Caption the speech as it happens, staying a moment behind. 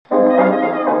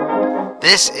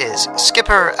This is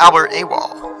Skipper Albert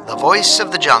AWOL, the voice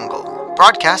of the jungle,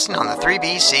 broadcasting on the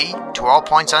 3BC to all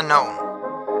points unknown.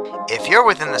 If you're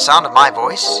within the sound of my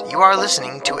voice, you are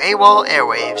listening to AWOL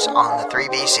Airwaves on the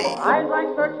 3BC.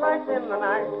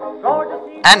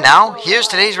 And now, here's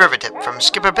today's river tip from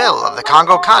Skipper Bill of the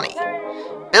Congo Connie.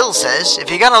 Bill says, if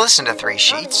you're gonna listen to Three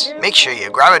Sheets, make sure you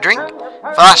grab a drink,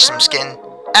 flash some skin,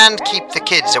 and keep the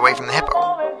kids away from the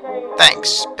hippo.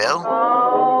 Thanks, Bill.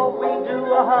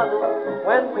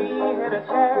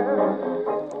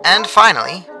 And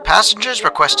finally, passengers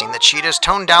requesting that Cheetahs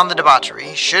tone down the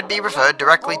debauchery should be referred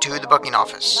directly to the booking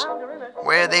office,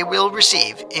 where they will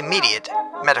receive immediate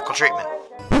medical treatment.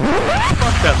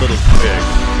 Fuck that little pig.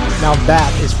 Now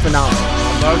that is phenomenal.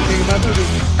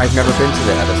 I've never been to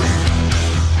the Edison.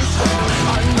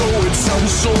 I know it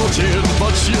sounds sorted,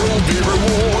 but you'll be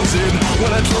rewarded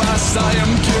when at last I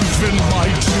am given my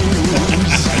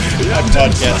dues. My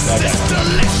podcast, Justice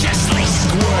deliciously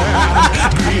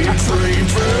squared, betrayed.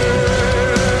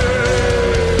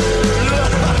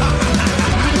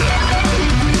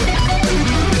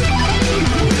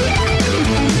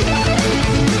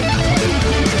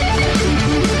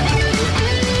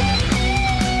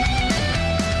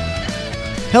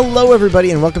 Hello,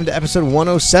 everybody, and welcome to episode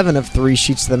 107 of Three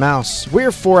Sheets to the Mouse.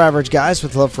 We're four average guys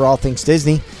with love for all things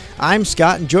Disney. I'm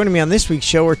Scott, and joining me on this week's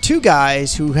show are two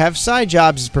guys who have side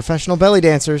jobs as professional belly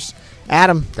dancers,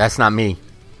 Adam. That's not me.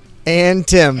 And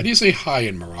Tim. How do you say hi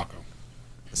in Morocco?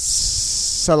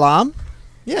 Salam?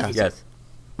 Yeah. Yes.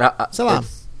 Salam.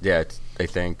 I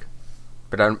think.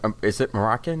 But is it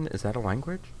Moroccan? Is that a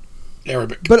language?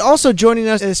 Arabic. But also joining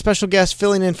us as a special guest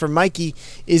filling in for Mikey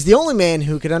is the only man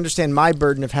who could understand my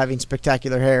burden of having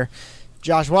spectacular hair,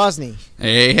 Josh Wozni.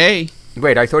 Hey.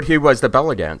 Wait, I thought he was the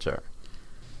belly dancer.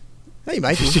 Hey,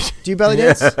 Mikey. Do you belly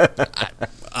dance?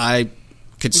 I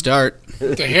could start.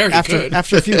 The hair, you could.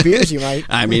 After a few beers, you might.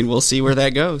 I mean, we'll see where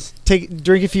that goes.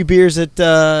 Drink a few beers at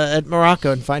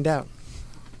Morocco and find out.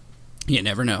 You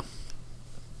never know.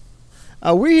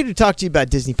 We're here to talk to you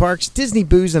about Disney parks, Disney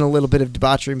booze, and a little bit of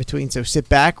debauchery in between. So sit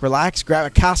back, relax, grab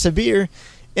a Casa beer,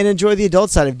 and enjoy the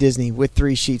adult side of Disney with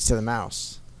Three Sheets to the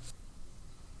Mouse.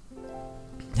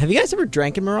 Have you guys ever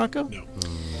drank in Morocco? No.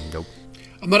 Nope.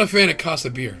 I'm not a fan of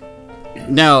Casa beer.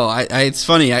 No, it's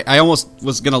funny. I almost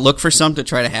was going to look for some to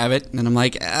try to have it, and I'm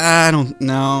like, I don't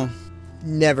know.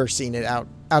 Never seen it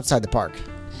outside the park.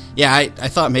 Yeah, I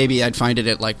thought maybe I'd find it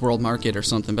at like World Market or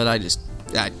something, but I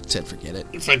said forget it.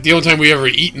 In fact, the only time we ever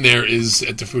eaten there is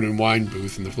at the Food and Wine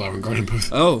booth and the Flower and Garden booth.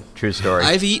 Oh, True story.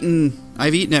 I've eaten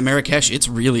at Marrakesh. It's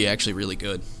actually really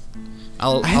good.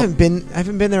 I haven't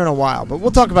been there in a while, but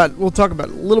we'll talk about a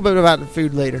little bit about the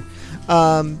food later.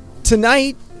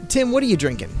 Tonight, Tim, what are you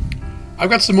drinking? I've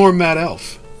got some more Mad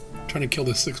Elf. I'm trying to kill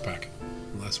this six-pack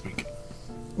from last week.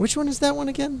 Which one is that one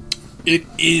again? It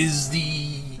is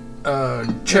the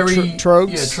cherry...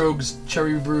 Trogs? Yeah, Trogs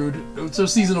Cherry Brewed. It's a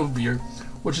seasonal beer,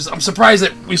 which is... I'm surprised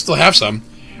that we still have some,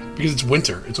 because it's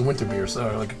winter. It's a winter beer,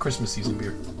 so like a Christmas season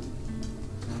beer.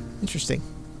 Interesting.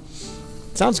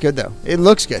 Sounds good, though. It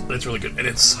looks good. It's really good, and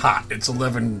it's hot. It's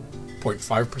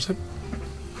 11.5%.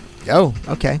 Oh,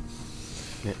 okay.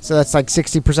 So that's like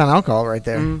 60% alcohol right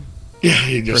there. Yeah,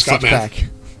 you just got mad.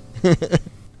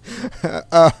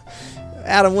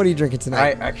 Adam, what are you drinking tonight?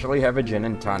 I actually have a gin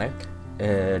and tonic.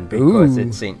 And because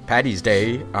it's St. Patty's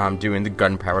Day, I'm doing the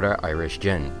Gunpowder Irish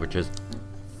Gin, which is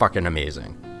fucking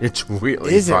amazing. It's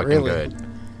really fucking good.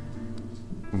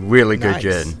 Really good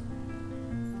gin.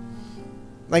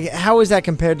 Like, how is that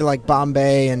compared to, like,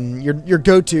 Bombay and your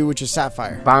go-to, which is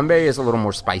Sapphire? Bombay is a little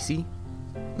more spicy.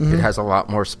 Mm-hmm. It has a lot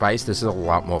more spice. This is a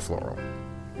lot more floral.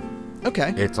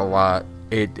 Okay. It's a lot...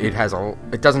 It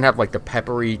doesn't have, like, the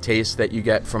peppery taste that you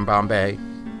get from Bombay.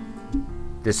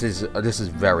 This is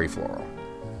very floral.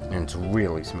 And it's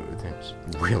really smooth. And it's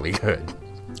really good.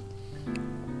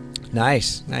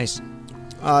 Nice.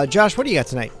 Josh, what do you got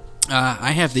tonight?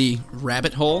 I have the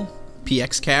Rabbit Hole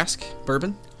PX Cask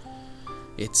bourbon.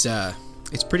 It's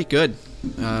pretty good.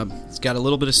 It's got a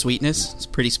little bit of sweetness. It's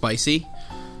pretty spicy.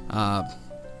 I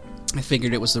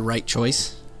figured it was the right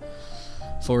choice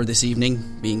for this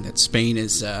evening, being that Spain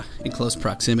is in close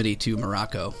proximity to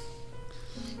Morocco.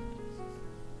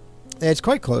 It's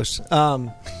quite close.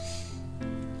 I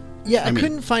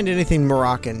couldn't find anything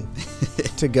Moroccan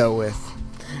to go with.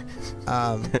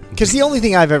 Because the only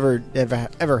thing I've ever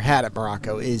had at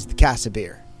Morocco is the Casa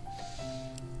beer.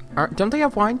 Don't they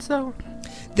have wines, though?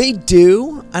 They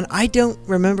do, and I don't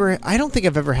remember. I don't think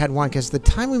I've ever had wine, because the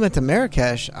time we went to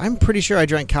Marrakesh, I'm pretty sure I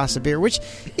drank Casa beer, which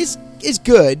is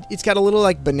good. It's got a little,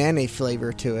 like, banana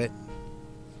flavor to it.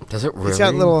 Does it really? It's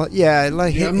got a little,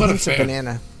 like I'm not a hints of fan.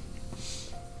 banana.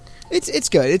 It's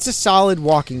good. It's a solid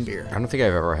walking beer. I don't think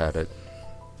I've ever had it.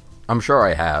 I'm sure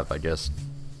I have.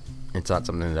 It's not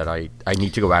something that I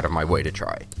need to go out of my way to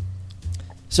try.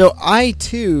 So I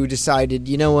too decided,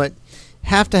 you know what,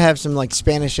 have to have some like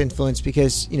Spanish influence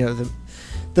because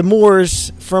the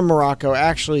Moors from Morocco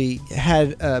actually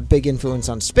had a big influence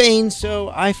on Spain.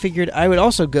 So I figured I would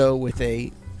also go with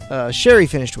a sherry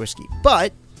finished whiskey.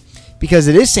 But because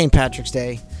it is St. Patrick's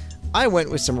Day, I went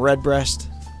with some Redbreast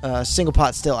single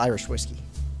pot still Irish whiskey.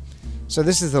 So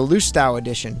this is the Lustau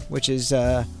edition, which is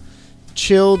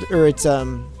chilled, or it's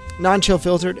non-chill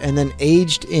filtered and then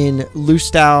aged in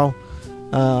Lustau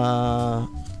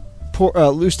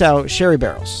Lustau sherry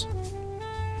barrels,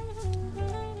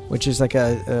 which is like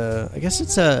I guess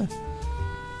it's a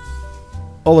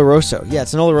Oloroso. Yeah,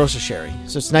 it's an Oloroso sherry.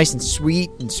 So it's nice and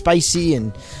sweet and spicy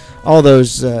and all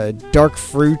those dark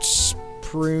fruits,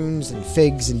 prunes and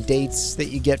figs and dates that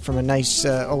you get from a nice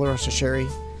Oloroso sherry.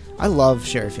 I love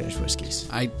sherry finished whiskeys.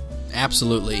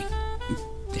 Absolutely.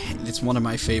 It's one of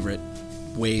my favorite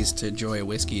ways to enjoy a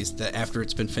whiskey is that after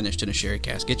it's been finished in a sherry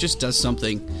cask. It just does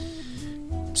something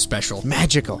special.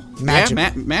 Magical.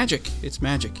 Yeah, magic. It's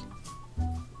magic.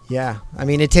 Yeah. I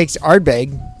mean, it takes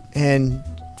Ardbeg and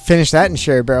finish that in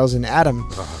sherry barrels, and Adam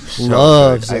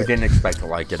loves good. it. I didn't expect to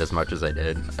like it as much as I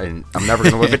did, and I'm never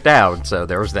going to live it down, so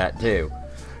there was that too.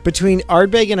 Between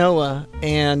Ardbeg and Oa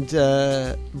and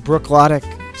Brooklotic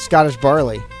Scottish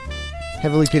barley,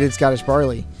 heavily peated Scottish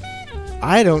barley,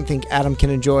 I don't think Adam can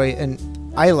enjoy an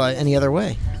Islay any other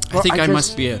way. I think I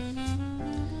must be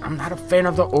I'm not a fan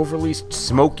of the overly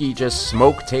smoky, just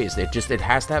smoke taste. It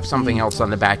has to have something else on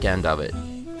the back end of it.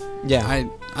 Yeah.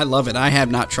 I love it. I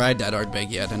have not tried that Ardbeg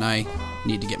yet, and I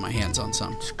need to get my hands on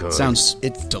some. It's good.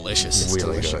 It's delicious. It's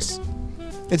really delicious.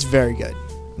 It's very good.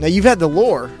 Now you've had the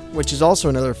Lore, which is also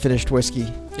another finished whiskey,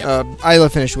 Yep. Islay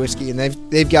finished whiskey, and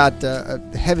they've got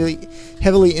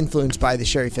heavily influenced by the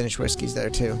sherry finished whiskeys there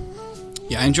too.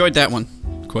 Yeah, I enjoyed that one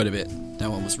quite a bit.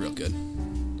 That one was real good.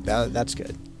 That's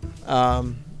good.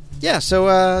 Yeah, so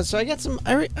I got some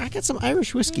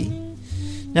Irish whiskey.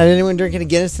 Now, did anyone drink any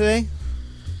Guinness today?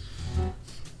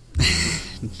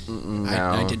 No.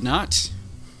 I did not.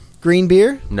 Green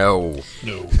beer? No.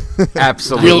 No.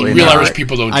 Absolutely Real not. Irish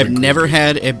people don't drink I've never green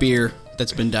had a beer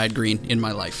that's been dyed green in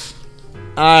my life.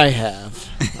 I have.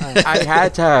 I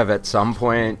had to have at some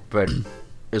point, but it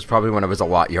was probably when I was a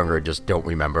lot younger. I just don't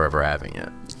remember ever having it.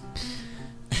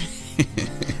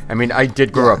 I mean, I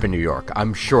did grow up in New York.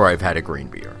 I'm sure I've had a green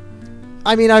beer.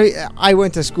 I mean, I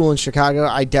went to school in Chicago.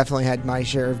 I definitely had my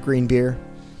share of green beer.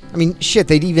 I mean, shit,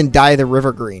 they'd even dye the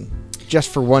river green just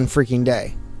for one freaking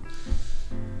day.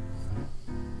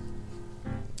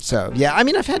 So, yeah, I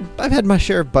mean, I've had my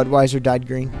share of Budweiser dyed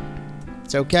green.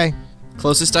 It's okay.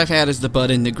 Closest I've had is the Bud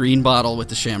in the green bottle with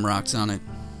the shamrocks on it.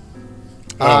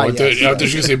 I yes, was going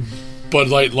to say Bud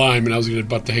Light Lime, and I was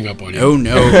about to hang up on you. Oh,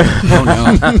 no.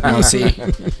 No, see.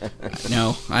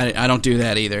 No, I don't do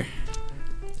that either.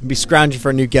 Be scrounging for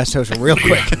a new guest host real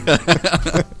quick.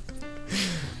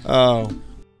 Oh.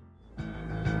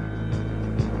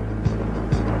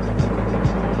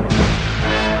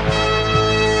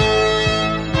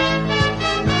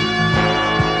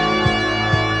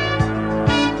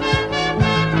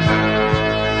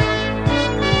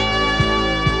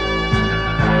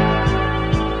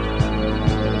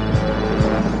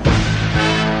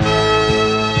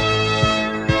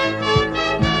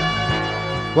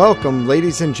 Welcome,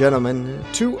 ladies and gentlemen,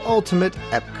 to Ultimate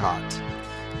Epcot.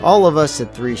 All of us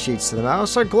at Three Sheets to the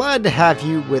Mouse are glad to have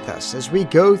you with us as we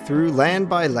go through land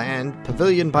by land,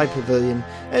 pavilion by pavilion,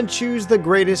 and choose the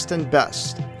greatest and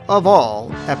best of all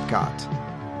Epcot.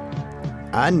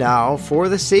 And now, for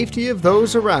the safety of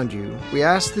those around you, we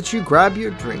ask that you grab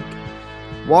your drink,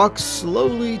 walk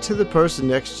slowly to the person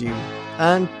next to you,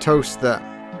 and toast them.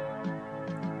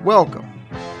 Welcome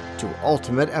to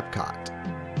Ultimate Epcot.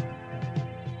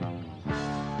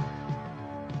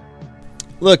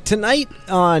 Look, tonight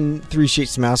on Three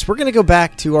Sheets to Mouse, we're going to go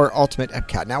back to our Ultimate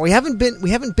Epcot. Now, we haven't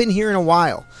been here in a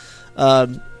while.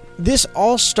 This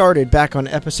all started back on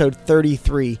episode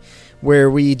 33, where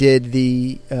we did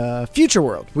the Future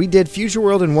World. We did Future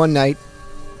World in one night,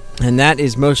 and that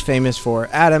is most famous for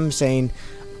Adam saying,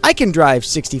 "I can drive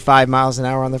 65 miles an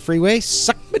hour on the freeway.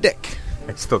 Suck my dick."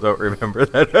 I still don't remember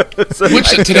that episode.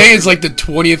 Which today is like the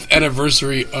 20th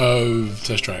anniversary of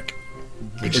Test Track.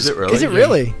 Is it really? Is it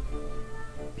really?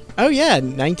 Oh, yeah,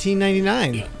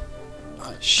 1999. Yeah.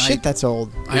 Shit, that's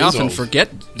old. I often old. forget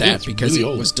Yeah, that it's because really it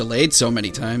old. was delayed so many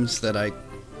times that I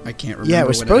can't remember Yeah, it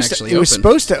was when supposed it actually to. It was opened.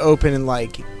 supposed to open in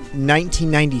like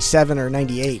 1997 or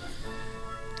 98.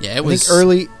 Yeah, it I was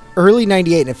think early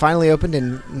 98, and it finally opened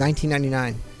in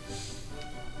 1999.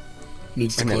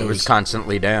 needs to And close. then it was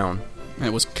constantly down. And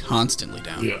it was constantly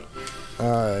down.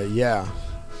 Yeah. Yeah.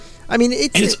 I mean,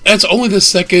 That's only the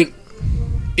second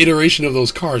iteration of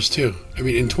those cars, too. I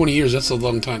mean, in 20 years, that's a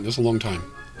long time. That's a long time.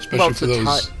 Especially Well,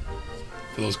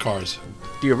 for those cars.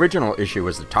 The original issue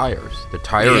was the tires. The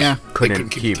tires Yeah. couldn't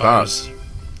keep up. tires.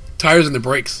 Tires and the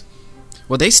brakes.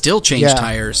 Well, they still change Yeah.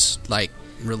 tires, like,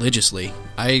 religiously.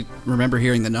 I remember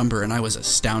hearing the number, and I was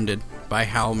astounded by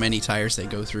how many tires they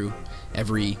go through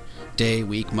every day,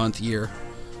 week, month, year.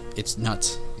 It's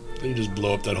nuts. Then you just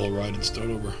blow up that whole ride and start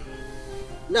over.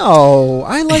 no,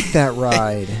 I like that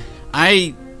ride.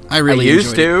 I I really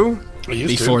used enjoyed to. I it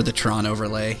used before to. the Tron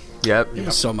overlay. Yep. It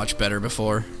was so much better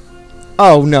before.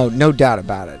 Oh, no doubt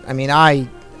about it. I mean,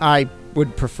 I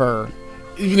would prefer.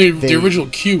 Even the They- original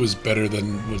Q was better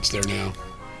than what's there now.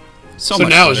 So So much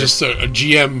now better. it's just a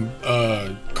GM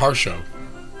car show.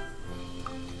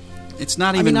 It's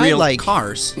not I even mean, I real like-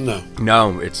 cars. No.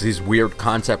 No, it's these weird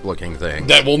concept-looking things.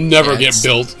 That will never Yeah, get it's-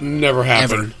 built. Never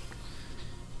happen. Ever.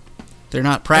 They're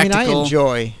not I practical.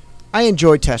 mean, I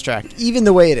enjoy Test Track, even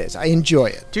the way it is. I enjoy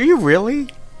it. Do you really?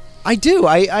 I do.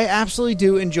 I absolutely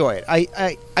do enjoy it.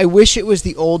 I wish it was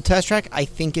the old Test Track. I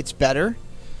think it's better.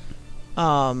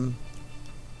 My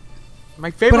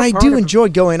favorite But I part do of- enjoy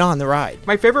going on the ride.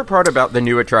 My favorite part about the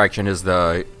new attraction is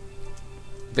the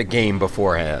game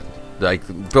beforehand, like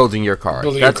building your car.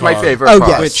 Building your That's my car. favorite Oh,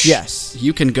 part. yes, Which yes.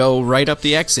 you can go right up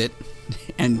the exit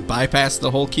and bypass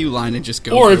the whole queue line and just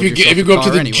go. Or if build you yourself a go up to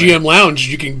car the anywhere. GM Lounge,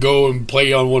 you can go and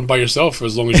play on one by yourself for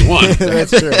as long as you want.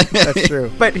 That's true. That's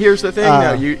true. But here's the thing,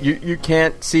 Uh, though. You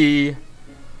can't see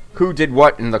who did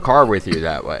what in the car with you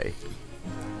that way.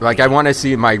 Like, I want to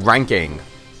see my ranking.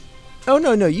 Oh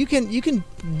no! You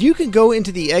can go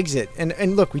into the exit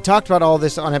and look. We talked about all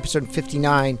this on episode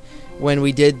 59 when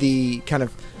we did the kind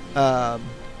of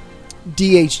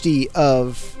DHD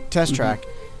of Test Track.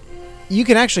 You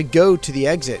can actually go to the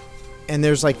exit, and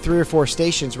there's like 3 or 4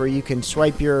 stations where you can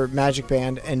swipe your Magic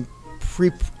Band and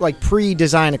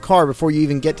pre-design a car before you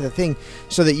even get to the thing,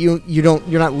 so that you're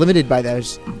not limited by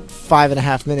those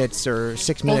 5.5 minutes or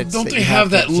 6 Well, minutes. don't that they you have to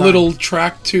that design. little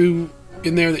track too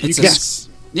in there that you It's can? Yes.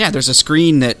 Yeah, there's a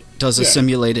screen that does a Yeah.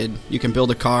 simulated. You can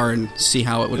build a car and see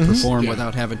how it would perform Yeah.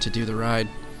 without having to do the ride.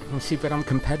 See, but I'm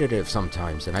competitive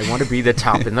sometimes, and I want to be the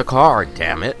top in the car,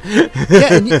 damn it.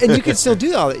 Yeah, and you can still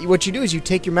do all that. What you do is you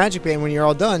take your Magic Band when you're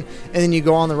all done, and then you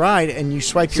go on the ride and you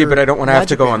swipe See, your but I don't want to have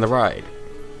to Magic go Band. on the ride.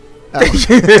 Oh.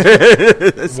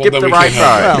 Skip then the we ride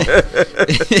can't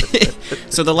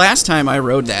side. So the last time I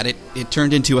rode that, it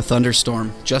turned into a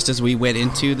thunderstorm just as we went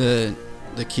into the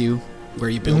queue where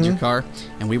you build your car,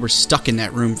 and we were stuck in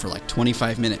that room for like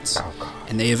 25 minutes. Oh, God.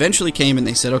 And they eventually came and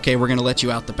they said, okay, we're going to let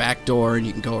you out the back door and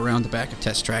you can go around the back of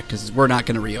Test Track because we're not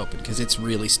going to reopen because it's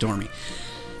really stormy.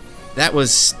 That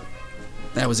was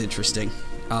interesting.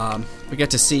 We got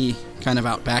to see kind of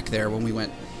out back there when we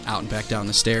went out and back down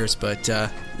the stairs, but yeah,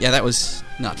 that was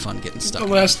not fun getting stuck in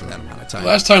there for that amount of time. The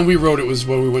last time we rode it was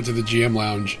when we went to the GM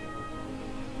Lounge,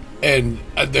 and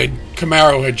the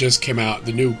Camaro had just come out.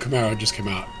 The new Camaro had just come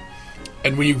out,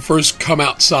 and when you first come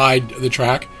outside the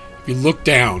track, if you look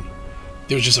down,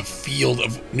 there's just a field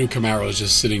of new Camaros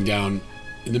just sitting down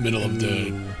in the middle of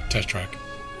the test track.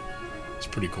 It's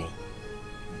pretty cool.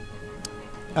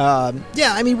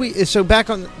 Yeah, I mean, so back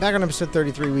on episode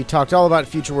 33, we talked all about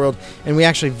Future World, and we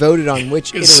actually voted on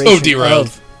which It's iteration so derailed.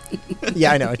 of-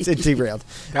 yeah, I know it's derailed.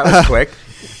 That was quick.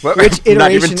 What, Which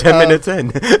not even iteration 10 minutes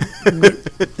in.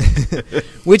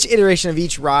 Which iteration of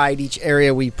each ride, each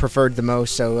area we preferred the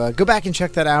most. So go back and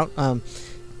check that out.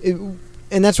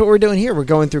 And that's what we're doing here. We're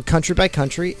going through country by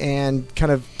country and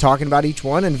kind of talking about each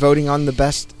one and voting on the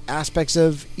best aspects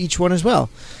of each one as well.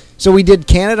 So we did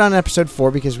Canada on episode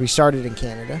 4 because we started in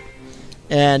Canada,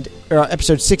 and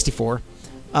episode 64.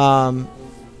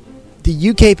 The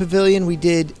UK Pavilion we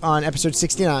did on episode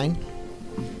 69,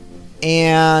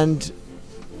 and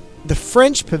the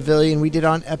French Pavilion we did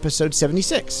on episode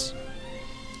 76.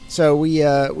 So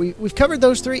we've covered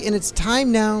those 3, and it's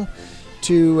time now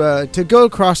to go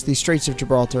across the Straits of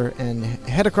Gibraltar and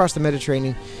head across the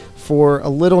Mediterranean for a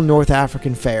little North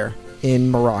African fair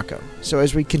in Morocco. So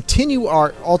as we continue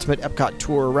our Ultimate Epcot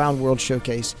tour around World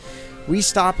Showcase, we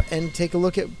stop and take a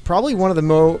look at probably one of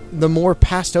the more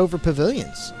passed over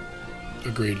pavilions.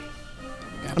 Agreed.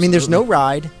 I mean, there's no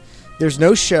ride, there's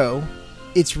no show.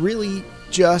 It's really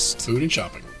just Food and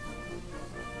shopping.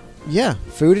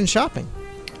 food and shopping.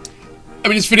 I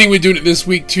mean, it's fitting we're doing it this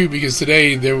week too, because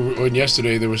today and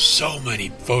yesterday there were so many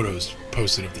photos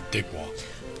posted of the Dick Wall.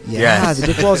 Yeah, Yes. the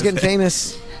Dick Wall is getting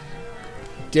famous.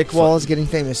 Dick Wall is getting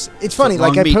famous. It's funny, Long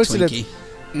like I meat posted Twinkie.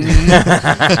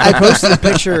 I posted a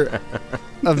picture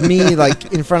of me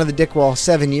like in front of the Dick Wall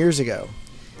 7 years ago,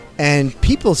 and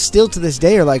people still to this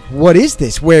day are like, "What is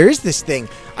this? Where is this thing?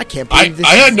 I can't believe this."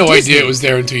 I had no Disney. idea it was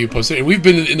there until you posted it. And we've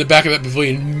been in the back of that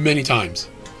pavilion many times,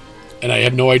 and I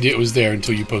had no idea it was there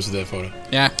until you posted that photo.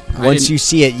 Yeah. Once you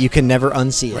see it, you can never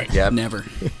unsee it. Right. Yep. Never.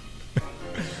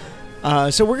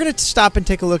 So we're going to stop and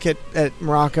take a look at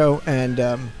Morocco. And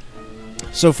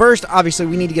so first, obviously,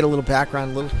 we need to get a little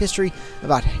background, a little history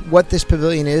about what this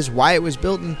pavilion is, why it was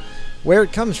built, and where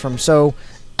it comes from. So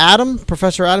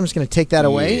Professor Adam's going to take that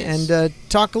away Yes. and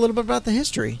talk a little bit about the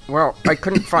history. Well, I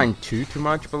couldn't find too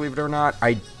much, believe it or not.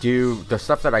 The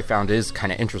stuff that I found is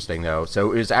kind of interesting, though.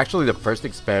 So it was actually the first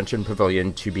expansion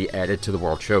pavilion to be added to the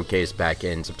World Showcase back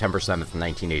in September 7th,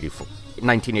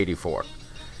 1984.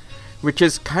 Which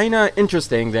is kind of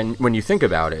interesting then when you think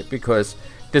about it, because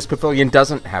this pavilion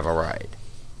doesn't have a ride.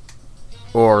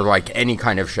 Or, like, any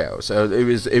kind of show. So it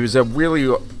was a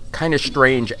really kind of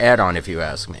strange add-on, if you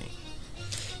ask me.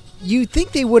 You'd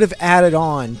think they would have added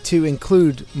on to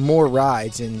include more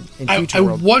rides in future I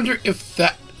World. wonder if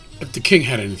the king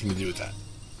had anything to do with that.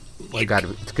 Like, God,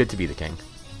 it's good to be the king.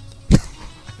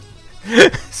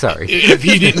 Sorry. if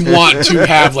he didn't want to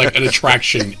have like an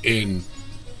attraction in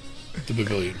the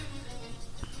pavilion.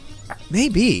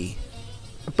 Maybe.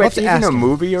 We'll But have to even ask a him.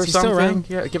 movie or Is he still something? around?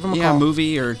 Yeah, give him a Yeah, call.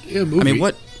 movie or... Yeah, movie. I mean,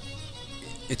 what...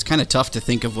 It's kind of tough to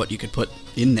think of what you could put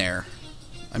in there.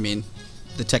 I mean,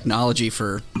 the technology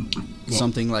for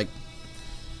something like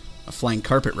a flying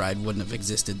carpet ride wouldn't have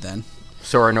existed then.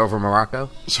 Soaring over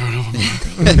Morocco? Sorry, no.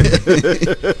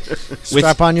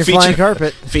 Strap on your flying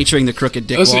carpet. Featuring the crooked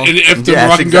dick Listen, wall. and if the Yes,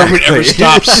 Moroccan government ever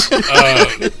exactly.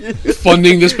 stops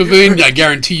funding this pavilion, I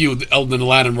guarantee you the Eldon and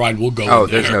Aladdin ride will go. Oh,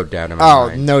 in there. there's no doubt in my Oh,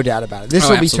 mind. no doubt about it. This Oh,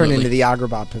 will be turned absolutely. into the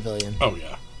Agrabah Pavilion. Oh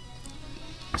yeah.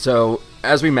 So,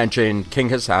 as we mentioned, King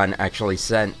Hassan actually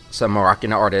sent some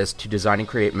Moroccan artists to design and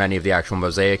create many of the actual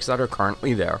mosaics that are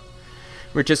currently there,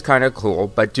 which is kind of cool.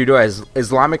 But due to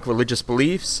Islamic religious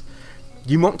beliefs,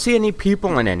 you won't see any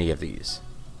people in any of these.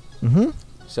 Mm-hmm.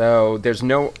 So there's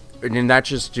no, and that's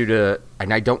just due to,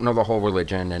 and I don't know the whole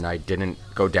religion, and I didn't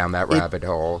go down that rabbit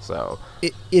hole. So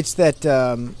It's that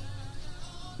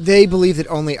they believe that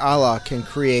only Allah can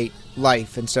create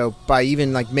life, and so by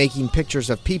even like making pictures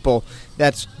of people,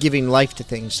 that's giving life to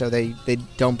things. So they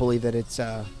don't believe that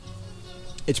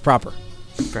it's proper.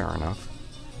 fair enough.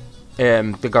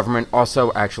 And the government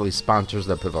also actually sponsors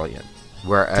the pavilion,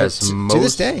 whereas to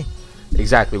this day.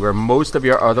 Exactly, where most of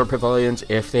your other pavilions,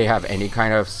 if they have any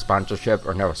kind of sponsorship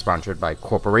or no, sponsored by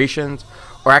corporations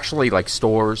or actually like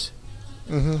stores.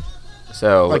 Mm-hmm.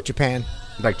 So Like Japan.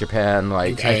 like Japan,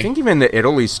 like Okay. I think even the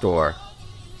Italy store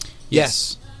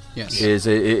Yes. Yes. is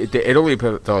the Italy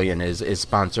pavilion is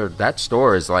sponsored. That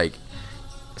store is like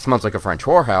smells like a French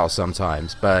whorehouse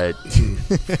sometimes, but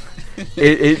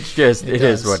it's just it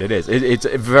is does. what it is. It's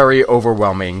very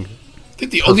overwhelming. I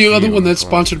think the only other Perfume one that's as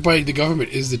well. sponsored by the government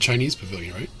is the Chinese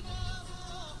pavilion, right?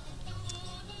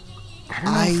 I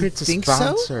don't know if I it's think so.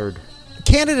 sponsored.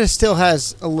 Canada still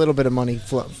has a little bit of money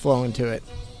flowing to it.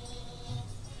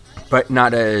 But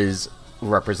not as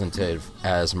representative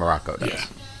as Morocco does.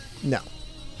 Yeah.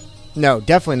 No,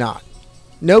 definitely not.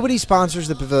 Nobody sponsors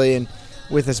the pavilion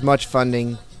with as much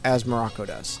funding as Morocco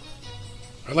does.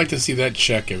 I'd like to see that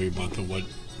check every month of what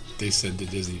they send to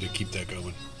Disney to keep that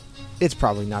going. It's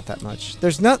probably not that much.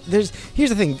 Here's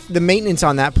the thing: the maintenance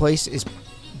on that place is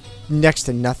next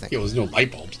to nothing. Yeah, there's no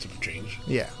light bulbs to change.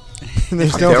 Yeah.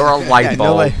 There's There are light yeah, bulbs.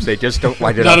 no light- They just don't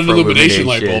light it Not up an for illumination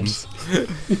light illumination.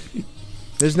 bulbs.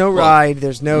 There's no ride.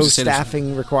 There's no just say there's-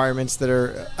 staffing requirements that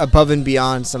are above and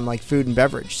beyond some like food and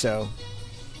beverage. So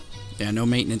Yeah, no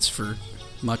maintenance for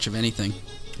much of anything.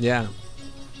 yeah,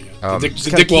 The Dick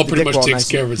gotta Dick Wall keep the pretty Dick much Wall takes nice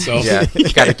care of itself. Yeah,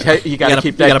 you gotta gotta- keep you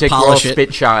gotta that Dick Wall polish it.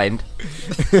 spit shined.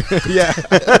 yeah.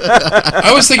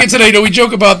 I was thinking today, we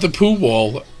joke about the poo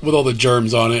wall with all the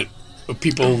germs on it, with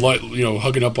people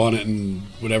hugging up on it and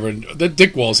whatever. The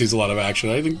Dick Wall sees a lot of action.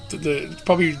 I think it's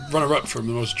probably runner-up for the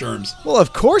most germs. Well,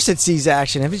 of course it sees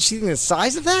action. Haven't you seen the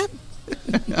size of that?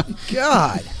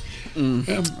 God.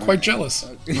 Yeah, I'm quite jealous.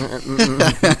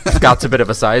 Scott's a bit of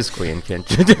a size queen, can't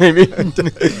you? I mean,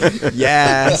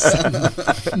 Yes.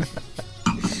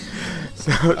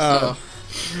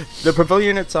 the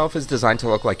pavilion itself is designed to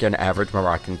look like an average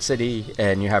Moroccan city,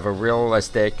 and you have a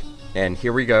realistic. And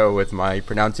here we go with my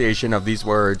pronunciation of these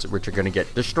words, which are going to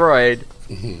get destroyed.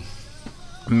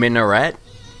 Minaret.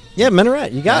 Yeah,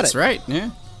 minaret. You got That's it. right. Yeah.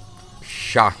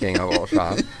 Shocking a little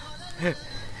shop.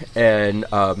 And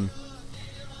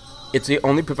it's the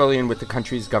only pavilion with the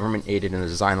country's government aided in the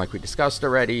design, like we discussed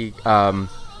already.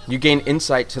 You gain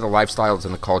insight to the lifestyles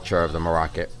and the culture of the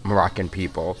Moroccan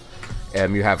people.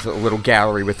 You have a little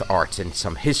gallery with art and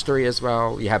some history as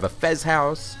well. You have a fez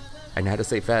house. I know how to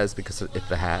say fez because it's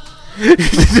the hat.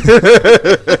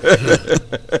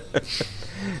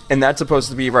 And that's supposed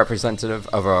to be representative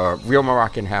of a real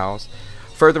Moroccan house.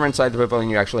 Further inside the pavilion,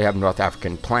 you actually have North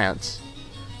African plants.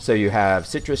 So you have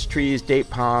citrus trees, date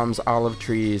palms, olive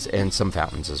trees, and some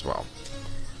fountains as well.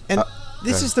 And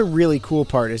this is the really cool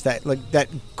part, is that like that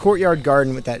courtyard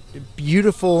garden with that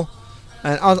beautiful,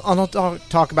 and I'll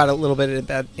talk about it a little bit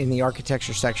in the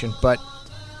architecture section, but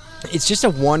it's just a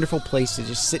wonderful place to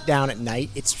just sit down at night.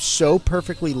 It's so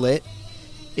perfectly lit.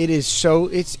 It is so,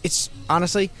 it's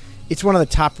honestly, it's one of the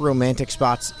top romantic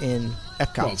spots in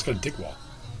Epcot. Well, it's got a dick wall.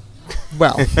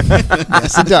 Well,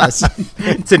 yes, it does.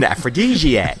 It's an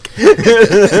aphrodisiac.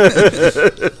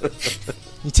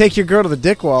 You take your girl to the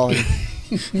dick wall and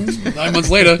 9 months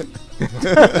later.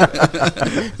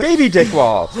 Baby dick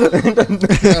wall. We're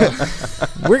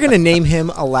going to name him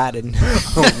Aladdin.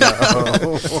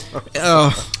 Oh,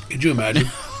 no. Could you imagine?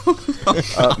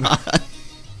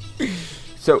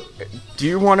 So, do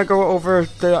you want to go over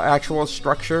the actual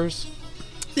structures?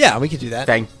 Yeah, we could do that.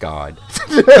 Thank God.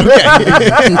 Because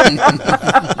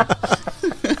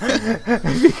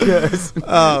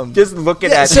just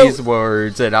looking at these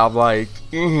words, and I'm like,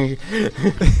 I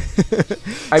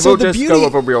will just go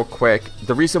over real quick.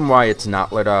 The reason why it's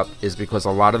not lit up is because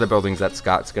a lot of the buildings that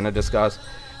Scott's going to discuss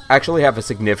actually have a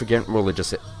significant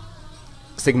religious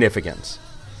significance.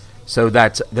 So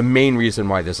that's the main reason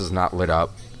why this is not lit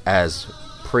up as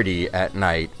pretty at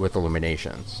night with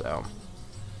illumination. So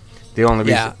the only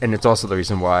reason, and it's also the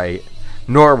reason why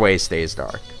Norway stays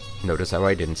dark. Notice how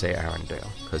I didn't say Arendelle,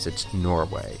 because it's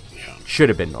Norway. Yeah. Should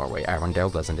have been Norway.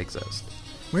 Arendelle doesn't exist.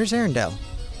 Where's Arendelle?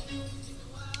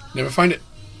 Never find it.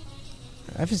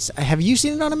 Have you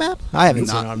seen it on a map? I haven't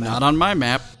seen it on a map. Not on my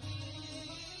map.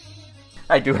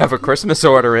 I do have a Christmas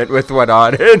ornament with one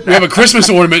on it. We have a Christmas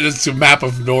ornament that's a map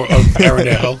of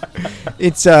Arendelle.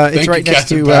 It's right next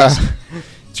to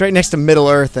it's right next to Middle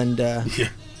Earth and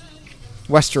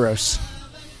Westeros.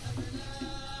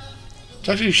 It's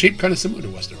actually shaped kind of similar to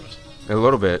Westeros. A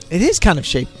little bit. It is kind of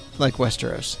shaped like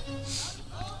Westeros.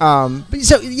 But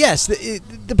so yes,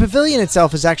 the pavilion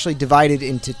itself is actually divided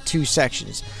into two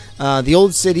sections: the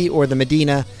old city, or the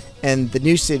Medina, and the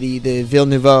new city, the Ville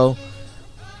Nouveau.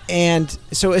 And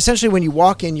so essentially, when you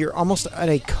walk in, you're almost at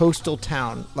a coastal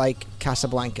town like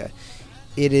Casablanca.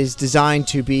 It is designed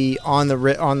to be on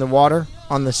the water,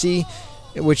 on the sea,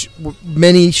 which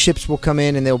many ships will come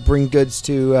in and they'll bring goods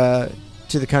to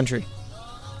the country.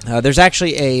 There's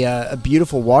actually a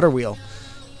beautiful water wheel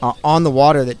on the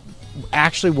water that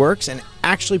actually works and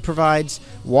actually provides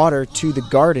water to the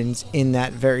gardens in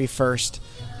that very first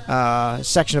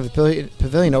section of the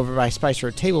pavilion over by Spice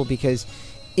Road Table, because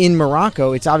in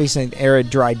Morocco, it's obviously an arid,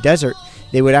 dry desert.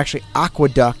 They would actually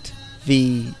aqueduct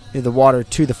the water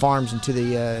to the farms and to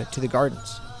the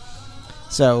gardens.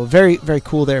 So very, very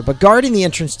cool there. But guarding the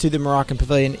entrance to the Moroccan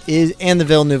pavilion and the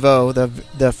Ville Nouveau,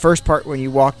 the first part when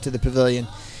you walk to the pavilion,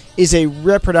 is a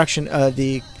reproduction of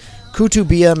the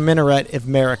Koutoubia minaret of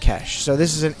Marrakesh. So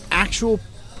this is an actual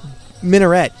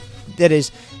minaret that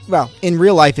is, well, in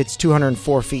real life it's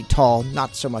 204 feet tall,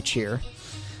 not so much here.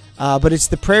 But it's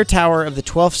the prayer tower of the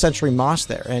 12th century mosque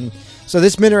there. And so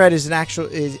this minaret is an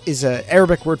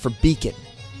Arabic word for beacon.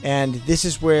 And this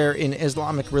is where in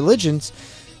Islamic religions,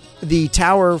 the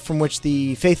tower from which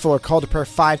the faithful are called to prayer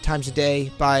 5 times a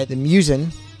day by the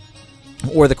muezzin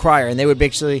or the crier. And they would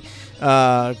basically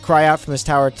cry out from this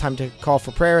tower, time to call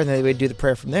for prayer, and then they would do the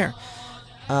prayer from there.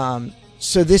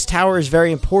 So this tower is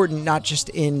very important, not just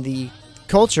in the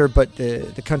culture, but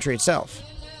the country itself.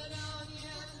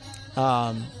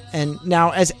 And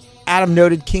now, as Adam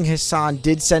noted, King Hassan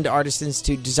did send artisans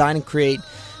to design and create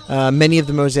many of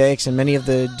the mosaics and many of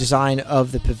the design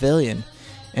of the pavilion.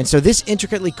 And so this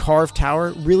intricately carved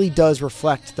tower really does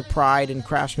reflect the pride and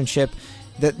craftsmanship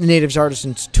that the natives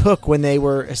artisans took when they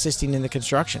were assisting in the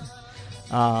construction.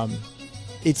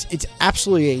 It's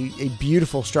absolutely a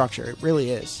beautiful structure. It really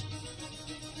is.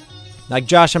 Like,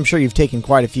 Josh, I'm sure you've taken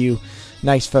quite a few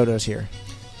nice photos here.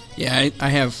 Yeah, I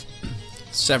have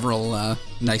several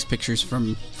nice pictures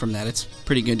from that. It's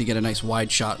pretty good to get a nice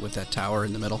wide shot with that tower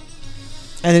in the middle.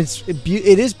 And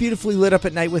it is beautifully lit up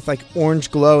at night with like orange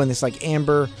glow and this like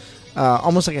amber,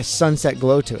 almost like a sunset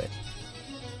glow to it,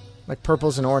 like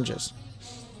purples and oranges.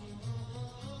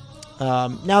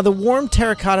 Now the warm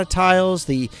terracotta tiles,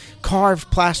 the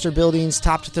carved plaster buildings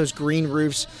topped with those green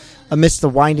roofs amidst the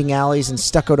winding alleys and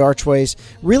stuccoed archways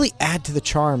really add to the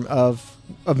charm of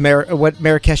what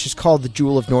Marrakesh is called the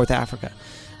Jewel of North Africa.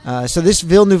 So this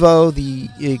Ville Nouveau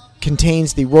it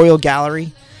contains the Royal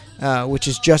Gallery, which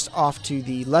is just off to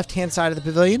the left-hand side of the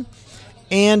pavilion,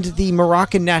 and the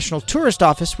Moroccan National Tourist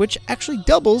Office, which actually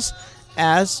doubles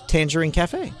as Tangerine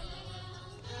Cafe.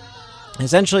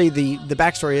 Essentially, the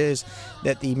backstory is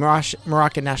that the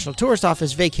Moroccan National Tourist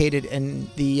Office vacated, and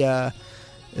the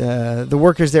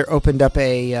workers there opened up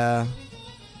a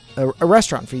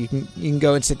restaurant for you. You can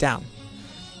go and sit down.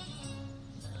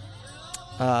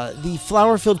 The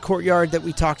flower-filled courtyard that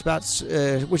we talked about,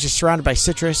 which is surrounded by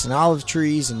citrus and olive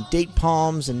trees and date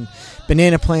palms and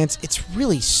banana plants, it's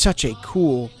really such a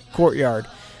cool courtyard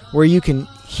where you can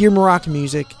hear Moroccan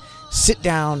music, sit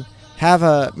down, have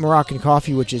a Moroccan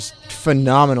coffee, which is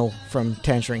phenomenal from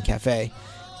Tangerine Cafe,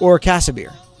 or Casa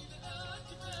Beer.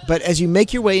 But as you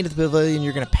make your way into the pavilion,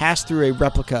 you're going to pass through a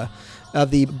replica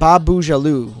of the Bab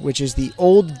Jalou, which is the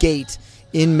old gate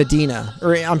in Medina,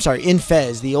 in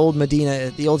Fez, the old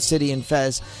Medina, the old city in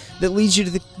Fez, that leads you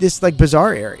to this like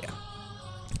bazaar area.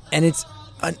 And it's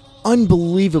an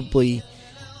unbelievably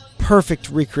perfect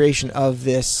recreation of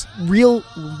this real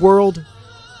world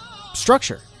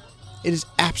structure. It is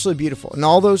absolutely beautiful, and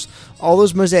all those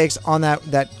mosaics on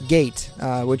that gate,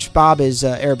 which Bab is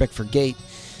Arabic for gate,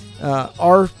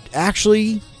 are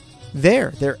actually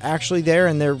there. They're actually there,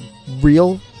 and they're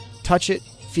real. Touch it,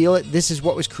 feel it. This is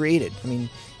what was created. I mean,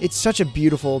 it's such a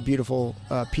beautiful, beautiful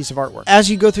piece of artwork. As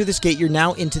you go through this gate, you're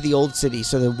now into the old city,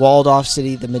 so the walled-off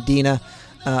city, the Medina.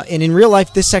 And in real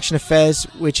life, this section of Fez,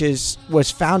 which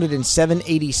was founded in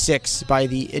 786 by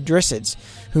the Idrisids,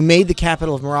 who made it the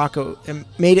capital of Morocco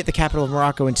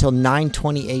until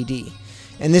 920 AD.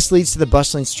 And this leads to the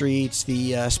bustling streets,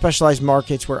 the specialized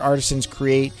markets where artisans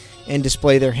create and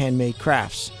display their handmade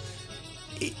crafts.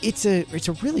 It's a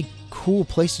really cool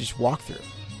place to just walk through.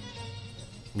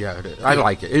 Yeah, it is. I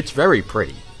like it. It's very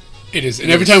pretty. It is.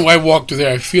 And every time I walk through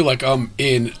there, I feel like I'm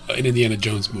in an Indiana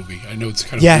Jones movie. I know it's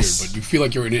kind of weird, but you feel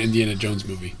like you're in an Indiana Jones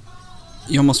movie.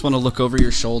 You almost want to look over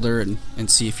your shoulder and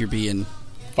see if you're being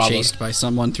chased by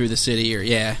someone through the city, or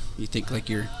you think like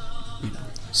you're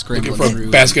scrambling looking for through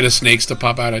a basket of snakes to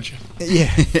pop out at you.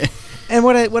 Yeah. And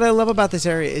what I love about this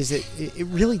area is that it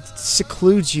really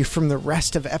secludes you from the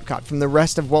rest of Epcot, from the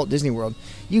rest of Walt Disney World.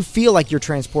 You feel like you're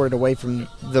transported away from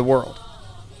the world.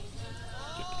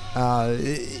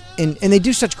 And they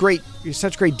do such great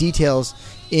details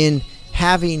in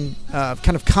having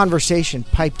kind of conversation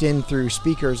piped in through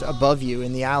speakers above you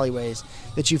in the alleyways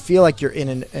that you feel like you're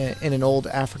in an old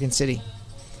African city.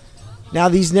 Now,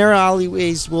 these narrow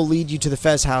alleyways will lead you to the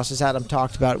Fez House, as Adam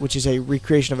talked about, which is a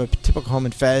recreation of a typical home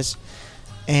in Fez.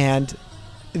 And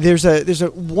there's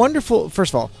a wonderful.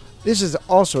 First of all, this is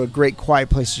also a great quiet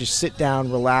place to just sit down,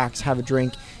 relax, have a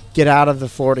drink, get out of the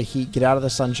Florida heat, get out of the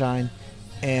sunshine,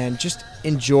 and just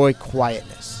enjoy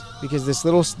quietness, because this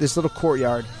little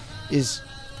courtyard is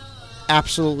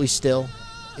absolutely still.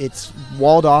 It's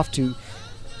walled off to,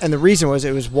 and the reason was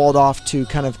it was walled off to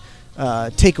kind of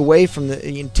take you away from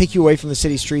the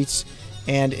city streets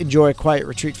and enjoy a quiet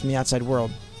retreat from the outside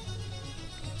world.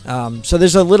 So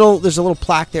there's a little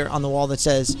plaque there on the wall that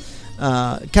says,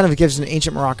 kind of gives an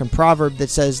ancient Moroccan proverb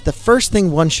that says, "The first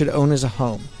thing one should own is a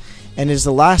home, and it is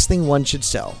the last thing one should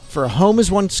sell. For a home is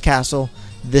one's castle,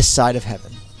 this side of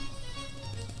heaven."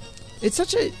 It's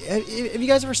such a. Have you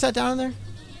guys ever sat down in there?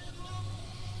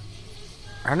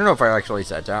 I don't know if I actually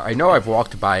sat down. I know I've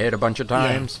walked by it a bunch of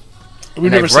times. Yeah.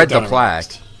 We've never read the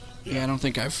plaque. Yeah, I don't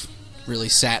think I've really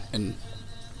sat and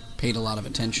paid a lot of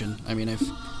attention. I mean, I've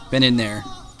been in there,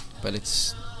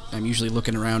 but I'm usually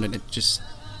looking around, and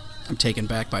I'm taken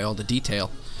back by all the detail,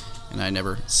 and I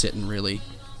never sit and really.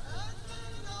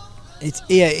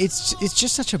 It's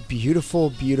just such a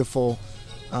beautiful, beautiful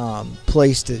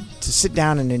place to sit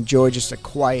down and enjoy just a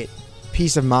quiet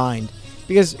peace of mind,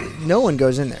 because no one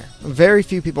goes in there. Very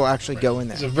few people actually go in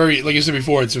there. It's like you said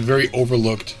before, it's a very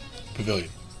overlooked pavilion.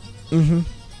 Mm-hmm.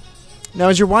 Now,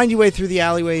 as you wind your way through the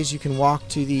alleyways, you can walk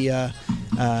to the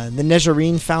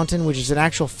Nezarine Fountain, which is an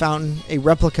actual fountain, a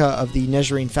replica of the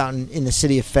Nezarine Fountain in the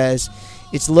city of Fez.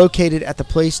 It's located at the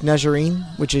place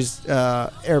Nezarine, which is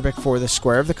Arabic for the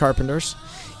Square of the Carpenters,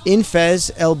 in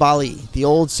Fez El Bali, the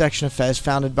old section of Fez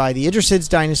founded by the Idrisids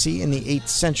dynasty in the 8th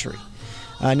century.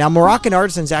 Now, Moroccan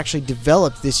artisans actually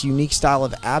developed this unique style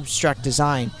of abstract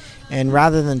design, and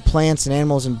rather than plants and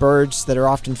animals and birds that are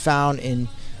often found in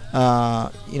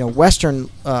Western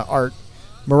art,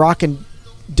 Moroccan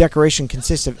decoration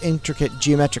consists of intricate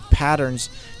geometric patterns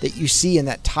that you see in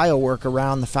that tile work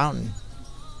around the fountain.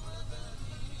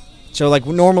 So, like,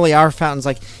 normally our fountains,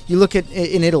 like, you look at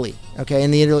in Italy, okay,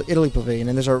 in the Italy pavilion,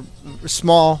 and there's a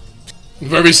small...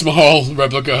 Very small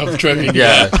replica of Trevi.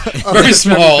 Yeah. Very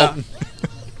small.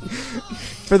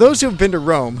 For those who have been to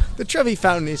Rome, the Trevi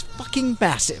Fountain is fucking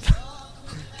massive.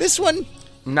 This one,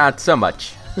 not so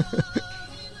much.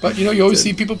 But you always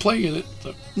see people playing in it.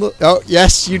 So. Oh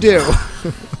yes, you do.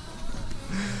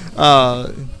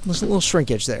 There's a little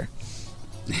shrinkage there.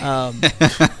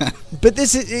 But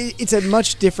it's a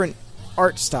much different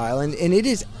art style, and it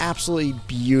is absolutely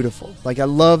beautiful. Like, I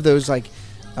love those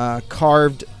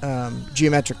carved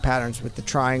geometric patterns with the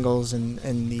triangles and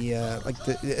the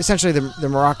essentially the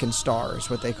Moroccan star is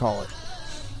what they call it.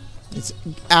 It's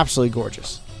absolutely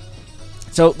gorgeous.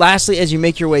 So lastly, as you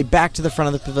make your way back to the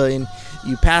front of the pavilion,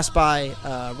 you pass by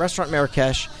Restaurant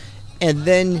Marrakesh, and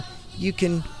then you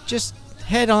can just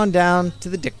head on down to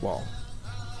the Dick Wall.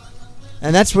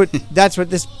 And that's what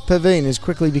this pavilion is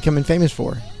quickly becoming famous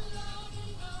for.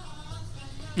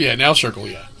 Yeah, now Circle,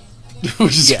 yeah.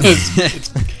 Which is it's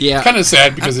kind of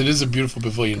sad because it is a beautiful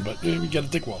pavilion, but we got a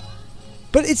Dick Wall.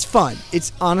 But it's fun.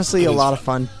 It's honestly a lot of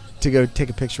fun to go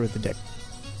take a picture with the Dick.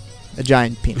 A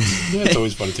giant penis. Yeah, it's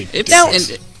always fun to take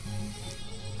pictures.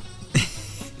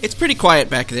 It's pretty quiet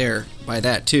back there by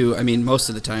that, too. I mean, most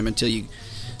of the time until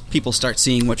people start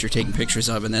seeing what you're taking pictures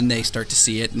of, and then they start to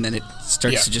see it, and then it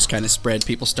starts to just kind of spread.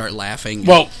 People start laughing.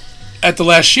 Well, at the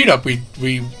last sheet up,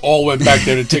 we all went back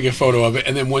there to take a photo of it,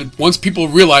 and then once people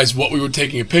realized what we were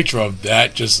taking a picture of,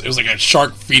 it was like a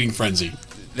shark feeding frenzy.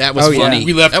 That was funny. Yeah.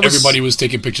 We left, everybody was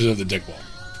taking pictures of the Dick Wall.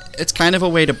 It's kind of a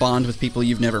way to bond with people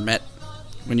you've never met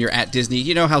when you're at Disney.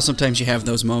 You know how sometimes you have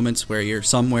those moments where you're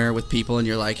somewhere with people and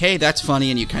you're like, hey, that's funny,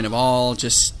 and you kind of all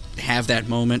just have that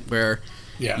moment where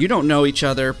you don't know each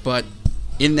other, but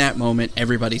in that moment,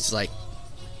 everybody's like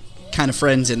kind of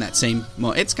friends in that same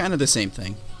moment. It's kind of the same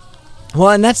thing.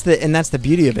 Well, and that's the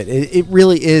beauty of it. It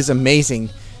really is amazing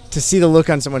to see the look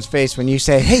on someone's face when you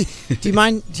say, "Hey, do you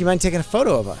mind taking a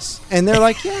photo of us?" And they're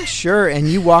like, "Yeah, sure." And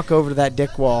you walk over to that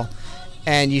Dick Wall,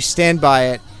 and you stand by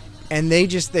it, and they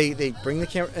bring the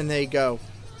camera and they go,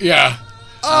 "Yeah."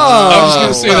 Oh, I was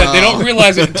just gonna say that they don't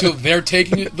realize it until they're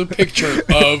taking the picture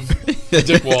of the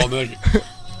Dick Wall. And they're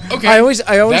like, okay, I always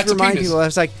remind people. I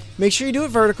was like, make sure you do it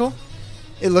vertical.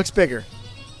 It looks bigger.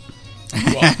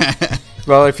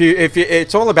 Well, if you,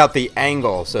 it's all about the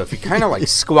angle. So if you kind of like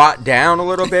squat down a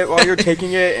little bit while you're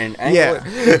taking it and angle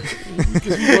it,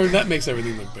 because that makes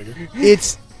everything look bigger.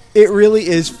 It really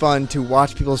is fun to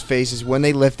watch people's faces when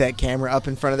they lift that camera up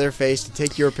in front of their face to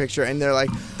take your picture, and they're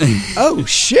like, "Oh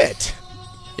shit!"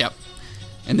 Yep.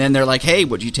 And then they're like, "Hey,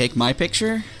 would you take my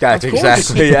picture?" That's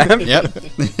exactly Yep.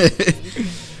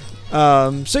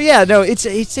 So yeah, no,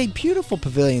 it's a beautiful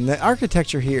pavilion. The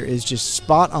architecture here is just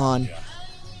spot on.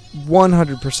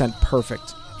 100%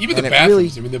 perfect. Even the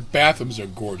bathrooms. I mean, the bathrooms are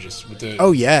gorgeous. With the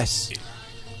yes.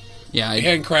 Yeah,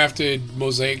 handcrafted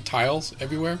mosaic tiles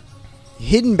everywhere.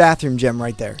 Hidden bathroom gem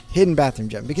right there. Hidden bathroom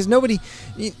gem. Because nobody,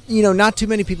 not too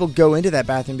many people go into that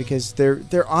bathroom because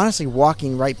they're honestly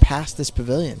walking right past this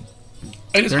pavilion.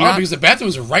 And it's odd because the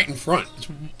bathrooms are right in front.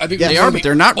 I think they are, but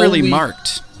they're not really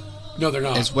marked. No, they're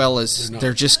not. As well as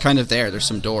they're just kind of there. There's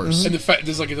some doors. Mm-hmm. And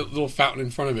there's like a little fountain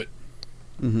in front of it.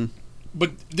 Mm-hmm.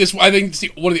 But this, I think, it's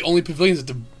one of the only pavilions that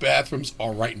the bathrooms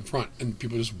are right in front, and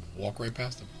people just walk right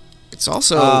past them. It's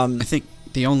also, I think,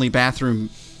 the only bathroom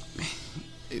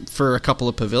for a couple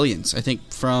of pavilions. I think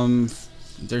I'm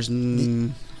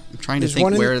trying to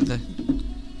think where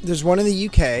There's one in the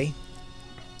UK.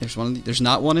 There's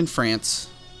not one in France.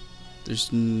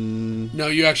 No,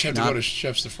 you actually have to go to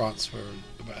Chefs de France for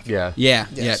the bathroom. Yeah.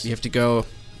 You have to go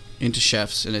into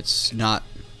Chefs, and it's not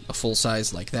a full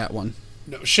size like that one.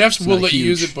 No, Chefs will let you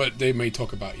use it, but they may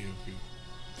talk about you.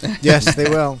 Yes, they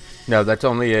will. No, that's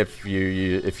only if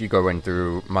you go in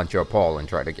through Monsieur Paul and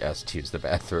try to use the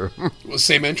bathroom. Well,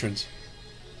 same entrance.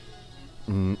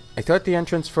 I thought the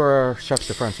entrance for Chefs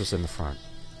de France was in the front.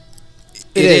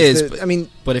 It is.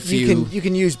 But if you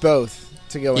can use both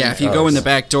to go in. Yeah, if you go in the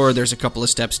back door, there's a couple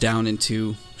of steps down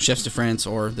into Chefs de France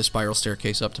or the spiral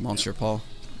staircase up to Monsieur Paul.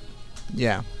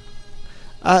 Yeah.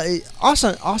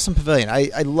 Awesome pavilion.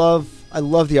 I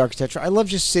love the architecture. I love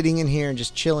just sitting in here and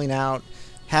just chilling out,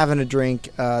 having a drink.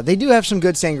 They do have some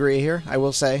good sangria here, I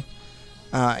will say.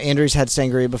 Andrew's had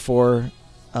sangria before.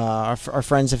 Our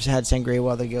friends have had sangria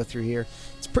while they go through here.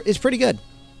 It's pretty good.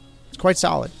 It's quite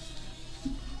solid.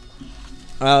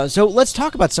 So let's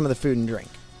talk about some of the food and drink.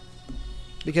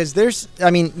 Because there's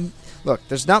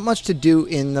not much to do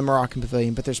in the Moroccan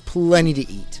pavilion, but there's plenty to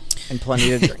eat and plenty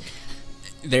to drink.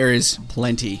 There is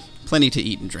plenty to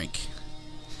eat and drink.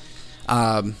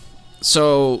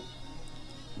 So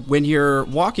when you're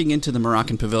walking into the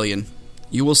Moroccan pavilion,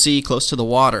 you will see close to the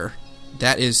water,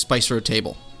 that is Spice Road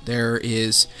Table. There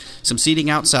is some seating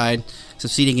outside, some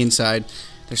seating inside.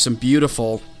 There's some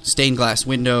beautiful stained glass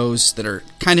windows that are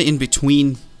kind of in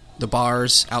between the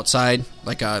bars outside,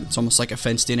 it's almost like a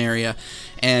fenced-in area,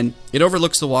 and it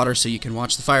overlooks the water, so you can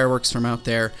watch the fireworks from out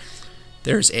there.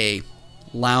 There's a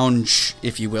lounge,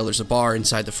 if you will. There's a bar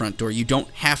inside the front door. You don't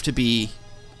have to be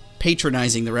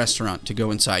patronizing the restaurant to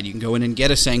go inside. You can go in and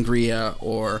get a sangria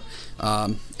or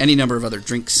any number of other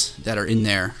drinks that are in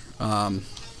there.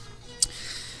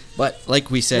 But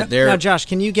like we said, now, Josh,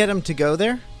 can you get them to go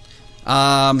there?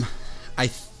 I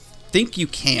think you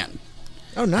can.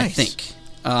 Oh, nice. I think.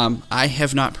 I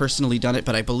have not personally done it,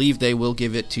 but I believe they will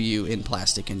give it to you in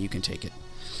plastic, and you can take it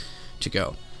to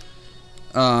go.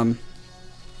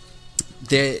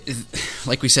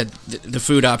 Like we said, the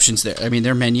food options there. I mean,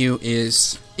 their menu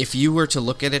is, if you were to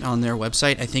look at it on their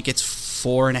website, I think it's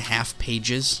 4.5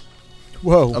 pages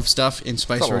of stuff in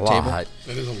Spice Road Table. That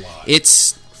is a lot.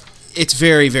 It's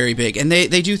very, very big. And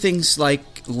they do things like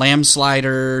lamb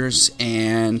sliders,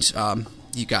 and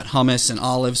you got hummus and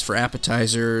olives for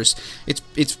appetizers.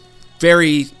 It's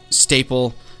very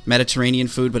staple Mediterranean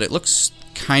food, but it looks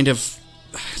kind of...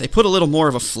 They put a little more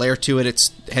of a flair to it.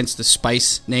 It's hence the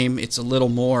Spice name. It's a little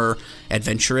more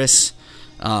adventurous.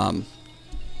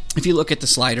 If you look at the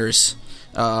sliders,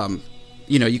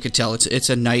 you could tell it's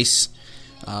a nice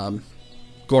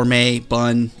gourmet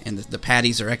bun, and the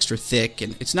patties are extra thick,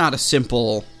 and it's not a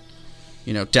simple,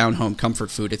 down-home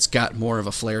comfort food. It's got more of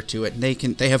a flair to it. And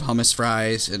they have hummus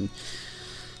fries and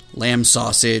lamb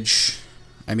sausage.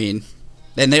 I mean,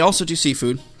 and they also do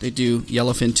seafood. They do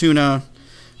yellowfin tuna.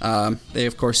 They,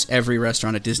 of course, every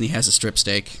restaurant at Disney has a strip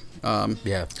steak.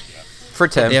 Yeah. For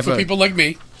 10. For people like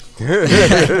me.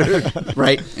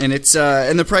 Right. And it's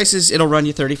and the prices, it'll run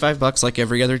you $35 like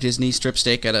every other Disney strip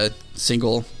steak at a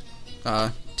single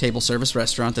table service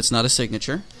restaurant that's not a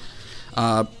signature.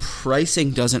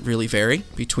 Pricing doesn't really vary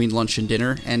between lunch and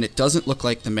dinner, and it doesn't look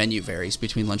like the menu varies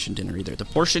between lunch and dinner either. The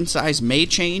portion size may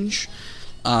change,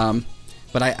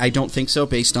 but I don't think so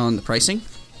based on the pricing.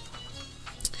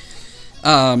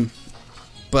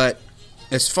 But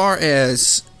as far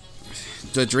as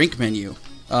the drink menu,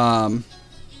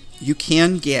 you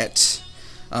can get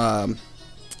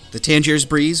the Tangiers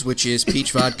Breeze, which is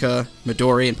peach vodka,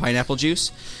 Midori, and pineapple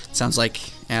juice. Sounds like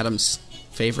Adam's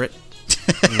favorite.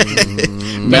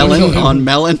 Melon on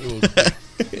melon.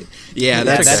 Yeah,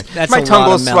 that's my tongue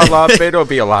will swell up. It'll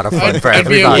be a lot of fun for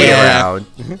everybody around.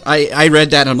 I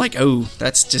read that and I'm like, oh,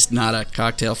 that's just not a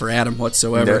cocktail for Adam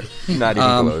whatsoever. No, not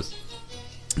even close.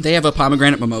 They have a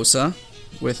pomegranate mimosa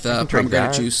with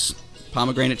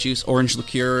pomegranate juice, orange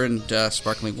liqueur, and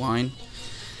sparkling wine.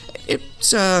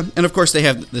 It's and of course they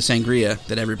have the sangria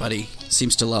that everybody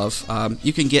seems to love.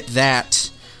 You can get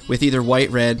that with either white,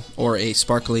 red, or a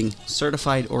sparkling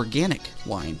certified organic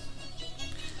wine.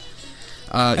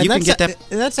 You can get that,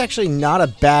 and that's actually not a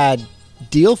bad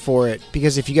deal for it,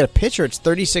 because if you get a pitcher, it's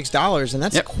 $36, and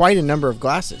that's quite a number of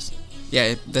glasses.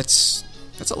 Yeah, that's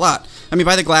a lot. I mean,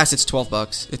 by the glass, it's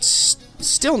 $12. It's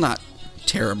still not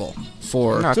terrible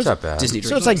for not that bad. Disney drinks.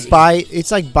 So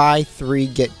it's like buy 3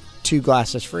 get 2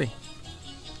 glasses free.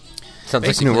 Sounds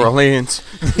basically like New Orleans.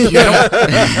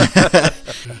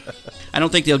 I don't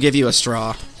think they'll give you a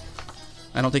straw.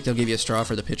 I don't think they'll give you a straw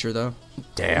for the pitcher, though.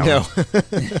 Damn. No.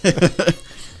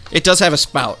 It does have a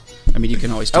spout. I mean, you can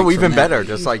always drink from even that. better,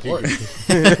 just like you.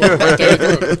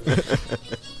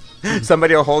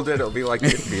 Somebody will hold it. It'll be like.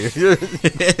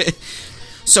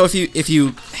 So if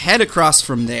you head across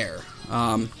from there,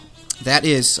 that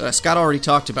is Scott already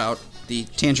talked about the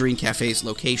Tangerine Cafe's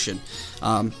location.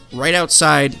 Right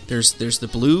outside, there's the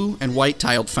blue and white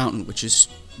tiled fountain, which is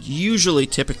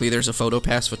typically there's a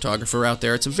PhotoPass photographer out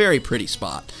there. It's a very pretty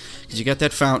spot because you got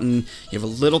that fountain. You have a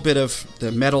little bit of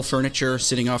the metal furniture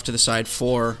sitting off to the side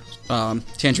for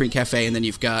Tangerine Cafe, and then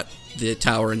you've got the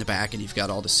tower in the back, and you've got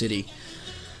all the city.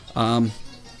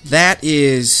 That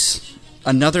is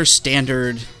another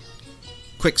standard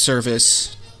quick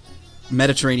service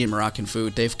Mediterranean Moroccan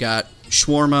food. They've got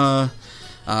shawarma,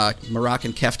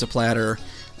 Moroccan kefta platter.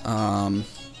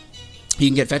 You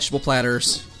can get vegetable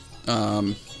platters.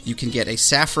 You can get a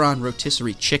saffron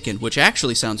rotisserie chicken, which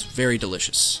actually sounds very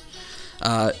delicious.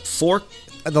 The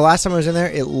last time I was in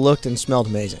there, it looked and smelled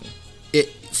amazing.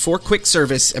 For quick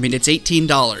service, I mean, it's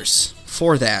 $18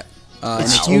 for that.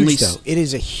 It's huge, though. It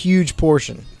is a huge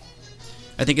portion.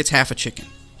 I think it's half a chicken.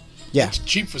 Yeah. It's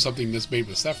cheap for something that's made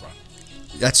with saffron.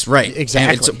 That's right.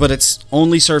 Exactly. But it's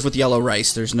only served with yellow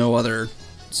rice. There's no other,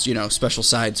 special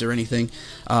sides or anything.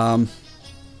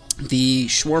 The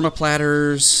shawarma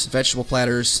platters, vegetable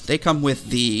platters, they come with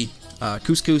the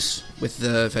couscous with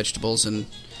the vegetables and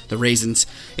the raisins.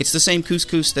 It's the same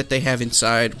couscous that they have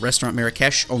inside Restaurant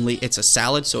Marrakesh, only it's a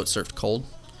salad, so it's served cold.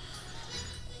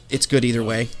 it's good either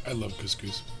way. I love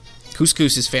couscous.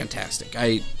 Couscous is fantastic.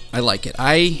 I like it.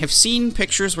 I have seen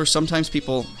pictures where sometimes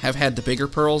people have had the bigger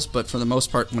pearls, but for the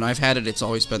most part, when I've had it, it's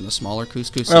always been the smaller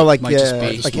couscous. Oh, like might just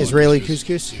be, like Israeli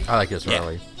couscous. I like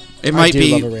Israeli. it might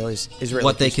be love Israeli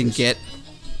what they couscous. can get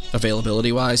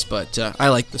availability wise, but I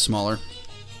like the smaller.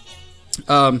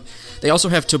 They also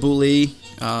have tabbouleh,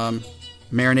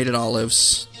 marinated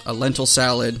olives, a lentil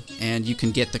salad, and you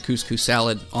can get the couscous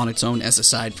salad on its own as a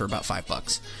side for about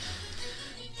 $5.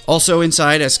 Also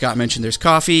inside, as Scott mentioned, there's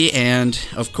coffee, and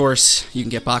of course you can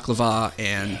get baklava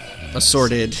and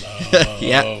assorted,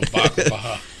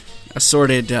 Baklava.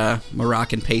 assorted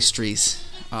Moroccan pastries.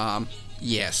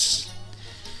 Yes.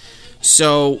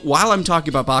 So while I'm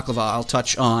talking about baklava, I'll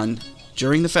touch on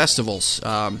during the festivals.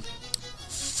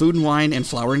 Food and Wine and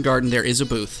Flower and Garden, there is a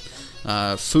booth.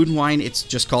 Food and Wine, it's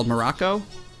just called Morocco.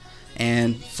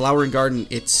 And Flower and Garden,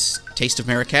 it's Taste of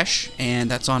Marrakesh, and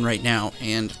that's on right now.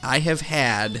 And I have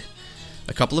had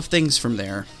a couple of things from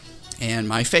there, and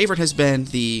my favorite has been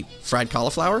the fried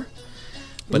cauliflower.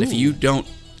 But if you don't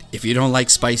like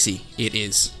spicy,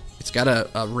 it's got a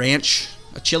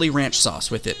chili ranch sauce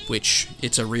with it, which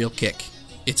it's a real kick.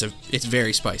 It's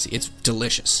very spicy. It's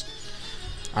delicious.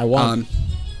 I want.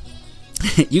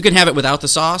 You can have it without the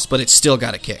sauce, but it's still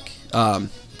got a kick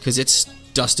because it's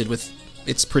dusted with.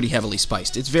 It's pretty heavily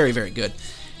spiced. It's very, very good.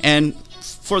 And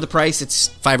for the price, it's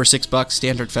 $5 or $6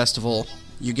 standard festival.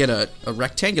 You get a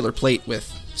rectangular plate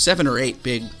with 7 or 8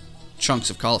 big chunks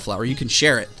of cauliflower. You can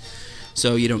share it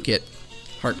so you don't get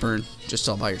heartburn just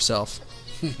all by yourself.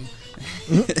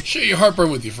 Share your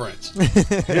heartburn with your friends.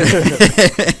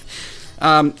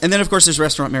 And then, of course, there's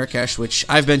Restaurant Marrakesh, which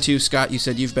I've been to. Scott, you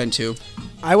said you've been to.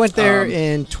 I went there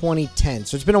in 2010,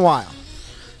 so it's been a while.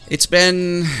 It's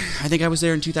been, I think I was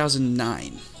there in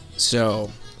 2009.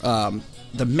 So,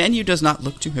 the menu does not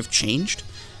look to have changed.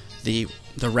 The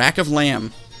rack of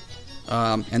lamb,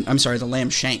 and I'm sorry, the lamb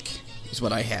shank is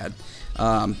what I had.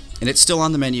 And it's still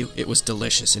on the menu. It was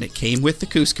delicious, and it came with the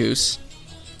couscous.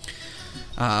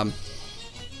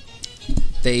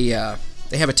 They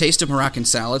have a Taste of Moroccan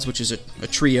Salads, which is a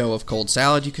trio of cold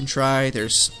salad you can try.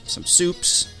 There's some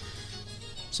soups,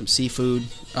 some seafood.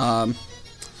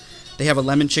 They have a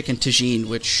lemon chicken tagine,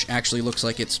 which actually looks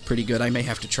like it's pretty good. I may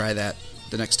have to try that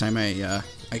the next time I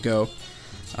go.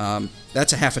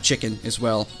 That's a half a chicken as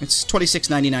well. It's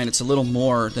 $26.99. It's a little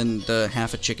more than the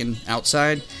half a chicken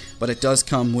outside, but it does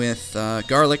come with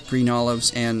garlic, green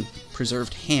olives, and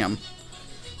preserved ham.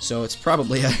 So it's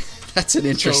probably that's an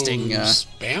interesting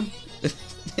spam.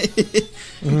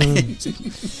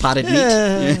 Potted meat.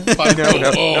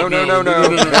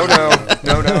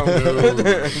 No.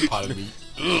 Potted meat.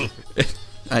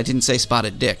 I didn't say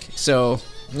spotted dick. So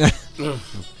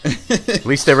At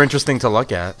least they're interesting to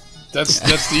look at. That's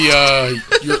the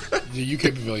UK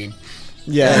pavilion.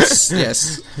 Yes.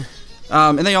 yes.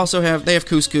 And they also have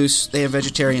couscous. They have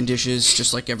vegetarian dishes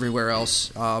just like everywhere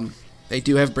else. They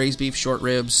do have braised beef, short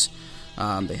ribs.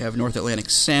 They have North Atlantic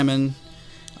salmon.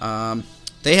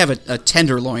 They have a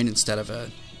tenderloin instead of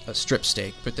a strip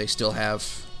steak, but they still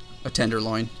have a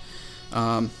tenderloin.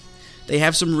 They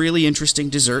have some really interesting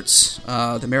desserts.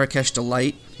 The Marrakesh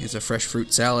Delight is a fresh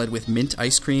fruit salad with mint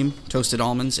ice cream, toasted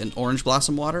almonds, and orange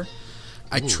blossom water.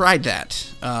 I tried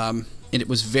that, and it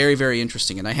was very, very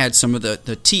interesting. And I had some of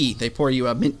the tea. They pour you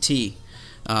a mint tea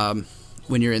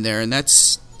when you're in there, and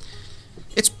it's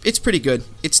pretty good.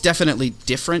 It's definitely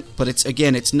different, but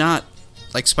it's not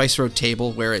like Spice Road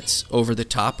Table where it's over the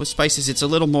top with spices. It's a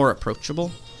little more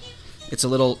approachable. It's a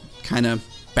little kind of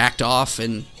backed off,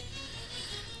 and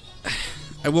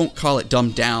I won't call it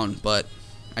dumbed down, but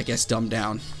I guess dumbed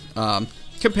down.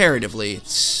 Comparatively,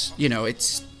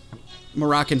 it's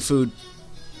Moroccan food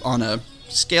on a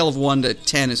scale of 1 to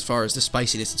 10 as far as the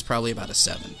spiciness. It's probably about a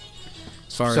 7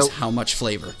 as far as how much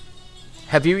flavor.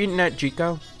 Have you eaten at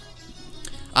Jico?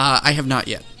 I have not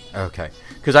yet. Okay.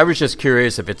 Because I was just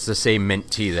curious if it's the same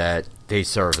mint tea that they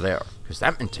serve there. Because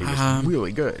that mint tea was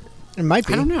really good. It might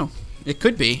be. I don't know. It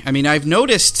could be. I mean, I've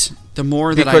noticed the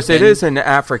more that because it is an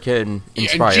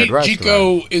African-inspired restaurant.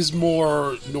 Jico is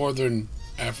more northern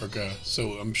Africa,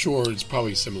 so I'm sure it's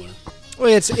probably similar. Well,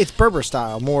 it's Berber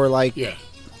style, more like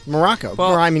Morocco.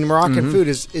 Well, Moroccan food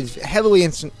is heavily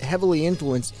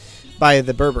influenced by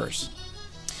the Berbers.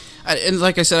 And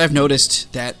like I said, I've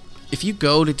noticed that if you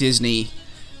go to Disney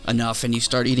enough and you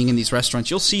start eating in these restaurants,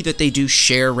 you'll see that they do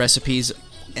share recipes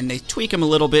and they tweak them a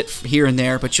little bit here and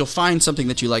there, but you'll find something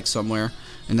that you like somewhere,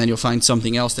 and then you'll find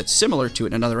something else that's similar to it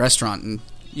in another restaurant, and,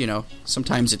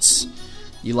 sometimes it's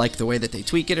you like the way that they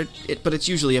tweak it, but it's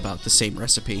usually about the same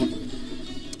recipe.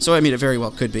 So, I mean, it very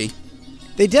well could be.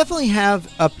 They definitely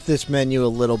have upped this menu a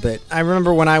little bit. I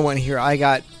remember when I went here, I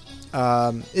got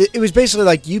it was basically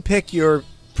like you pick your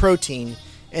protein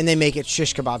and they make it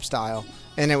shish kebab style,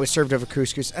 and it was served over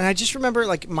couscous. And I just remember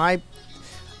like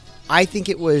I think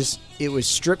it was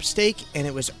strip steak and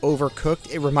it was overcooked.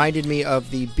 It reminded me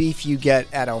of the beef you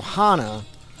get at Ohana,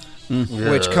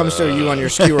 which comes to you on your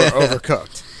skewer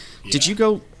overcooked. Yeah. Did you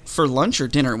go for lunch or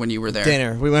dinner when you were there?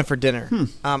 Dinner. We went for dinner.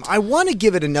 I want to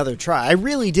give it another try. I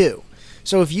really do.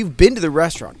 So if you've been to the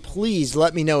restaurant, please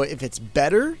let me know if it's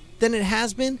better than it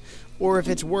has been or if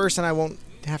it's worse and I won't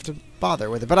have to bother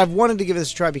with it. But I've wanted to give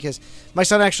this a try because my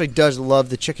son actually does love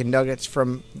the chicken nuggets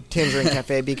from Tangerine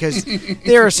Cafe because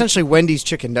they are essentially Wendy's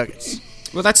chicken nuggets.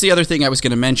 Well, that's the other thing I was going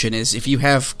to mention is if you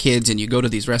have kids and you go to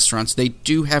these restaurants, they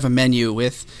do have a menu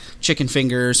with chicken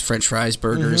fingers, french fries,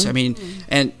 burgers. I mean,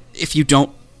 and if you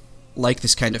don't like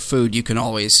this kind of food, you can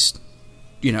always,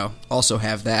 also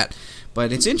have that.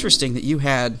 But it's interesting that you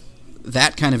had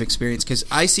that kind of experience because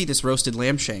I see this roasted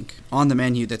lamb shank on the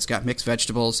menu that's got mixed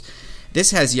vegetables.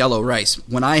 This has yellow rice.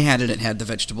 When I had it, it had the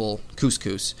vegetable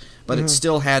couscous, but it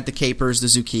still had the capers, the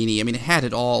zucchini. I mean, it had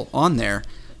it all on there.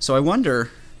 So I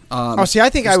wonder... I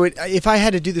think I would, if I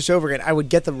had to do this over again, I would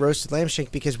get the roasted lamb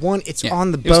shank because, one, it's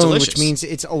on the bone, which means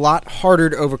it's a lot harder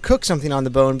to overcook something on the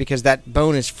bone because that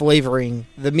bone is flavoring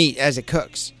the meat as it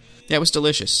cooks. Yeah, it was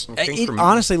delicious. It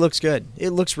honestly looks good. It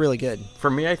looks really good. For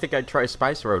me, I think I'd try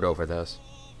Spice Road over this.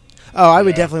 Oh, I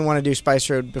would definitely want to do Spice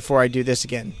Road before I do this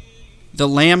again. The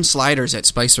lamb sliders at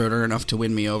Spice Road are enough to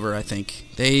win me over, I think.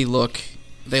 They look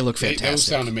fantastic. Those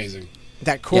sound amazing.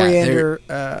 That coriander,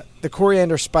 the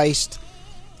coriander spiced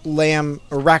lamb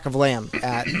or rack of lamb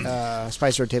at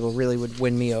Spice Road table really would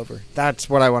win me over. That's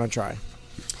what I want to try.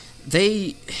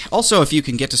 They also, if you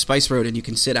can get to Spice Road and you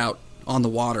can sit out on the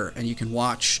water and you can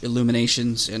watch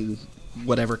illuminations and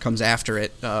whatever comes after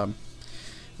it,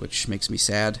 which makes me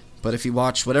sad. But if you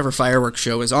watch whatever fireworks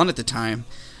show is on at the time,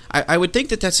 I would think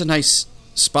that that's a nice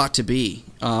spot to be.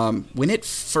 When it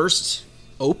first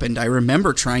opened, I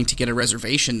remember trying to get a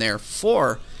reservation there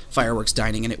for fireworks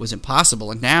dining, and it was impossible.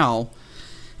 And now,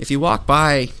 if you walk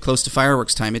by close to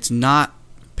fireworks time, it's not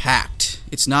packed.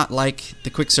 It's not like the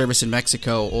quick service in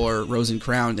Mexico or Rose and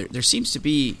Crown. There seems to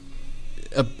be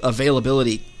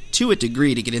availability to a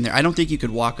degree to get in there. I don't think you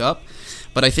could walk up,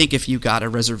 but I think if you got a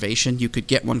reservation, you could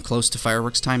get one close to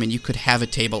fireworks time, and you could have a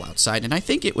table outside. And I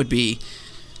think it'd be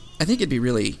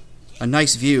really a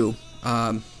nice view.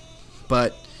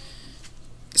 But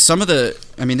some of the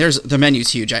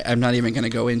menu's huge. I'm not even going to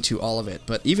go into all of it,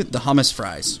 but even the hummus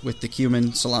fries with the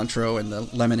cumin, cilantro, and the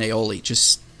lemon aioli,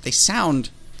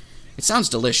 it sounds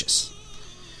delicious.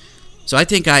 So I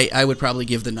think I would probably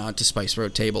give the nod to Spice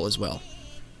Road table as well.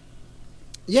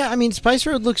 Yeah, I mean, Spice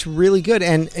Road looks really good,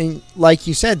 and like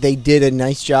you said, they did a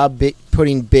nice job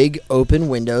putting big open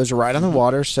windows right on the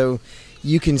water so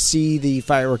you can see the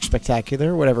fireworks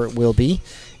spectacular, whatever it will be,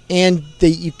 and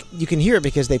you can hear it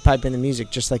because they pipe in the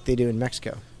music just like they do in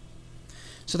Mexico.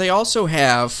 So they also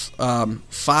have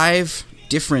 5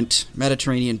 different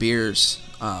Mediterranean beers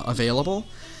available.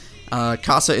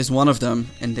 Casa is one of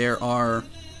them, and there are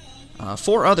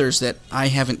 4 others that I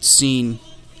haven't seen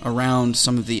around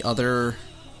some of the other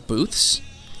booths.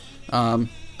 Some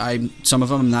of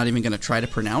them I'm not even going to try to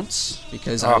pronounce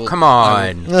because I will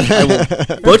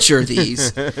butcher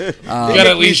these. You got to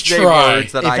at least try.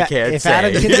 Words that I can't if say.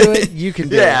 Adam can do it, you can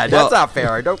do it. Yeah, that's not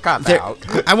fair. Don't cop out.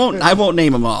 I won't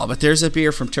name them all, but there's a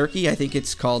beer from Turkey. I think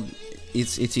it's called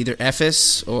it's either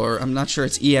Efes or I'm not sure.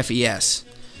 It's EFES,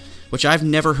 which I've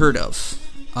never heard of,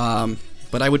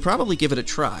 but I would probably give it a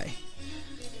try.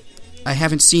 I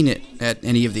haven't seen it at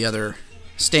any of the other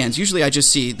stands. Usually I just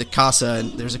see the Casa,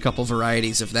 and there's a couple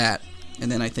varieties of that.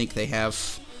 And then I think they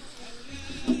have...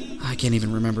 I can't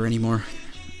even remember anymore.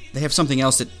 They have something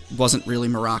else that wasn't really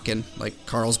Moroccan, like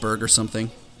Carlsberg or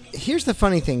something. Here's the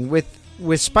funny thing. With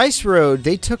Spice Road,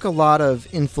 they took a lot of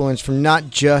influence from not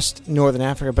just Northern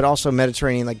Africa, but also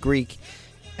Mediterranean, like Greek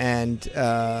and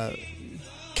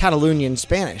Catalonian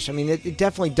Spanish. I mean, it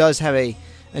definitely does have a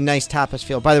nice tapas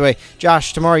feel. By the way,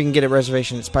 Josh, tomorrow you can get a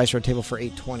reservation at Spice Road table for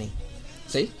 $8.20.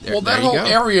 See? Well, that whole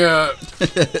area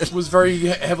was very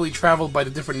heavily traveled by the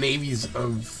different navies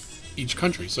of each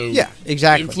country. So yeah,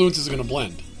 exactly. The influences are going to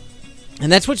blend. And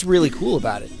that's what's really cool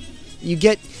about it. You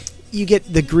get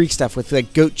the Greek stuff with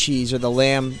like goat cheese or the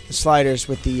lamb sliders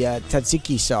with the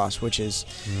tzatziki sauce, which is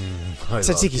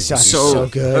tzatziki sauce is so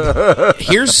good.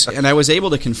 And I was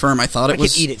able to confirm. I thought it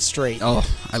was. I could eat it straight. Oh,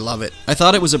 I love it. I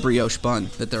thought it was a brioche bun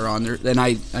that they're on there. Then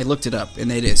I looked it up, and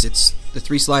it is. It's the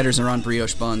 3 sliders are on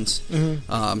brioche buns.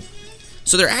 Mm-hmm.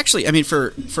 So they're actually, I mean,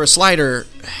 for a slider,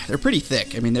 they're pretty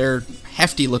thick. I mean, they're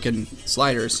hefty looking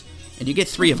sliders, and you get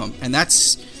 3 of them, and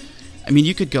that's, I mean,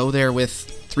 you could go there with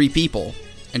 3 people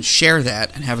and share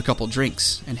that and have a couple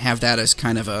drinks and have that as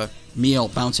kind of a meal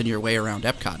bouncing your way around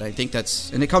Epcot. I think that's,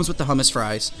 and it comes with the hummus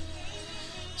fries.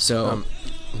 So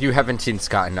you haven't seen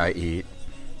Scott and I eat.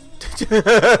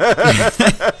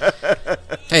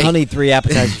 Hey. I'll need 3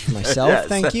 appetizers for myself, Yes.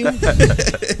 thank you.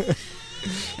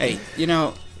 Hey, you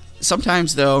know,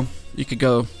 sometimes though you could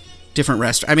go different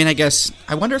restaurants. I mean,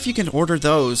 I wonder if you can order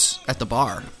those at the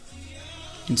bar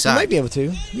inside. You might be able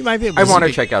to. You might be able I to. want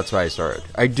to check out Spice Road.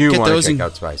 I do Get want to those check and-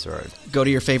 out Spice Road. Go to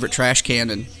your favorite trash can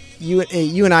and You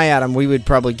and I, Adam, we would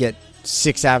probably get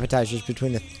 6 appetizers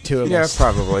between the 2 of Yeah, us.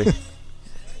 probably.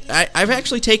 I've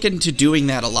actually taken to doing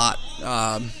that a lot.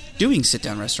 Doing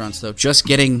sit-down restaurants, though, just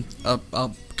getting a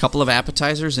couple of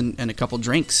appetizers and a couple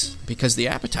drinks because the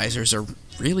appetizers are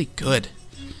really good.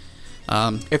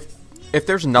 If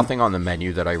there's nothing on the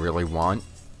menu that I really want,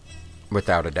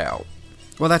 without a doubt.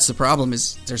 Well, that's the problem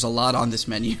is there's a lot on this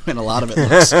menu and a lot of it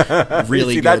looks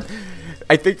really See, good.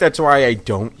 I think that's why I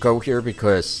don't go here,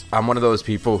 because I'm one of those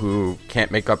people who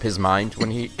can't make up his mind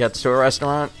when he gets to a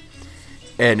restaurant.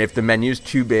 And if the menu's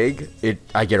too big,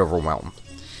 I get overwhelmed.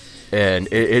 And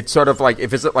it's sort of like,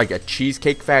 if it's like a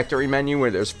Cheesecake Factory menu where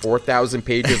there's 4,000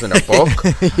 pages in a book.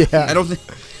 Yeah. I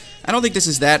don't think this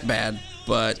is that bad,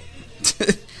 but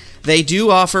they do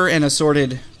offer an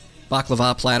assorted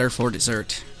baklava platter for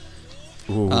dessert.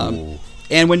 Ooh.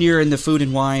 And when you're in the food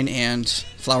and wine and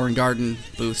flower and garden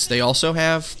booths, they also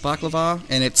have baklava,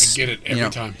 and it's I get it every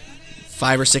time.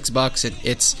 $5 or $6.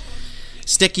 It's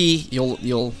sticky.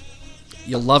 You'll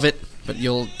love it, but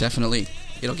it'll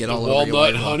get all over you.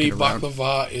 Walnut honey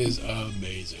baklava is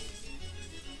amazing.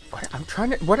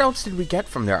 What else did we get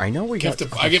from there? I know we got.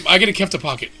 I get a Kefta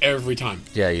pocket every time.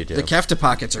 Yeah, you do. The Kefta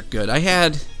pockets are good. I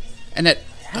had, and at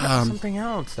something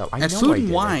else though. at Food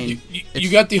and Wine.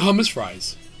 You got the hummus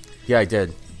fries. Yeah, I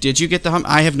did. Did you get the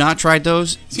I have not tried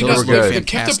those. See, Those that's were the Kefta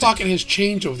fantastic. pocket has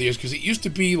changed over the years because it used to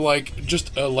be like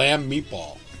just a lamb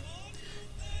meatball,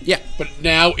 Yeah, but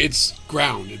now it's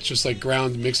ground. It's just like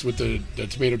ground mixed with the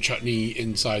tomato chutney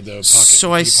inside the pocket.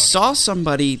 so I pocket. saw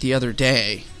somebody the other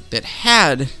day that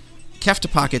had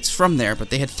Kefta pockets from there,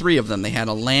 but they had 3 of them. They had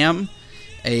a lamb,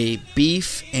 a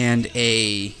beef, and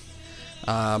a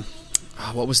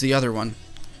what was the other one?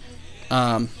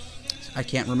 I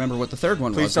can't remember what the third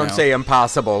one was. Please don't now. say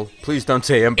impossible. Please don't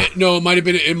say impossible. No, it might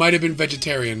have been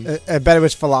vegetarian. I bet it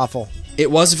was falafel.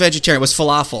 It was vegetarian. It was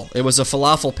falafel. It was a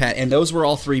falafel pat, and those were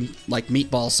all 3 like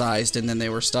meatball sized, and then they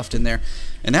were stuffed in there,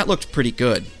 and that looked pretty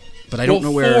good. But I don't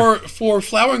know where. For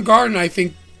Flower and Garden, I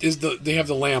think they have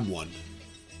the lamb one,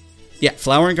 Yeah,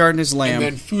 Flower and Garden is lamb. and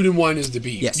then Food and Wine is the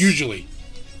beef. Yes. Usually,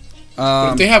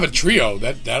 but if they have a trio,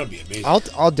 that'll be amazing.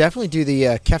 I'll definitely do the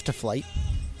Kefta flight.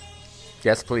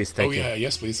 Yes, please. Thank you. Yeah,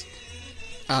 yes, please.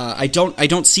 I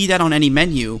don't see that on any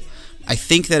menu. I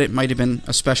think that it might have been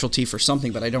a specialty for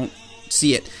something, but I don't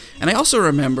see it. And I also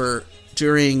remember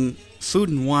during Food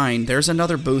and Wine, there's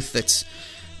another booth that's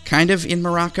kind of in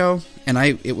Morocco, and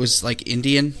it was like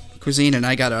Indian cuisine, and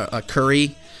I got a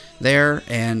curry there,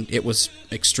 and it was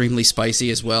extremely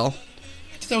spicy as well.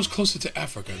 I think that was closer to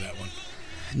Africa. That one.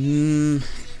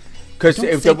 Because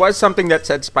if there was something that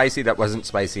said spicy, that wasn't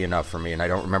spicy enough for me, and I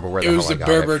don't remember where the It hell was I the got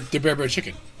Berber, it. the Berber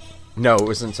chicken. No, it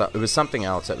wasn't. It was something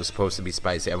else that was supposed to be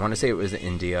spicy. I want to say it was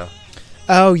India.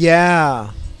 Oh yeah,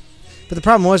 but the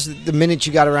problem was the minute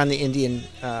you got around the Indian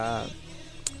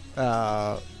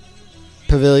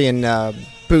pavilion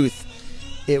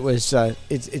booth, it was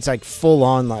it's like full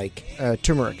on like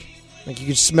turmeric, like you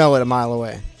could smell it a mile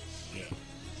away.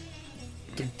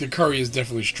 The curry is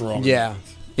definitely strong. Yeah.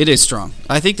 It is strong.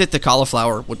 I think that the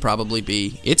cauliflower would probably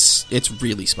be. It's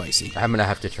really spicy. I'm gonna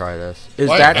have to try this. Is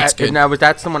Why- that That's good. now?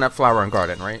 That's the one at Flower and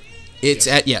Garden, right? It's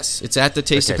at the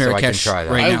Taste Okay, of so I can Marrakesh try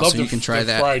that. right I now, love so the, you can try the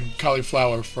that. fried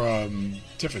cauliflower from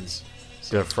Tiffin's.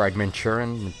 The fried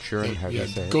Manchurian, how do you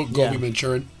say it? Gobi Yeah.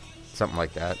 Manchurian. Something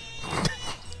like that.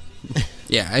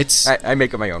 Yeah, it's I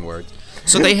make up my own words.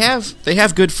 so they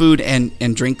have good food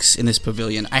and drinks in this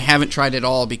pavilion. I haven't tried it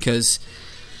all because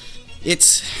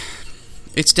it's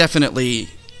definitely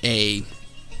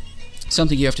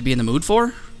something you have to be in the mood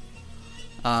for.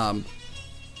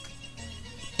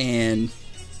 And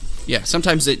yeah,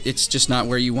 sometimes it's just not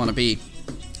where you want to be,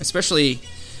 especially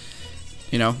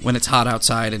when it's hot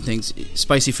outside and things.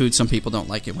 Spicy food, some people don't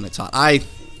like it when it's hot. I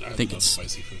think love it's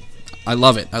spicy food. I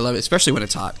love it, especially when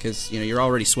it's hot because you're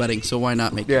already sweating. So why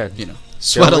not make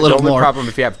sweat The a little only more? problem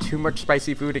if you have too much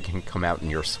spicy food, it can come out in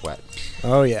your sweat.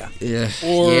 Oh yeah. Yeah,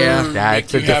 Or yeah.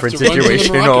 That's a you have different to run to the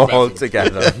situation Moroccan bathroom.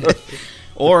 altogether.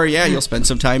 Or you'll spend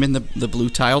some time in the blue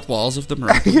tiled walls of the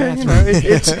Moroccan Yeah,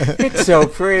 bathroom. it's so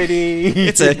pretty.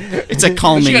 It's a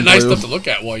calming You got nice blue. stuff to look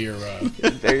at while you're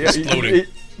exploding.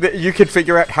 You can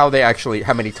figure out how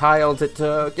many tiles it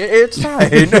took. It's fine.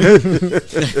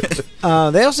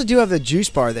 They also do have the juice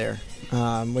bar there,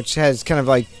 which has kind of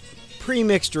like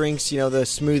pre-mixed drinks. The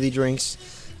smoothie drinks,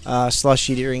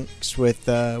 slushy drinks with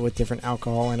different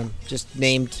alcohol in them, just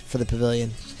named for the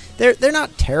pavilion. They're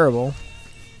not terrible.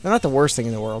 They're not the worst thing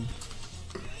in the world.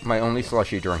 My only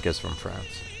slushy drink is from France.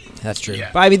 That's true.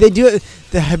 Yeah. But I mean, they do it.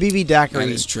 The Habibi Daiquiri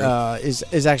That is true.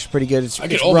 is actually pretty good. I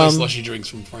get it's all rum. my slushy drinks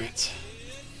from France.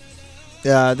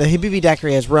 The Habibi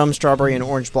Daiquiri has rum, strawberry, and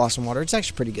orange blossom water. It's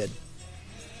actually pretty good.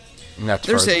 And that's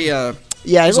There's frozen.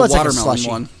 Yeah, there's well, a it's like watermelon slushy.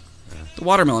 one. The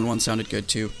watermelon one sounded good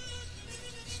too.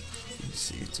 Let's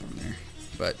see, it's on there.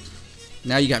 But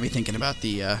now you got me thinking about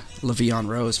the La Vie en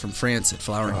Rose from France at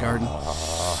Flower and Garden.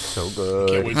 Oh, so good.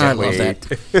 Can't wait. I love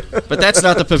that. But that's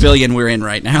not the pavilion we're in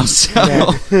right now. So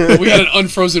Yeah. We had an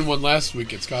unfrozen one last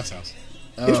week at Scott's house.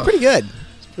 It was pretty good.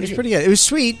 It was pretty good. It was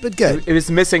sweet, but good. It was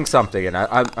missing something, and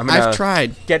I'm gonna I've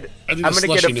tried. get. I I'm think the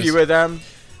gonna get a slushiness. few of them,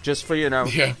 just for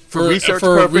Yeah, for research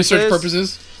purposes. research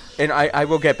purposes. And I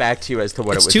will get back to you as to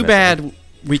what It's it was. too missing. bad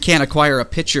we can't acquire a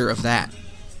picture of that.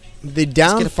 The get a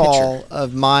downfall picture.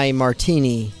 of my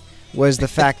martini was the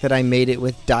fact that I made it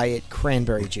with diet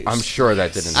cranberry juice. I'm sure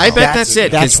that didn't. I help. bet that's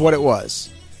it. That's 'cause what it was.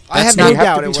 I that's have no not- You have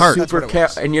doubt to it be was. tart. That's super what it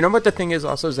was. And you know what the thing is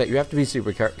also is that you have to be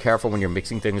super careful when you're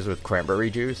mixing things with cranberry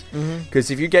juice. Because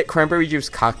if you get cranberry juice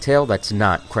cocktail, that's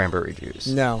not cranberry juice.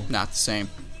 No. Not the same.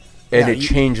 And Yeah, it you-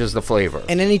 changes the flavor.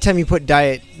 And anytime you put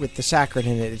diet with the saccharin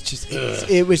in it,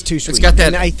 it was too sweet. It's got that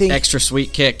and I think, extra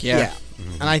sweet kick. Yeah.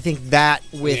 And I think that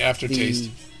with The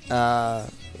aftertaste.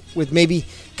 with maybe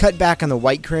cut back on the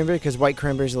white cranberry because white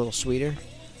cranberry is a little sweeter.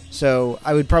 So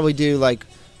I would probably do like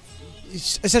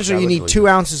essentially That you would need really 2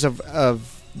 ounces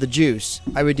of the juice.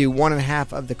 I would do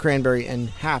 1.5 of the cranberry and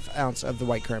 1/2 ounce of the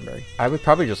white cranberry. I would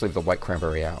probably just leave the white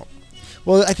cranberry out.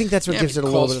 Well, I think that's what Yeah, gives it it a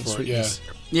little calls bit of for it, yeah. sweetness.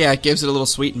 Yeah, it gives it a little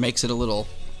sweet and makes it a little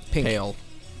Pink. pale.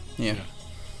 Yeah.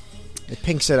 It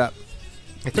pinks it up.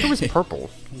 I thought it was purple.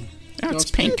 Yeah, it's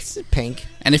it's pink. It's pink.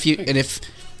 And if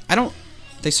I don't,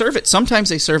 they serve it. Sometimes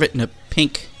they serve it in a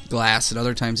pink glass, and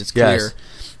other times it's clear. Yes.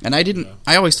 And I didn't.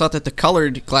 I always thought that the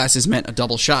colored glasses meant a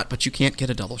double shot, but you can't get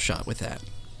a double shot with that.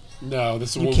 No,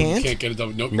 this is You one can't? you can't get a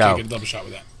double. Nope, you No. can't get a double shot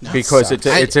with that. Because sucks.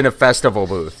 it's in a festival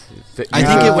booth. I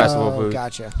think it would- festival booth.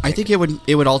 Gotcha. I think it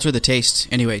would alter the taste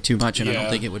anyway too much, and I Yeah.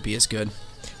 don't think it would be as good.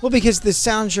 Well, because the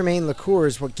Saint Germain liqueur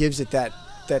is what gives it that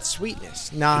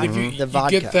sweetness, not And if you, the you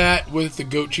vodka. get that with the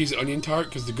goat cheese onion tart,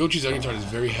 because the goat cheese onion tart is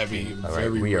very heavy, and All right,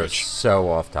 very we are rich. so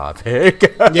off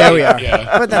topic. Yeah, we are.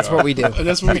 Yeah, But that's what we do. And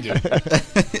that's what we do. and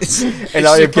It's I a am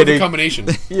perfect getting combination.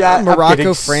 yeah, I'm Morocco,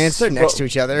 getting France, they're next to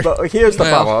each other. But here's the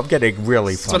Well, problem: I'm getting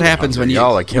really. That's what happens when you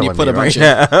Y'all are when killing you put me a bunch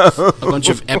right of now. a bunch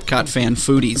of Epcot fan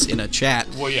foodies in a chat.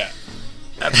 Well, yeah.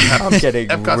 I'm getting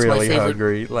Epcot's my really favorite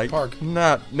hungry. Like, park.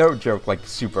 no joke. Like,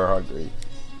 super hungry.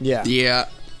 Yeah. Yeah.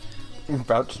 I'm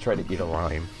about to try to eat a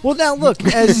lime. Well, now look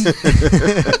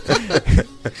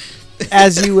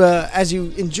as you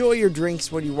enjoy your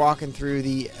drinks when you're walking through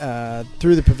the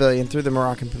pavilion, through the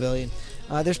Moroccan pavilion.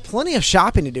 There's plenty of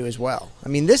shopping to do as well. I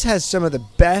mean, this has some of the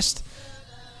best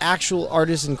actual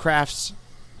artisan crafts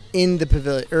in the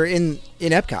pavilion or in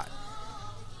Epcot.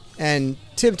 And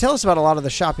Tim, tell us about a lot of the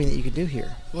shopping that you can do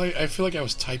here. Well, I feel like I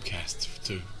was typecast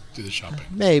to do the shopping.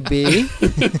 Maybe.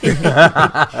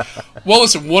 Well,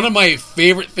 listen, one of my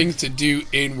favorite things to do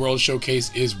in World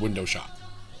Showcase is window shop.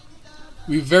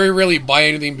 We very rarely buy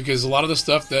anything because a lot of the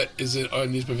stuff that is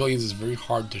in these pavilions is very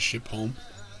hard to ship home.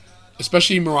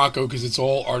 Especially in Morocco because it's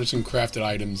all artisan crafted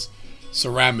items.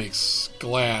 Ceramics,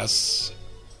 glass,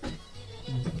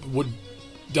 wood,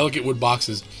 delicate wood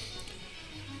boxes.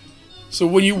 So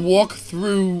when you walk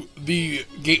through the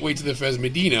gateway to the Fez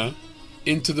Medina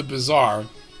into the bazaar,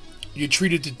 you're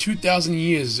treated to 2,000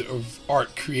 years of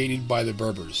art created by the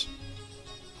Berbers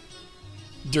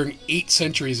during 8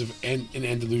 centuries in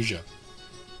Andalusia.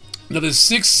 Now, there's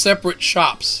 6 separate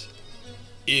shops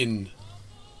in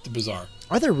the bazaar.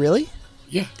 Are there really?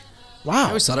 Yeah. I Wow.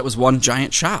 always thought it was one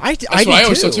giant shop. I That's what I did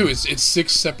always too. thought, too. It's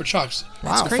 6 separate shops.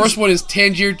 Wow. The Crazy. first one is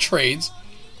Tangier Trades,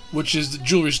 which is the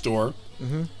jewelry store.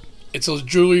 Mm-hmm. It sells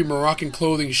jewelry, Moroccan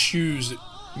clothing, shoes,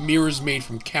 mirrors made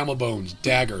from camel bones,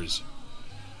 daggers.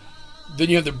 Then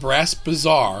you have the Brass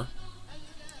Bazaar,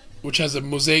 which has a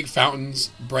mosaic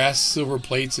fountains, brass, silver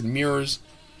plates, and mirrors.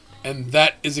 And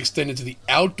that is extended to the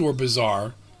Outdoor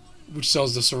Bazaar, which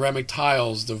sells the ceramic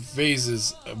tiles, the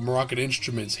vases, Moroccan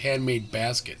instruments, handmade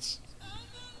baskets.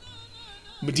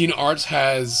 Medina Arts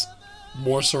has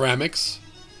more ceramics,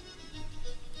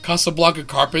 Casablanca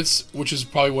Carpets, which is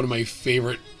probably one of my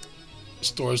favorite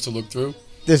stores to look through.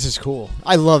 This is cool.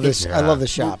 I love this. I love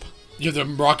this shop. You have the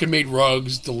Moroccan-made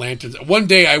rugs, the lanterns. One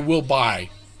day I will buy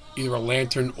either a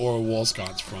lantern or a wall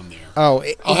sconce from there. Oh,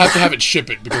 I'll have to have it ship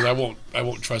it because I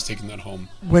won't trust taking that home.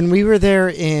 When we were there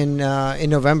in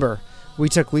November, we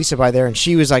took Lisa by there, and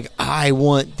she was like, "I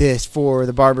want this for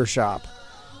the barber shop."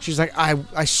 She's like,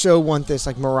 "I so want this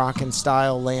like Moroccan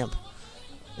style lamp,"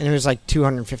 and it was like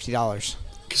 $250.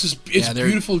 Because it's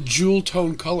beautiful jewel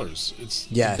tone colors.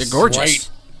 Yes, they're gorgeous. Bright.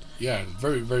 Yeah,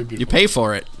 very, very beautiful. You pay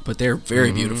for it, but they're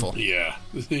very beautiful. Yeah.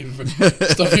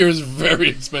 Stuff here is very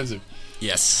expensive.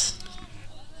 Yes.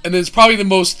 And then it's probably the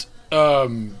most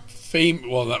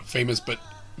well, not famous, but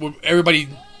what everybody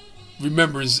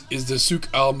remembers is the Souk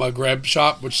Al Maghreb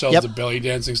shop, which sells the belly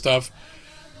dancing stuff,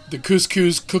 the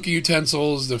couscous cooking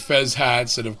utensils, the fez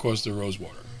hats, and of course the rose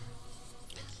water.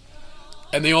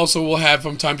 And they also will have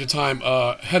from time to time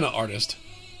a henna artist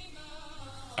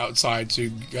outside, so you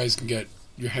guys can get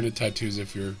your henna tattoos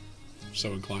if you're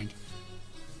so inclined.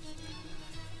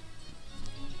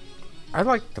 I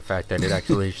like the fact that it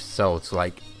actually sells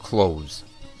like clothes.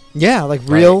 Yeah, like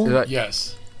real. Right?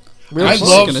 Yes. Real I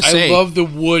clothes. love the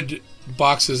wood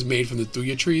boxes made from the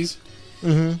thuya trees.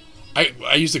 Mm-hmm.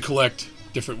 I used to collect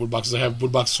different wood boxes. I have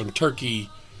wood boxes from Turkey,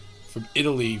 from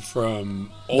Italy,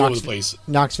 from all over the place.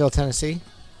 Knoxville, Tennessee.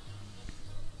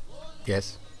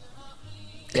 Yes.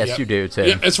 Yes, Yep. you do, Tim.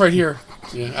 Yeah, it's right here.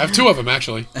 Yeah, I have two of them,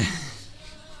 actually. I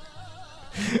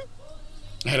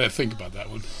had to think about that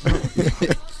one. I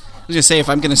was going to say, if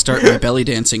I'm going to start my belly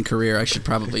dancing career, I should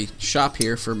probably shop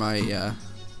here for my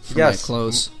my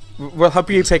clothes. We'll help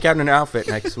you pick out an outfit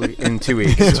next week, in 2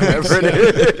 weeks. Whatever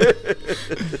it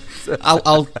is.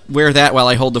 I'll wear that while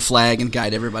I hold the flag and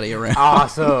guide everybody around.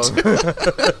 Awesome. Stepping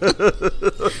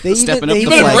up You the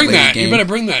better flag bring lady that. game. You better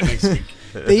bring that next week.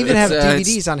 They even have It's-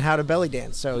 DVDs on how to belly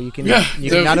dance, so you can Yeah,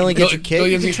 not only get your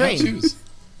kit, you can train. Tattoos.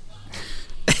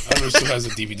 I don't know if it still has a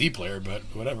DVD player, but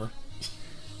whatever.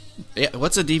 Yeah,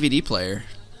 what's a DVD player?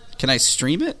 Can I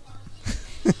stream it?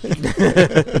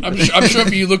 I'm sure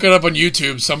if you look it up on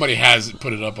YouTube, somebody has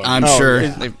put it up on. I'm YouTube. sure.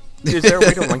 yeah. Is there a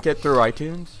way to link it through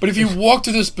iTunes? But if you walk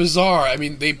to this bazaar, I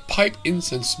mean, they pipe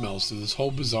incense smells to this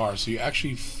whole bazaar, so you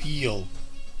actually feel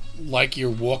like you're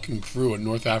walking through a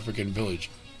North African village.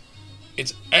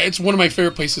 It's one of my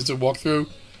favorite places to walk through.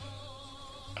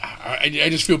 I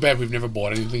just feel bad we've never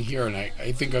bought anything here, and I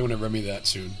think I'm going to remedy that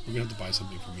soon. We're going to have to buy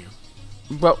something from here.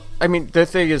 Well, I mean, the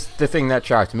thing that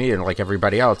shocked me and like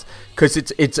everybody else, because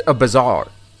it's a bazaar.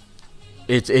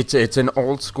 It's an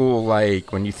old school,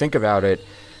 like, when you think about it,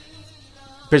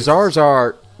 bazaars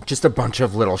are just a bunch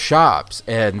of little shops,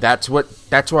 and that's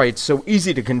why it's so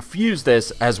easy to confuse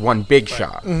this as one big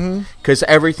shop, because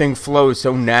everything flows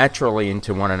so naturally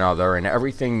into one another, and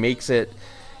everything makes it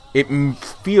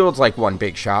feels like one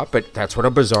big shop, but that's what a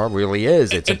bazaar really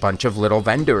is. It's a bunch of little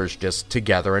vendors just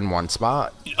together in one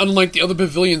spot. Unlike the other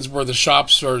pavilions where the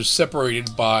shops are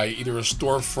separated by either a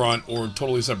storefront or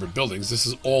totally separate buildings, this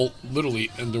is all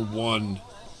literally under one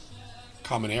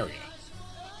common area.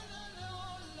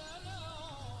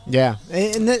 Yeah,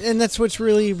 and that's what's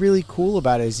really, really cool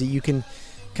about it, is that you can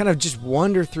kind of just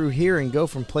wander through here and go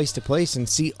from place to place and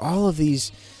see all of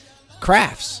these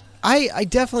crafts. I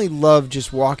definitely love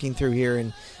just walking through here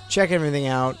and checking everything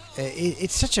out.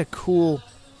 It's such a cool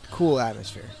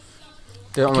atmosphere.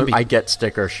 I get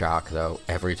sticker shock, though,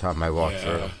 every time I walk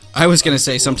through. I was going to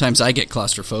say, sometimes I get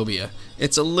claustrophobia.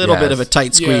 It's a little bit of a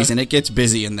tight squeeze, and it gets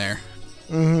busy in there.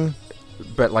 Mm-hmm.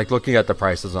 But, like, looking at the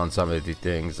prices on some of these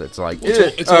things, it's like...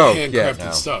 It's all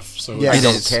handcrafted stuff, so Yeah. I It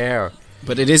don't is. care.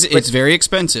 But it's very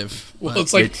expensive. well,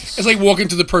 But it's like walking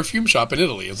to the perfume shop in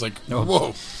Italy. It's like,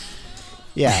 whoa.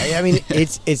 Yeah, I mean,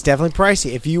 it's definitely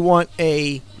pricey. If you want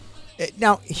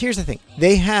now, here's the thing: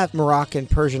 they have Moroccan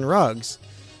Persian rugs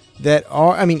that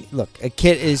are. I mean, look,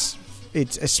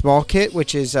 it's a small kit,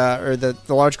 which is or the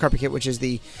large carpet kit, which is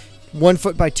the 1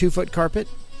 foot by 2 foot carpet,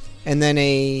 and then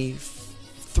a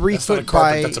 3 That's not a foot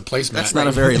carpet, by. that's a placemat. that's not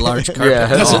a very large carpet. Yeah.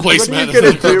 That's a What are placemat. you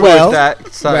going to do Well, with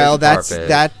that size Well, that's carpet?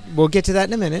 that. We'll get to that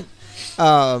in a minute.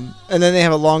 And then they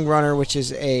have a long runner, which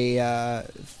is a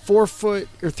 4 foot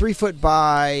or 3 foot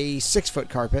by 6 foot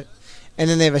carpet, and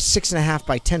then they have a 6.5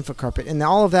 by 10 foot carpet, and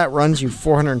all of that runs you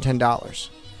 $410,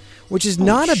 which is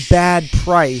not a bad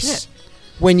price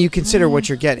when you consider what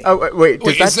you're getting. Oh, wait. Does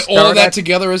Wait, that is all start of that at-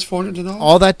 together is $400?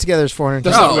 All that together is $410.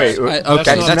 That's not- Wait, okay, that's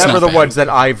that's never not the bad. ones that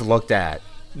I've looked at.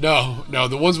 No,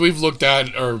 the ones we've looked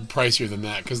at are pricier than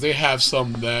that because they have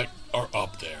some that are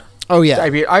up there. Oh yeah, I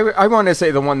mean, I want to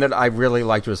say the one that I really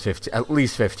liked was at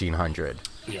least $1,500.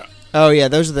 Yeah. Oh yeah,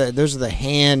 those are the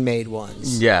handmade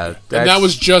ones. Yeah, And that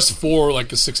was just for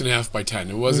like a 6.5 by 10.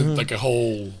 It wasn't like a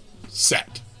whole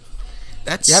set.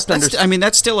 That's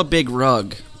still a big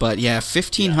rug, but yeah,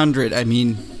 1,500. I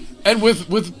mean, And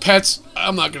with pets,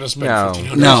 I'm not going to spend No.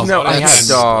 $1,500. No, I that's- have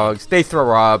dogs. They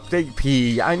throw up. They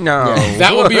pee. I know.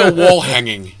 That would be a wall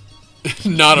hanging,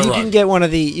 not a You rug. can get one of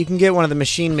the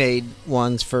machine made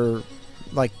ones for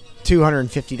like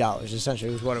 $250.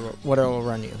 Essentially, is what it will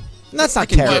run you. And that's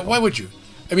not why, terrible. why would you?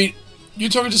 I mean, you're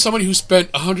talking to somebody who spent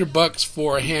 $100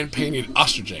 for a hand painted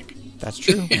ostrich egg That's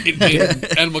true. in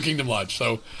Animal Kingdom Lodge.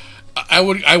 So I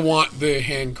want the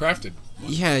handcrafted.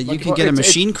 yeah, you Like, can well, get a it's-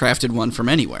 machine crafted one from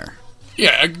anywhere.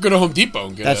 Yeah, I could go to Home Depot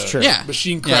and get That's a true. Yeah.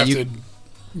 machine Yeah, crafted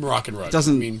Moroccan rug. It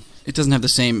doesn't I mean, it doesn't have the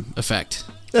same effect.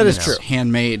 That is It's true.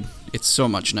 handmade. It's so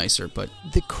much nicer, but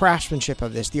The craftsmanship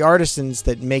of this, the artisans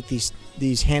that make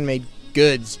these handmade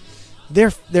goods,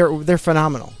 they're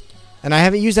phenomenal. And I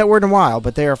haven't used that word in a while,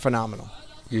 but they are phenomenal.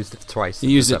 Used it twice. you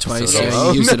used this it twice. episode Yeah,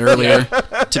 alone. you used it earlier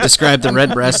to describe the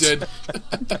red breast. did.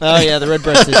 Oh yeah, the red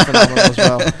breast is phenomenal as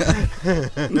well.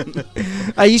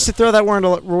 I used to throw that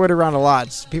word around a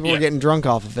lot. So people were Yeah. getting drunk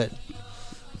off of it.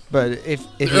 But if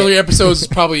The early episodes is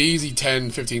probably easy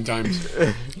 10, 15 times.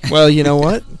 well, you know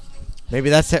what? Maybe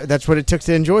that's what it took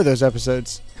to enjoy those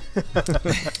episodes.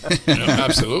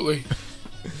 Absolutely.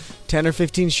 10 or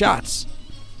 15 shots.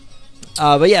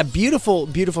 But yeah, beautiful,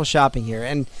 beautiful shopping here,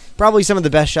 and probably some of the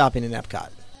best shopping in Epcot.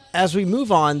 As we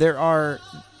move on, there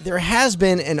has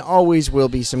been and always will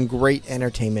be some great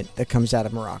entertainment that comes out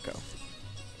of Morocco.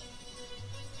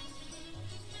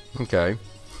 Okay.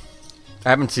 I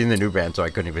haven't seen the new band, so I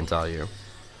couldn't even tell you.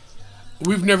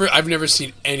 I've never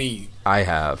seen any. I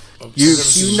have. Oh, You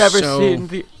never so- seen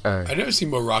the? I've never seen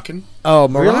Moroccan. Oh,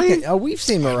 Moroccan! Really? Oh, we've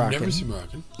seen I've Moroccan. never seen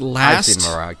Moroccan. I've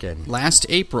seen Moroccan. Last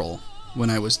April, when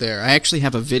I was there, I actually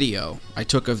have a video I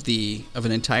took of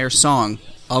an entire song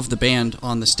of the band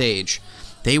on the stage.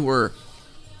 They were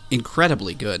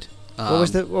incredibly good. What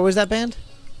was that band?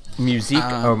 Music.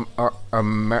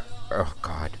 Oh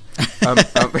God.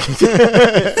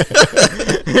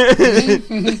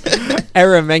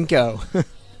 Aramenko.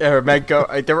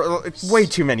 Aramenko. There were way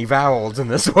too many vowels in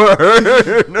this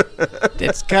word.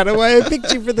 That's kind of why I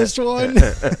picked you for this one.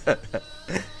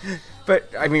 But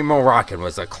I mean, Moroccan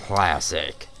was a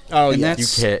classic. Oh And yeah.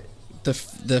 that's- You can't.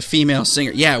 the female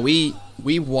singer. Yeah, we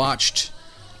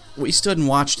stood and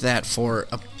watched that for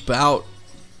about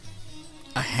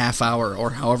a half hour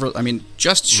or however. I mean,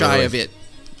 just shy Really?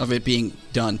 of it being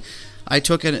done. I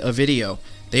took a video.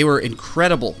 They were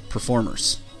incredible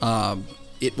performers.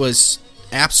 It was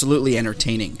absolutely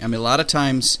entertaining. I mean, a lot of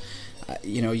times,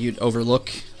 you'd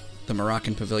overlook the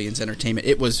Moroccan Pavilion's entertainment.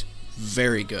 It was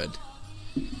very good.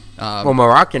 Well,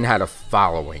 Moroccan had a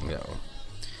following though.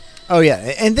 Oh yeah,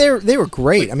 and they were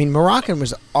great. I mean, Moroccan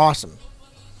was awesome.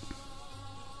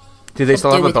 Do they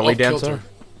still have a With belly Off dancer? Kilter.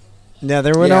 No,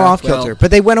 there were no Yeah, off kilter, well- but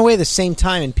they went away the same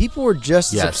time, and people were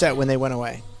just as Yes. upset when they went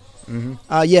away.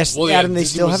 Yes, Well, yeah, Adam, they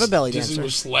Disney still was- have a belly Disney dancer.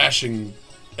 was slashing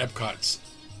Epcot's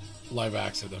live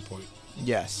acts at that point.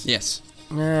 Yes. Yes.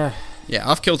 Yeah,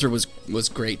 Off Kilter was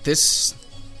great. This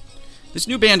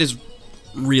new band is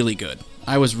really good.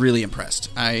 I was really impressed.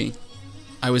 I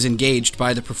was engaged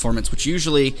by the performance, which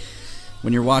usually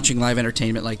when you're watching live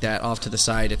entertainment like that off to the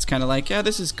side, it's kind of like, yeah,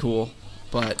 this is cool.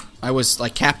 But I was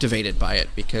like captivated by it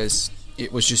because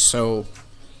it was just so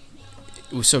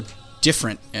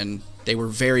different, and they were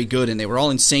very good, and they were all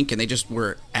in sync, and they just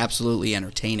were absolutely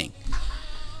entertaining.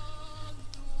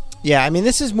 Yeah, I mean,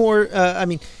 this is more.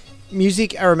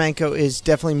 Music Aramenko is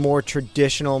definitely more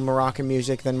traditional Moroccan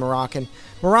music than Moroccan.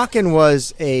 Moroccan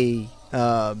was a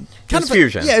kind It's of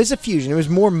fusion. Yeah, it was a fusion. It was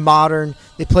more modern.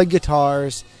 They played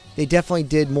guitars. They definitely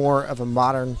did more of a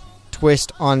modern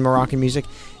twist on Moroccan music.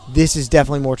 This is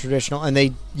definitely more traditional. And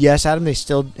Adam, they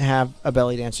still have a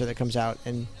belly dancer that comes out,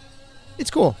 and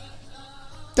it's cool.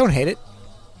 Don't hate it.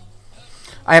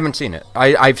 I haven't seen it.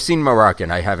 I've seen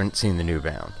Moroccan. I haven't seen the new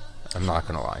band. I'm not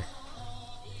gonna lie.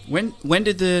 When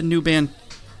did the new band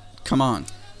come on?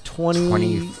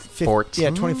 2014. Yeah,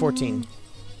 2014.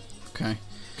 Okay.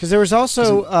 Because there was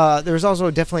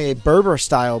also definitely a Berber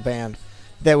style band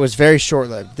that was very short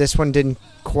lived. This one didn't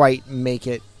quite make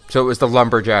it. So it was the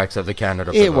Lumberjacks of the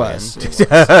Canada It Pavilion. was.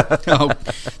 Oh,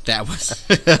 that was.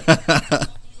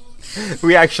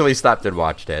 We actually stopped and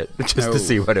watched it just Oh. to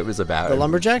see what it was about. The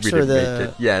Lumberjacks We or didn't the- make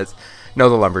it. Yes. No,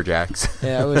 the Lumberjacks.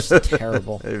 Yeah, it was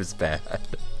terrible. It was bad.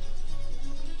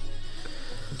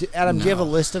 Adam, do you have a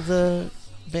list of the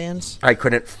bands? I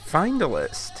couldn't find a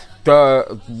list.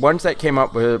 The ones that came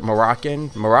up with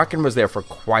Moroccan was there for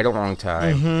quite a long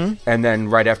time. And then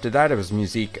right after that, it was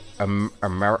Musique,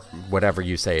 whatever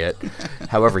you say it,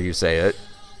 however you say it.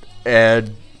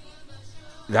 And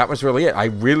that was really it. I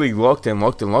really looked and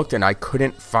looked and looked, and I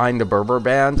couldn't find the Berber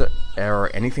band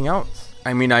or anything else.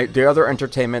 I mean, the other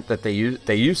entertainment that they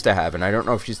used to have, and I don't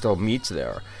know if she still meets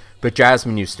there, but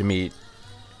Jasmine used to meet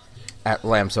at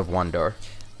Lamps of Wonder.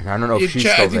 And I don't know if she's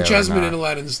still there. I think Jasmine and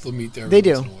Aladdin still meet there. They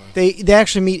do. They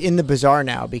actually meet in the bazaar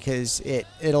now because it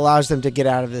allows them to get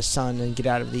out of the sun and get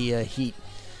out of the heat.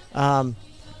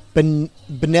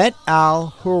 Bennett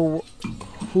Al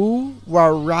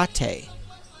Huwarate.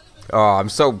 Oh, I'm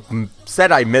so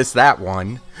sad I missed that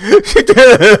one.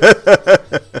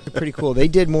 Pretty cool. They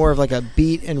did more of like a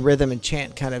beat and rhythm and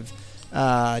chant kind of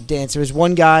dance. There was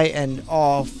one guy and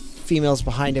all females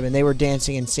behind him, and they were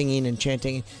dancing and singing and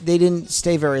chanting. They didn't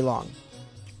stay very long.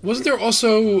 Wasn't there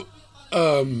also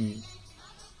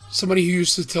somebody who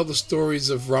used to tell the stories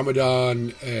of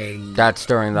Ramadan and... That's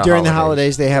during the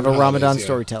holidays. They have a Ramadan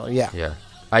storyteller, Yeah.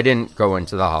 I didn't go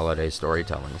into the holiday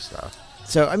storytelling stuff.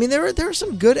 So, I mean, there are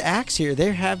some good acts here.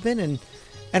 There have been,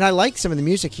 and I like some of the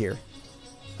music here.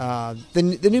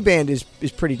 The new band is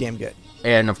pretty damn good.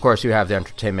 And, of course, you have the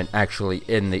entertainment actually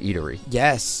in the eatery.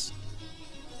 Yes.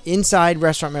 Inside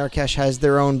Restaurant Marrakesh has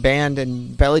their own band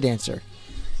and belly dancer.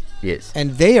 Yes.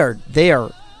 And they are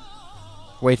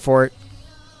wait for it.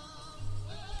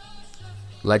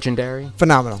 Legendary?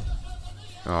 Phenomenal.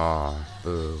 Oh,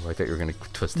 boo. I thought you were going to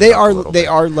twist it They up a little bit.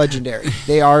 are legendary.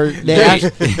 They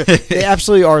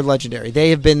absolutely are legendary.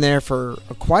 They have been there for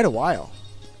quite a while.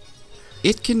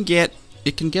 It can get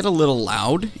a little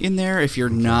loud in there if you're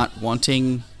not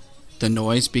wanting the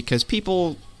noise, because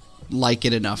people like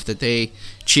it enough that they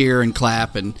cheer and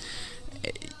clap,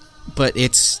 but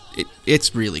it's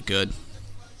really good.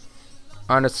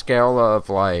 On a scale of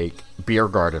like beer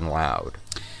garden loud.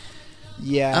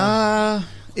 Yeah.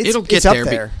 It'll get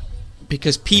there.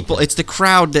 Because people, it's the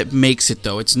crowd that makes it,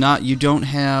 though. It's not, you don't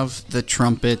have the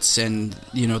trumpets and,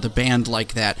 the band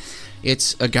like that.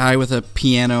 It's a guy with a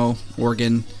piano,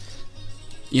 organ,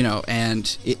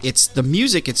 and it's the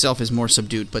music itself is more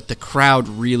subdued, but the crowd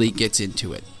really gets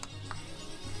into it.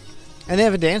 And they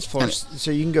have a dance floor,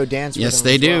 so you can go dance with them. Yes,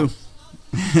 they do.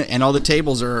 And all the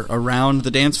tables are around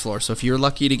the dance floor, so if you're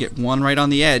lucky to get one right on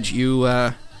the edge,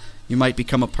 you might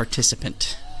become a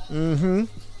participant. Mm-hmm.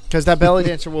 Because that belly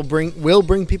dancer will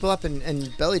bring people up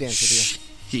and belly dance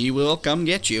with you. He will come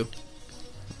get you.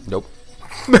 Nope.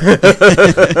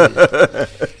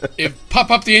 If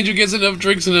Pop the Angel gets enough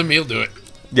drinks in him, he'll do it.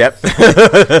 Yep.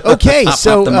 Okay,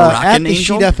 so at the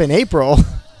Angel? Sheet Up in April,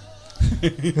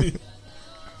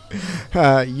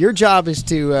 your job is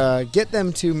to get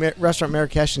them to Restaurant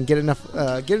Marrakesh and get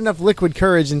enough liquid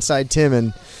courage inside Tim,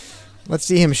 and let's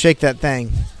see him shake that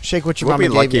thing. Shake what your mama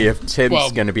gave you. We'll be lucky if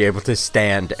Tim's going to be able to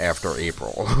stand after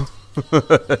April.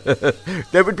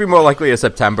 That would be more likely a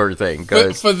September thing.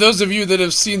 But for those of you that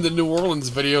have seen the New Orleans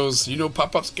videos,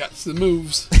 Pop-Up's got some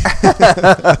moves.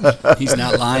 He's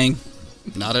not lying.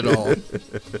 Not at all.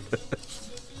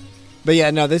 But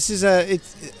yeah, no, this is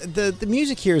the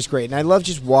music here is great, and I love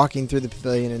just walking through the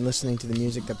pavilion and listening to the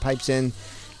music that pipes in,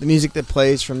 the music that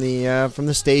plays from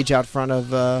the stage out front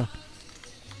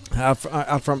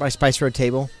by Spice Road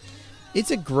Table.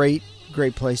 It's a great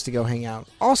place to go hang out.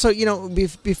 Also,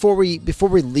 before we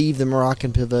leave the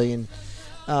Moroccan Pavilion,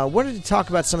 wanted to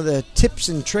talk about some of the tips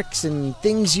and tricks and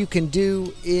things you can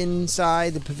do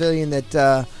inside the pavilion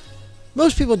that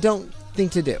most people don't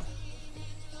think to do.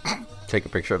 Take a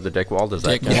picture of the dick wall, does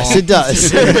that count? Yes, it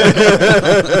does.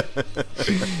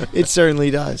 It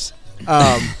certainly does.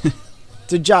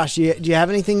 So, Josh, do you have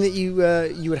anything that you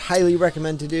would highly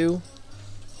recommend to do?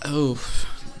 Oh,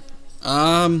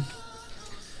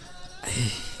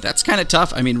 that's kind of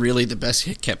tough. I mean, really, the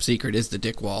best kept secret is the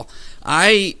dick wall.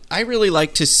 I really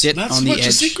like to sit Not on so the edge. much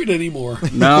a secret anymore.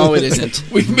 No, it isn't.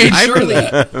 We've made sure of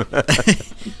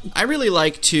that. I really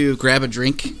like to grab a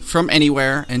drink from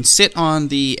anywhere and sit on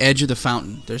the edge of the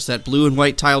fountain. There's that blue and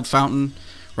white tiled fountain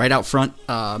right out front,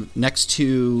 next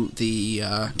to the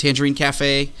Tangerine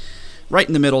Cafe, right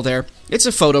in the middle there. It's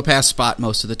a photo pass spot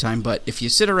most of the time, but if you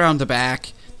sit around the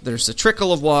back, there's a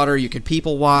trickle of water. You can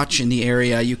people watch in the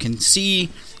area. You can see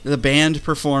the band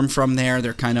perform from there.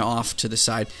 They're kind of off to the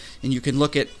side. And you can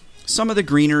look at some of the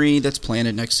greenery that's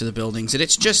planted next to the buildings. And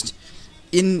it's just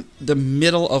in the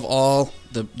middle of all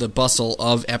the bustle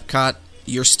of Epcot.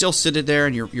 You're still seated there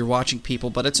and you're watching people,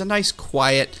 but it's a nice,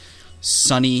 quiet,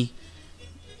 sunny,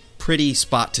 pretty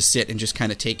spot to sit and just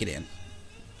kind of take it in.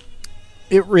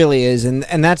 It really is, and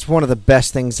that's one of the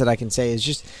best things that I can say is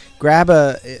just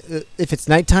if it's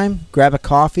nighttime, grab a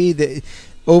coffee.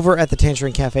 Over at the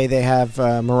Tangerine Cafe, they have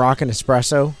Moroccan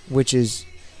espresso, which is,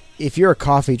 if you're a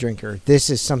coffee drinker, this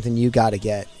is something you got to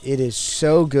get. It is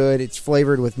so good. It's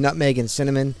flavored with nutmeg and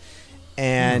cinnamon,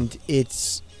 and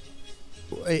it's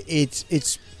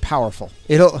powerful.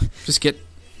 It'll get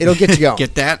you going.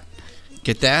 Get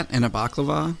that and a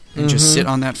baklava, and just sit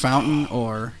on that fountain.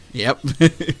 Or yeah,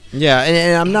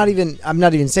 and I'm not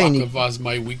even saying baklava's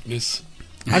my weakness.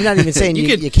 I'm not even saying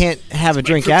you can't have a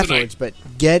drink afterwards, but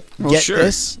get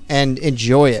this and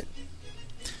enjoy it.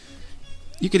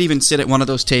 You could even sit at one of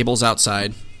those tables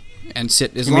outside and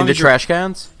sit as you long mean as the trash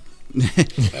cans?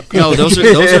 No, those are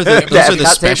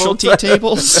the specialty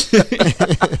tables.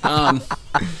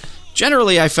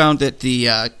 Generally, I found that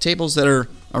the tables that are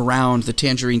around the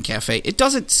Tangerine Cafe, it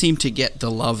doesn't seem to get the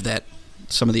love that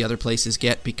some of the other places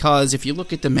get, because if you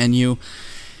look at the menu,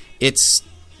 it's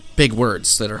big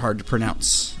words that are hard to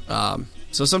pronounce.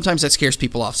 So sometimes that scares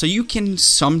people off. So you can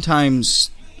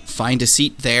sometimes find a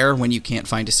seat there when you can't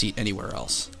find a seat anywhere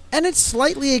else. And it's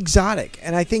slightly exotic,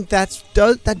 and I think that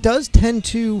does tend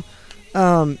to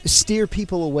steer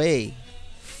people away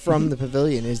from the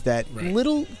pavilion, is that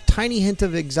little tiny hint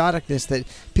of exoticness that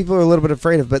people are a little bit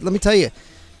afraid of. But let me tell you,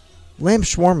 lamb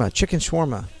shawarma, chicken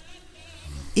shawarma,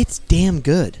 it's damn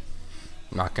good.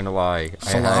 Not gonna lie,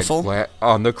 falafel I had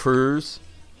on the cruise,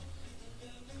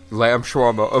 lamb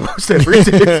shawarma almost every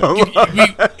day.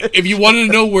 If you wanted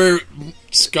to know where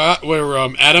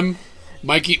Adam,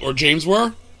 Mikey, or James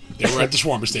were, they were at the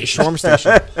shawarma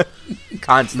station.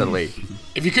 Constantly.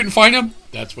 If you couldn't find them,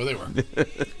 that's where they were.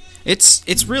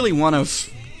 It's really one of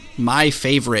my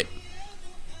favorite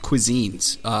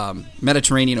cuisines,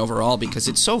 Mediterranean overall, because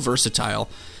it's so versatile,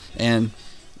 and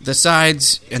the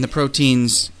sides and the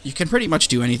proteins, you can pretty much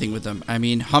do anything with them. I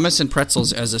mean, hummus and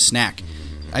pretzels as a snack.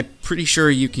 I'm pretty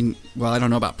sure you can, well, I don't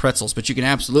know about pretzels, but you can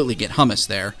absolutely get hummus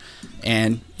there.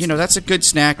 And, that's a good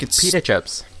snack. It's pita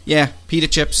chips. Yeah, pita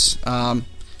chips,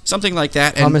 something like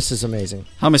that. And hummus is amazing.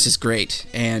 Hummus is great.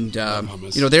 And,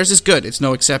 hummus. Theirs is good. It's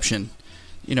no exception.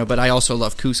 But I also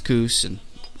love couscous and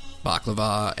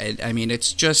baklava. And, I mean,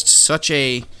 it's just such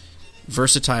a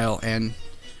versatile, and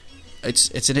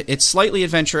it's slightly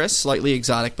adventurous, slightly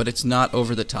exotic, but it's not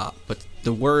over the top. But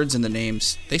the words and the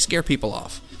names, they scare people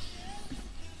off.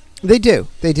 They do,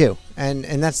 and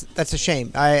that's a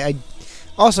shame. I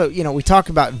also, we talk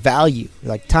about value,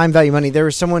 like time, value, money. There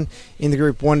was someone in the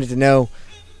group wanted to know,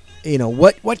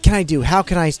 what can I do? How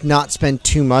can I not spend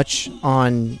too much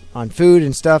on food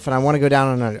and stuff? And I want to go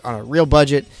down on a real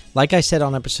budget. Like I said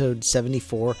on episode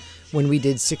 74, when we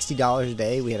did $60 a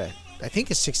day, we had I think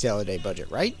a $60 a day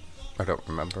budget, right? I don't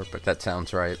remember, but that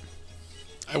sounds right.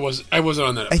 I wasn't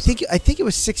on that episode. I think it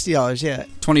was $60. Yeah,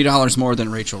 $20 more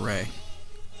than Rachel Ray.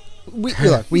 We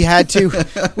had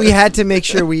to make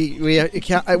sure we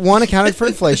accounted for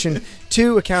inflation,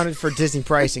 2 accounted for Disney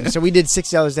pricing. So we did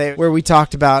 $60 a day, where we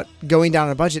talked about going down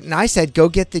on a budget, and I said go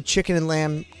get the chicken and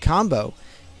lamb combo,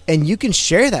 and you can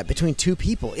share that between 2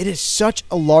 people. It is such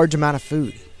a large amount of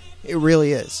food. It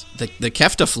really is. The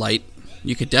Kefta flight,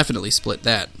 you could definitely split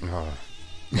that. Oh.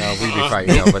 No, we'd be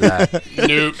fighting over that.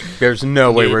 Nope. There's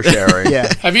no way we're sharing.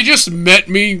 Yeah. Have you just met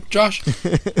me, Josh?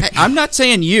 Hey, I'm not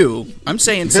saying you. I'm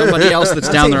saying somebody else that's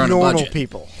down there on a budget. Normal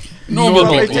people. Normal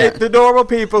people. The normal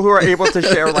people who are able to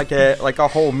share like a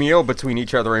whole meal between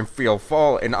each other and feel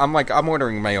full. And I'm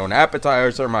ordering my own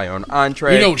appetizer, my own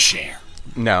entree. We don't share.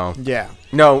 No. Yeah.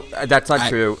 No, that's not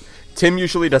true. Tim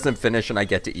usually doesn't finish, and I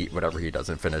get to eat whatever he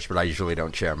doesn't finish, but I usually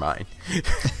don't share mine.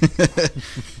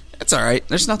 That's all right.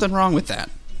 There's nothing wrong with that.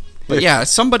 But yeah,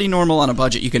 somebody normal on a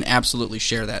budget, you can absolutely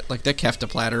share that. Like the Kefta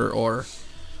platter or...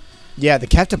 Yeah, the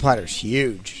Kefta platter is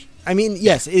huge. I mean,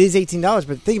 yes, it is $18,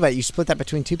 but think about it. You split that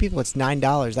between 2 people, it's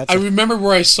 $9. I remember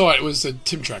where I saw it. It was a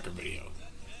Tim Tracker video.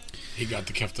 He got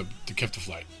the Kefta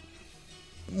flight.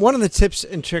 One of the tips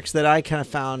and tricks that I kind of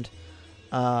found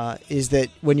is that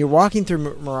when you're walking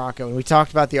through Morocco, and we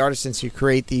talked about the artisans who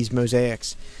create these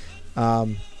mosaics,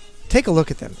 take a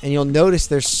look at them, and you'll notice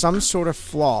there's some sort of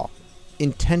flaw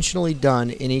intentionally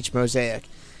done in each mosaic.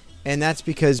 And that's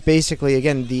because basically,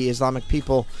 again, the Islamic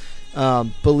people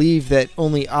believe that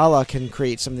only Allah can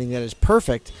create something that is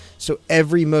perfect. So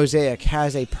every mosaic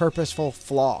has a purposeful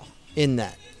flaw in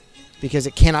that, because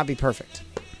it cannot be perfect.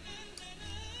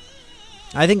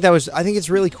 I think it's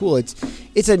really cool.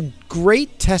 It's a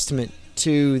great testament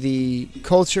to the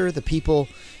culture, the people,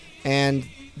 and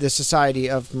the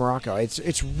society of Morocco.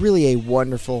 It's really a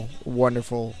wonderful,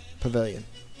 wonderful pavilion.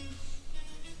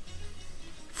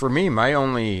 For me, my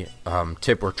only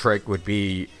tip or trick would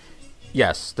be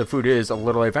yes, the food is a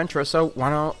little adventurous. So why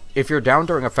not, if you're down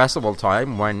during a festival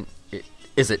time,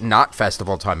 is it not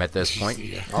festival time at this point?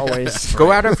 Yeah. Always.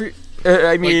 Go out every.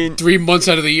 I mean, Like 3 months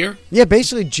out of the year? Yeah,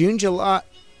 basically June, July.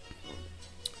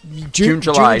 June,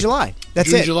 July. That's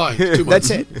June, it. July. 2 months. That's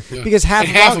it. Yeah. Because half And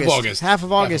of half August, of August. half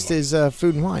of August is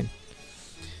food and wine.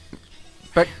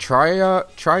 but try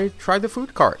the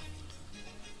food cart.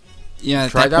 Yeah,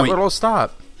 at Try that point, little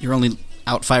stop. you're only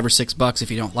out $5 or $6 if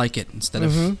you don't like it instead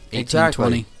of 18, Exactly.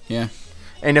 20. Yeah.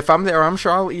 And if I'm there, I'm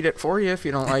sure I'll eat it for you if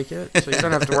you don't like it. So you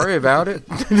don't have to worry about it.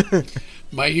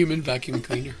 My human vacuum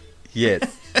cleaner. Yes.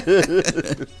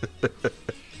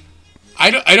 I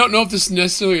don't know if this is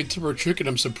necessarily a tip or trick, and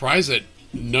I'm surprised that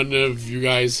none of you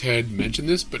guys had mentioned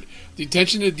this, but the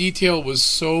attention to detail was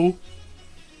so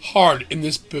hard in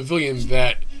this pavilion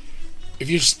that if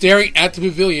you're staring at the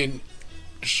pavilion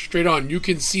straight on, you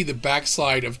can see the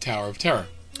backside of Tower of Terror.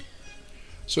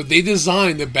 So they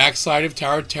designed the backside of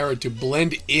Tower of Terror to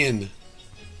blend in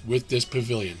with this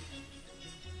pavilion,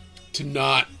 to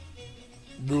not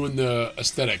ruin the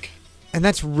aesthetic. And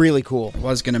that's really cool. I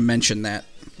was going to mention that,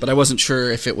 but I wasn't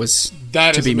sure if it was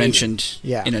That to is be amazing. mentioned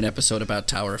Yeah. in an episode about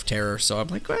Tower of Terror. So I'm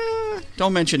like,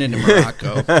 don't mention it in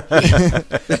Morocco. Well,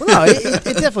 no, it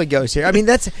definitely goes here. I mean,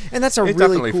 that's a It really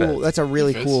definitely cool. fits. That's a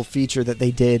really It fits. cool feature that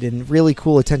they did, and really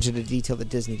cool attention to detail that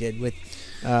Disney did with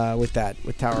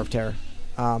Tower of Terror.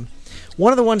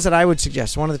 One of the ones that I would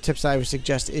suggest, one of the tips that I would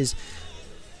suggest is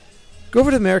go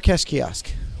over to the Marrakesh kiosk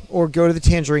or go to the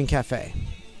Tangerine Cafe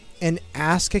and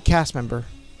ask a cast member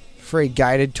for a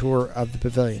guided tour of the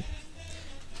pavilion.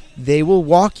 They will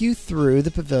walk you through the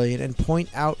pavilion and point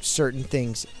out certain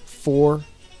things for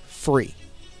free.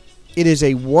 It is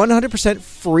a 100%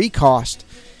 free cost,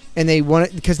 and they want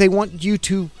it because they want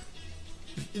to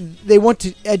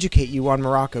educate you on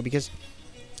Morocco, because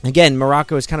again,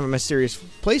 Morocco is kind of a mysterious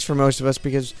place for most of us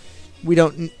because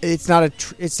it's not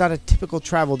a typical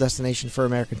travel destination for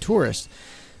American tourists.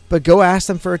 But go ask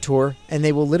them for a tour, and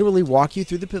they will literally walk you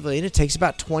through the pavilion. It takes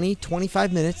about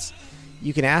 20-25 minutes.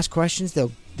 You can ask questions.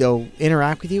 They'll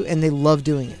interact with you, and they love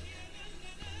doing it.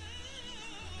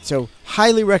 So,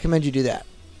 highly recommend you do that.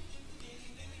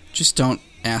 Just don't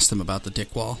ask them about the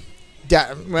dick wall.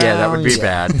 Yeah, that would be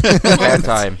bad. Bad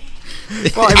time.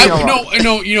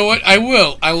 Well, You know what? I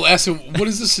will ask him, what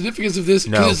is the significance of this?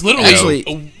 Because No. it's literally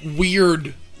Actually- a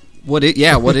weird... What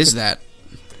is that?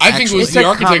 I think it was It's the a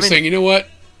architect common- saying, you know what?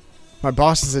 My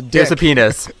boss is a dick. There's a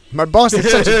penis. My boss is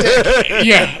such a dick.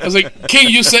 Yeah. I was like, King,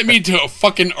 you sent me to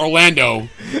fucking Orlando.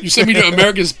 You sent me to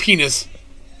America's penis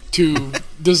to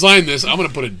design this. I'm going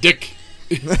to put a dick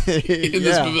in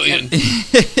this pavilion.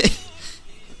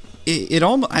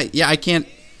 I can't.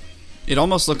 It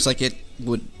almost looks like it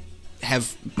would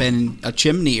have been a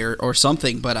chimney or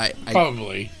something, but I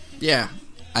Probably.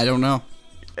 I don't know.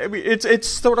 I mean, it's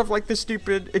sort of like the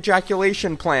stupid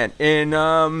ejaculation plant in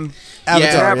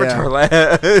Avatar,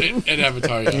 Land. In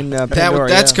Avatar, yeah. In Pandora,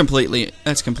 That's yeah.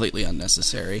 completely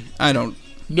unnecessary. I don't.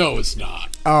 No, it's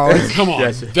not. Oh, it's, Come on.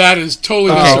 Yes. That is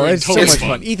totally oh, necessary, it's so totally much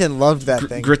fun. Ethan loved that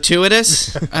thing.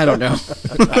 Gratuitous? I don't know.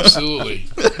 Absolutely.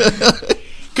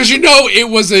 Because it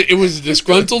was a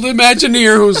disgruntled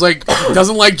Imagineer who's like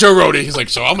doesn't like Joe Rohde. He's like,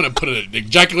 so I'm going to put an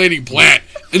ejaculating plant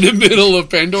in the middle of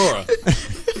Pandora.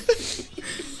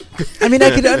 I mean, I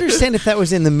could understand if that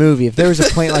was in the movie, if there was a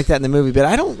plant like that in the movie, but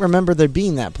I don't remember there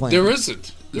being that plant. There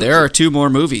isn't. There are 2 more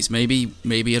movies. Maybe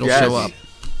it'll Yes. show up.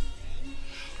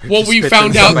 Well, we Spits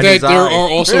found in out that somebody's there eye. are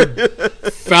also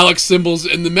phallic symbols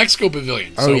in the Mexico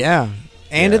pavilion. Oh, So yeah.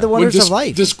 And Yeah. in the when Wonders of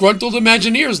Life. disgruntled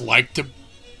Imagineers like to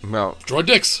Well, draw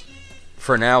dicks.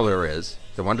 for now there is.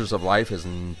 The Wonders of Life is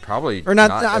probably Or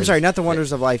not, as- I'm sorry, not the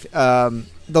Wonders of Life.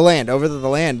 The land, over the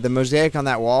land, the mosaic on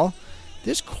that wall.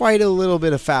 There's quite a little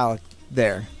bit of phallic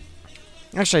there.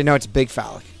 Actually, no, it's big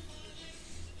phallic.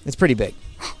 It's pretty big.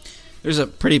 There's a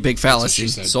pretty big phallus she in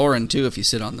said. Soren too if you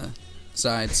sit on the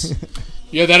sides.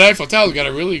 Yeah, that Eiffel Tower's got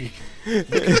a really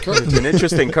wicked curve. It's an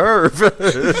interesting curve.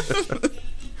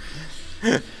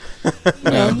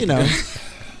 Well,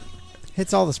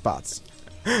 hits all the spots.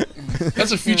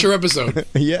 That's a future episode.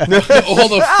 Yeah. All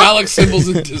the phallic symbols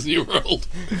in Disney World.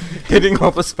 Hitting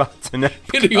all the spots in it.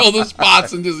 Hitting all the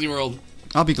spots in Disney World.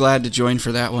 I'll be glad to join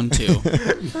for that one too.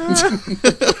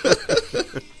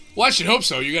 Well, I should hope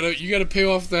so. You gotta pay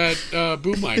off that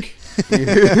boom mic.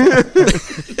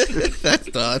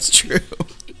 That's true.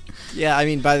 Yeah, I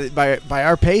mean, by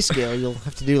our pay scale, you'll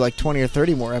have to do like 20 or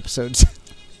 30 more episodes.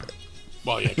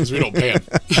 Well, yeah, because we don't pay him.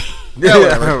 Yeah,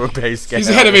 whatever. Pay scale. He's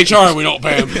the head of HR and we don't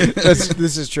pay him.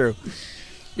 This is true.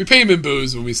 We pay him in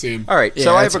booze when we see him. All right, Yeah,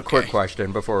 so I have that's a quick okay.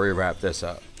 question before we wrap this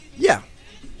up. Yeah.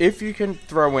 If you can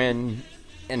throw in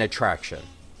an attraction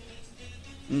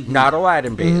Not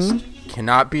Aladdin based.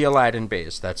 Cannot be Aladdin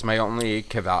based. That's my only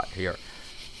caveat here.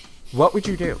 What would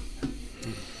you do?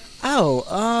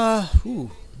 I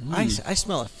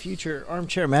smell a future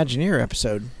Armchair Imagineer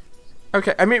episode.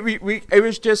 Okay, I mean, we it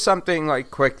was just something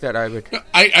like quick that I would.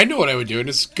 I know what I would do, and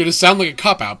it's going to sound like a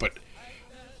cop out, but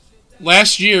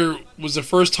last year was the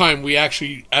first time we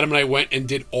actually, Adam and I went and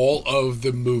did all of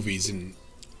the movies in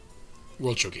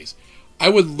World Showcase. I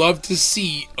would love to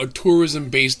see a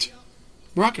tourism-based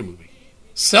Moroccan movie.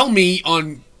 Sell me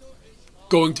on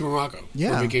going to Morocco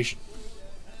for vacation.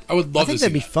 I would love to see that.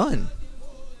 I think that'd be fun.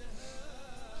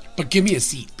 But give me a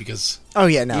seat, because... Oh,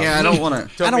 yeah, no. Yeah, I don't want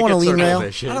to... I don't want to lean rail.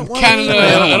 Canada,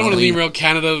 I don't want to lean rail.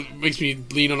 Canada makes me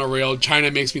lean on a rail.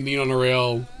 China makes me lean on a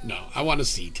rail. No, I want a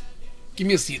seat. Give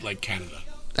me a seat like Canada.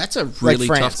 That's a really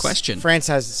tough question. France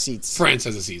has the seats. France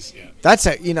has the seats, yeah. That's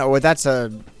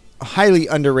a highly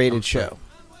underrated show.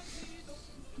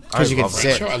 Because you can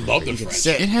sit. Sure, I love the French.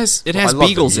 It has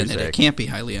beagles in it. It can't be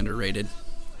highly underrated.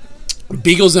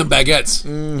 Beagles and baguettes.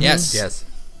 Mm-hmm. Yes.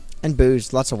 And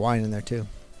booze. Lots of wine in there, too.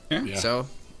 Yeah. So,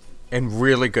 and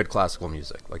really good classical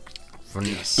music, like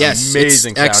yes,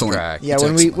 amazing it's soundtrack. Excellent. Yeah,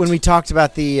 when we talked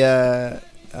about the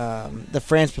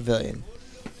France Pavilion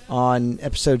on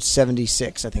episode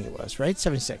 76, I think it was, right?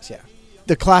 76, yeah.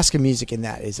 The classical music in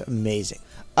that is amazing.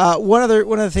 One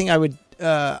other thing I would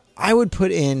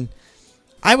put in,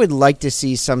 I would like to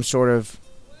see some sort of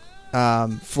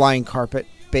flying carpet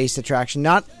based attraction.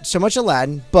 Not so much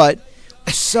Aladdin, but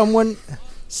someone.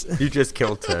 You just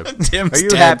killed Tim. Tim's Are you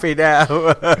dead. happy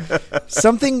now?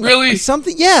 Something really?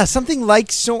 Something like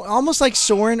almost like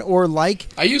Soarin' or like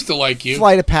I used to like you.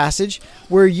 Flight of Passage,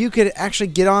 where you could actually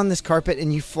get on this carpet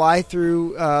and you fly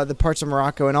through the parts of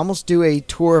Morocco and almost do a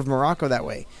tour of Morocco that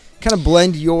way. Kind of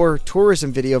blend your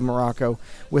tourism video of Morocco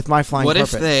with my flying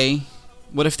carpet.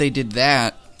 What if they did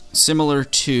that similar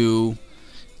to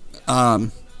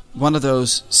one of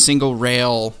those single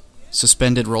rail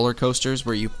suspended roller coasters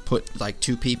where you put like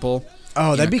two people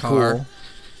in that'd a be car. cool.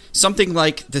 Something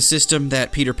like the system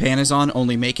that Peter Pan is on,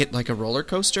 only make it like a roller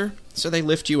coaster. So they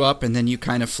lift you up and then you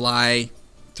kind of fly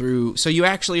through. So you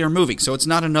actually are moving. So it's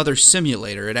not another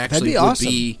simulator. It actually would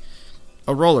be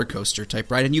a roller coaster type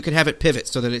ride. And you could have it pivot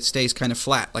so that it stays kind of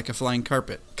flat like a flying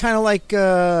carpet. Kind of like,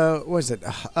 what is it?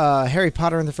 Harry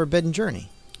Potter and the Forbidden Journey.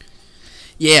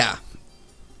 Yeah.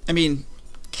 I mean,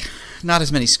 not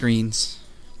as many screens.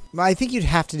 I think you'd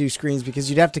have to do screens because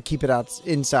you'd have to keep it out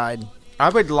inside. I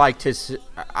would like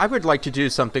to do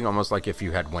something almost like If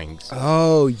You Had Wings.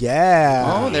 Oh yeah.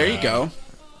 Oh, there you go.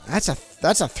 That's a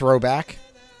throwback.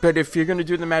 But if you're going to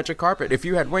do the magic carpet, If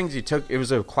You Had Wings, it was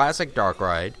a classic dark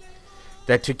ride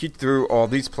that took you through all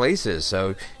these places.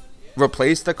 So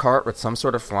replace the cart with some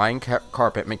sort of flying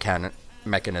carpet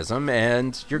mechanism,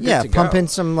 and you're good to go. Pump in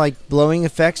some like blowing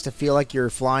effects to feel like you're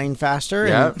flying faster.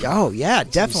 Yeah. And, oh yeah,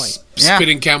 definitely.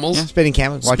 Spitting camels. Yeah. Spitting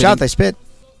camels. Watch out, they spit.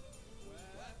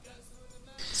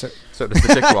 So does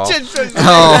the dick wall.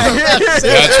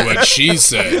 That's what she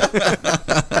said.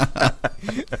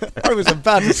 I was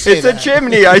about to say It's a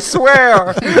chimney, I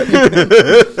swear.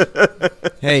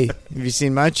 Hey, have you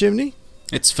seen my chimney?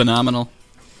 It's phenomenal.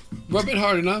 Rub it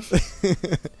hard enough.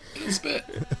 It'll spit.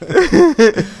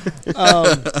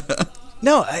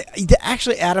 No,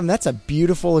 actually, Adam, that's a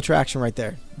beautiful attraction right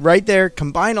there. Right there,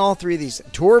 combine all three of these.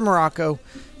 Tour of Morocco,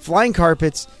 flying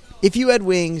carpets, If You Had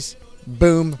Wings,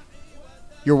 boom.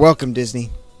 You're welcome, Disney.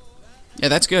 Yeah,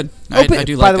 that's good. I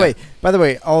do like that. By the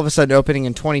way, all of a sudden opening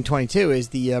in 2022 is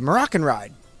the Moroccan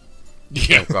ride.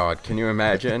 Yeah. Oh, God, can you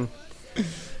imagine?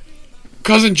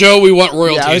 Cousin Joe, we want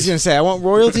royalties. Yeah, I was going to say, I want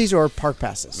royalties or park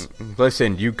passes.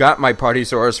 Listen, you got my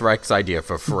Partysaurus Rex idea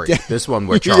for free. This one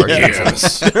we're charging.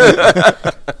 Yes.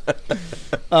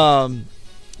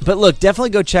 But look, definitely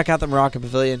go check out the Moroccan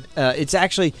Pavilion. It's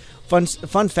actually, fun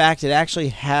fact, it actually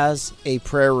has a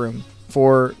prayer room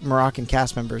for Moroccan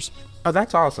cast members. Oh,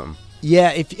 that's awesome.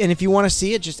 Yeah, if you want to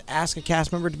see it, just ask a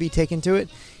cast member to be taken to it.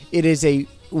 It is a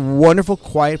wonderful,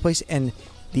 quiet place, and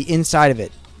the inside of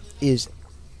it is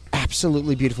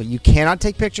absolutely beautiful. You cannot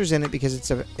take pictures in it because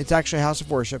it's actually a house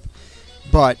of worship,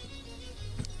 but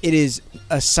it is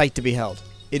a sight to behold.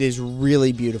 It is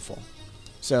really beautiful.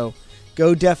 So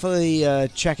go definitely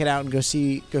check it out and go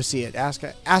see it. Ask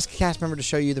a cast member to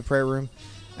show you the prayer room,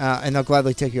 and they'll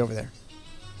gladly take you over there.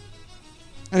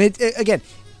 And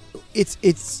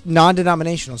it's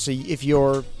non-denominational. So if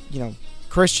you're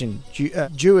Christian,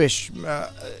 Jewish,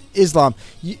 Islam.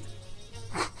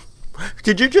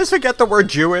 Did you just forget the word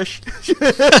Jewish?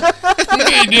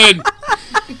 They did.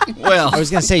 Well, I was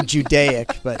going to say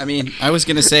Judaic, but I mean, I was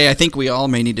going to say I think we all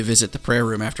may need to visit the prayer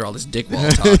room after all this dick wall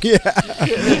talk.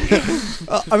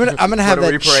 I'm gonna have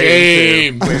What are that. we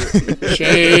praying Shame.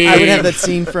 Shame. I would have that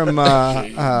scene from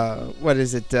what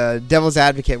is it? Devil's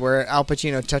Advocate, where Al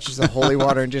Pacino touches the holy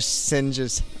water and just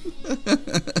singes.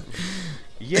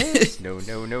 Yes. No,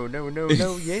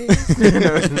 yes.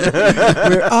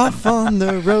 We're off on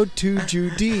the road to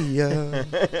Judea.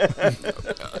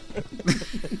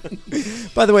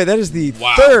 By the way, that is the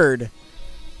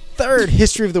third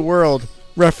History of the World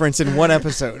reference in one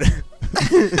episode.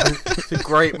 It's a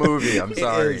great movie. I'm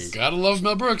sorry. Gotta love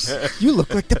Mel Brooks. You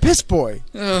look like the piss boy.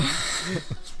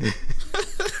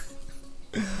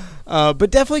 But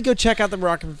definitely go check out the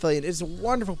Moroccan Pavilion. It's a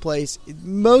wonderful place.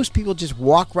 Most people just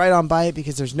walk right on by it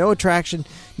because there's no attraction,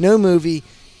 no movie,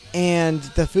 and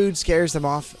the food scares them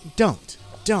off. Don't.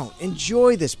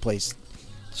 Enjoy this place.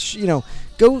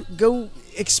 Go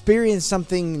experience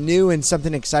something new and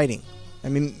something exciting. I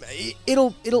mean,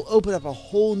 it'll open up a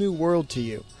whole new world to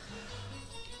you.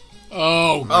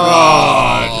 Oh,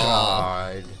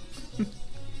 God. God.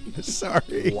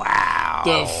 Sorry. Wow.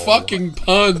 The fucking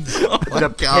puns.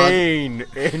 The pain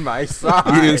in my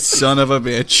side. You son of a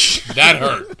bitch. That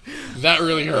hurt. That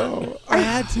really hurt. I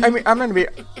had to. I mean, I'm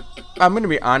gonna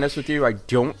be honest with you.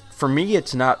 For me,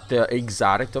 it's not the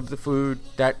exotic of the food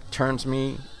that turns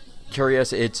me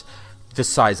curious. It's the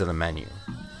size of the menu.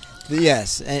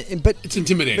 Yes, but It's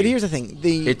intimidating. But here's the thing: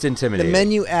 It's intimidating. The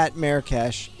menu at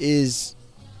Marrakesh is,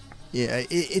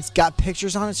 it's got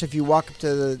pictures on it. So if you walk up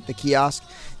to the kiosk,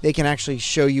 they can actually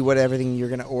show you what everything you're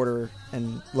going to order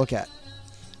and look at.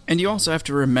 And you also have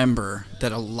to remember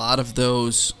that a lot of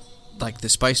those, like the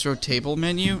Spice Road table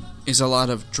menu, is a lot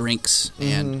of drinks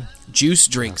and juice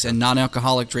drinks and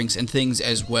non-alcoholic drinks and things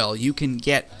as well. You can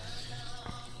get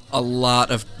a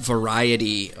lot of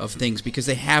variety of things because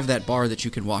they have that bar that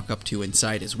you can walk up to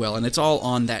inside as well, and it's all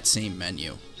on that same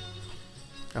menu.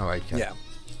 Oh, okay. Yeah.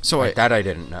 So That I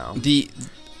didn't know.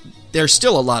 There's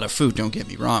still a lot of food, don't get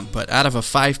me wrong, but out of a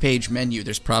 5-page menu,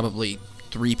 there's probably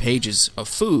 3 pages of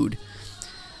food.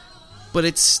 But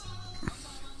it's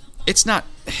not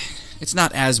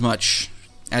as much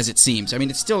as it seems. I mean,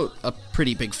 it's still a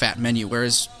pretty big fat menu,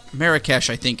 whereas Marrakesh,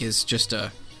 I think, is just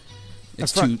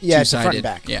it's front, two-sided. it's a front and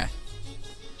back. Yeah.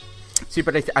 See,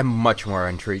 but I'm much more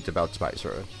intrigued about Spice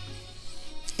Road.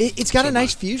 It's got a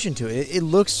nice fusion to it. It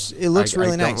looks really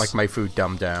nice. I don't like my food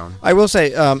dumbed down. I will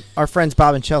say, our friends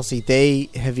Bob and Chelsea, they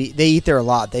eat there a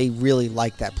lot. They really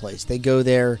like that place. They go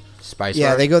there. Spice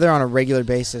Yeah, Road? they go there on a regular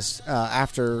basis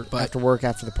after work,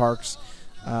 after the parks,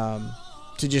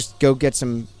 to just go get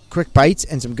some quick bites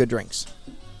and some good drinks.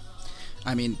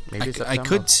 I mean, Maybe I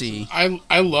could see.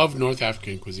 I love North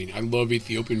African cuisine. I love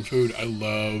Ethiopian food. I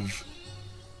love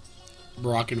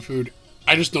Moroccan food.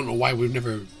 I just don't know why we've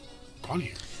never gone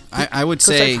here. I would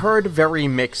Because say I've heard very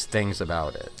mixed things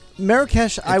about it.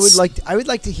 Marrakesh, I would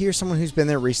like to hear someone who's been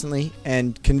there recently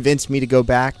and convince me to go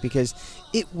back because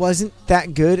it wasn't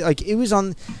that good. Like it was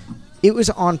on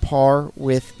par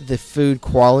with the food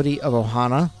quality of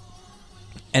Ohana,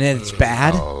 and it's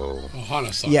bad.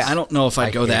 Ohana sucks. Yeah. I don't know if I'd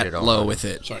I go hate that it all. low with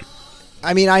it. Sorry.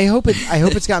 I mean, I hope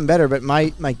it's gotten better, but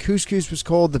my couscous was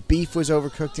cold. The beef was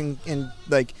overcooked and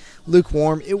like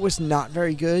lukewarm. It was not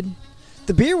very good.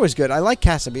 The beer was good. I like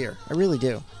Casa beer. I really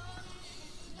do.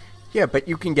 Yeah, but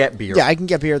you can get beer. Yeah, I can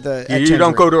get beer at You don't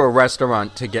Chancery. go to a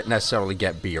restaurant to necessarily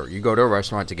get beer. You go to a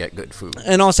restaurant to get good food.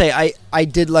 And I'll say I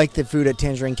did like the food at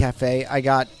Tangerine Cafe.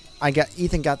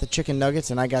 Ethan got the chicken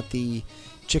nuggets and I got the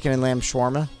chicken and lamb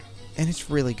shawarma, and it's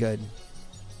really good.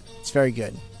 It's very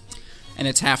good. And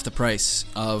it's half the price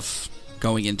of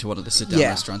going into one of the sit-down Yeah.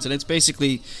 restaurants. And it's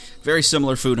basically very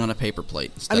similar food on a paper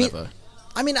plate instead of a...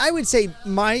 I mean, I would say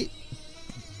my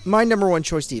number one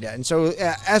choice to eat at. And so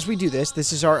as we do this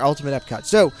is our ultimate Epcot.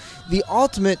 So the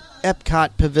ultimate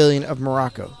Epcot Pavilion of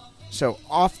Morocco. So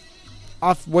off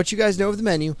what you guys know of the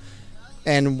menu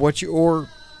and what you've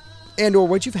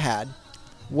had,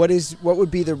 what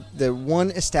would be the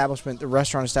one establishment, the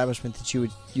restaurant establishment that you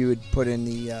would put in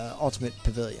the ultimate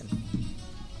pavilion?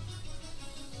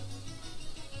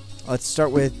 Let's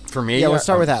start with For me, let's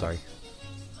start with Adam. Sorry.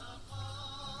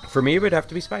 For me, it would have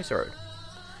to be Spice Road.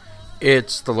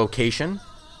 It's the location.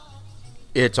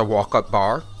 It's a walk-up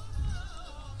bar.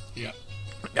 Yeah.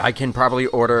 I can probably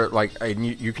order,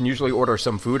 you can usually order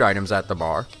some food items at the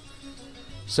bar.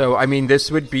 So, I mean,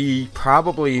 this would be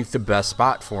probably the best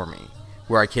spot for me,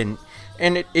 where I can,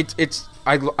 and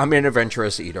I'm an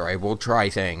adventurous eater. I will try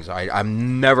things.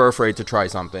 I'm never afraid to try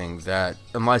something that,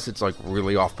 unless it's like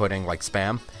really off-putting, like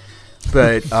Spam.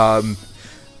 But,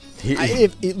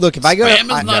 if I go Spam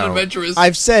to, is not adventurous.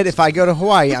 I've said if I go to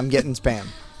Hawaii, I'm getting Spam.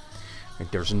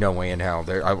 There's no way in hell.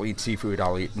 I'll eat seafood.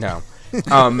 No.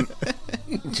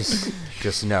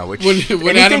 Just no. When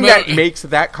Anything Adam that makes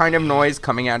that kind of noise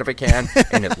coming out of a can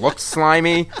and it looks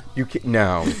slimy,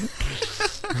 no.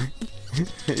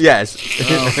 Yes.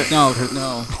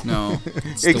 Oh, no.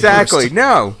 It's the Exactly. worst.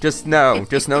 No. Just no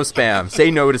spam.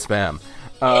 Say no to spam.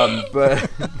 But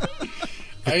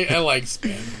I like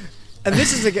spam. And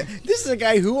this is a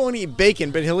guy who won't eat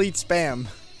bacon, but he'll eat spam.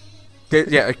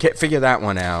 yeah, I can't figure that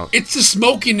one out. It's the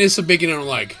smokiness of bacon I don't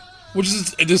like, which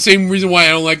is the same reason why I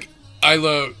don't like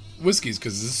Isla whiskeys,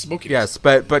 because it's smokiness. Yes,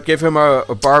 but give him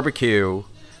a barbecue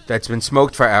that's been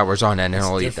smoked for hours on end, and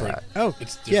he'll eat different. that. Oh,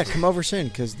 It's yeah, different. come over soon,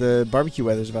 because the barbecue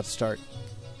weather's about to start.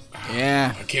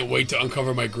 Yeah. I can't wait to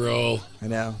uncover my grill. I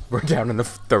know. We're down in the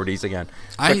 30s again.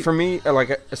 I- But for me,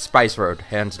 like a Spice Road,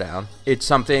 hands down. It's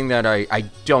something that I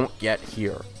don't get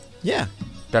here, Yeah.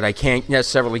 that I can't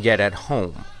necessarily get at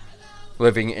home,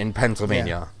 living in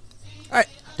Pennsylvania. All right.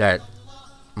 That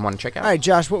I want to check out. All right,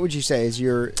 Josh, what would you say is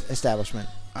your establishment?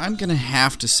 I'm going to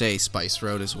have to say Spice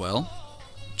Road as well.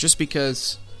 Just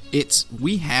because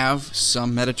we have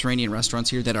some Mediterranean restaurants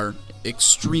here that are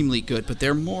extremely good, but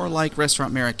they're more like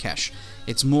Restaurant Marrakesh.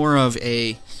 It's more of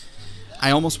I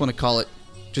almost want to call it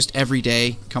just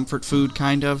everyday comfort food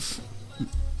kind of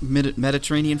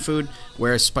Mediterranean food,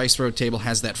 whereas Spice Road Table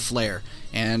has that flair.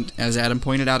 And as Adam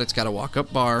pointed out, it's got a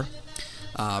walk-up bar.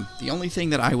 The only thing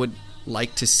that I would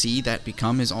like to see that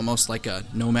become is almost like a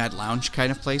nomad lounge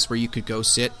kind of place where you could go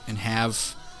sit and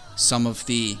have some of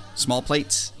the small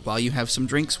plates while you have some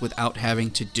drinks without having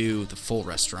to do the full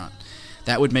restaurant.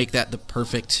 That would make that the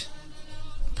perfect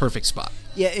spot.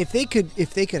 Yeah, if they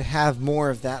could have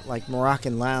more of that, like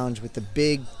Moroccan lounge with the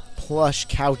big plush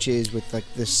couches with like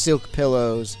the silk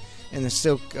pillows and the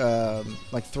silk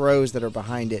like throws that are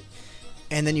behind it,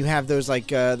 and then you have those like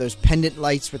those pendant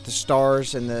lights with the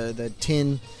stars and the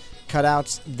tin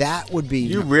cutouts. That would be.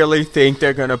 You really think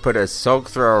they're going to put a silk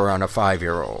thrower on a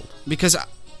 5-year-old? Because,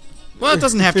 well, it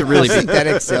doesn't have to really be.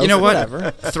 Synthetic silk, You know what?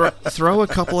 whatever. Throw a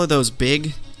couple of those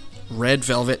big red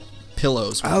velvet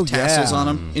pillows with Oh, tassels yeah. on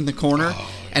them in the corner,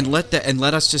 and let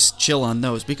us just chill on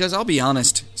those. Because I'll be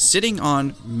honest, sitting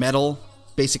on metal,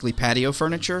 basically patio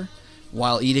furniture,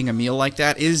 while eating a meal like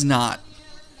that is not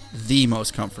the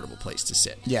most comfortable place to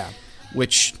sit. Yeah.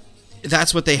 Which,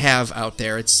 that's what they have out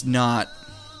there. It's not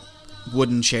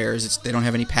wooden chairs. They don't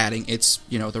have any padding. It's,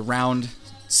 the round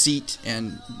seat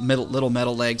and little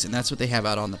metal legs, and that's what they have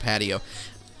out on the patio.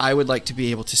 I would like to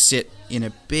be able to sit in a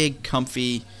big,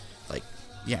 comfy,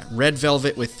 red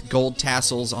velvet with gold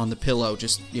tassels on the pillow.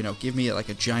 Just, give me like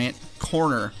a giant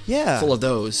corner full of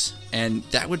those, and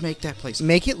that would make that place.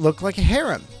 Make it look like a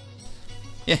harem.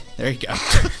 Yeah, there you go.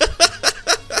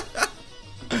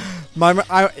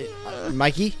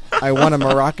 Mikey, I want a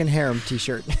Moroccan harem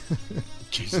T-shirt.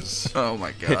 Jesus. Oh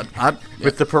my God.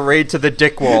 With the parade to the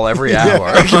dick wall every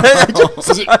hour.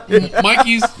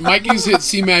 Mikey's hit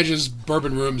C-Mag's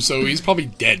bourbon room, so he's probably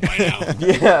dead by now.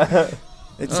 Yeah.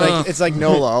 It's like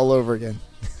Nola all over again.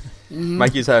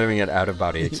 Mikey's having an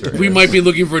out-of-body experience. We might be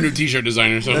looking for a new T-shirt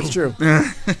designer. So That's true.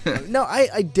 No,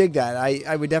 I dig that.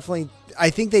 I would definitely. I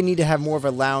think they need to have more of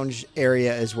a lounge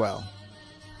area as well.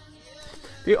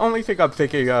 The only thing I'm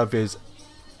thinking of is,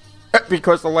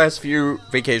 because the last few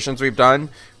vacations we've done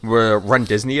were Run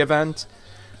Disney events,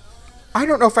 I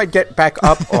don't know if I'd get back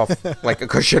up off like a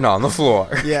cushion on the floor.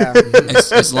 Yeah.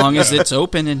 As long as it's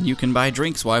open and you can buy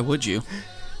drinks, why would you?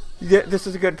 Yeah, this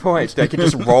is a good point. I could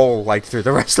just roll through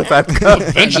the rest of Epcot.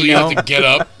 eventually you have to get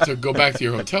up to go back to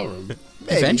your hotel room.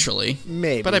 Eventually.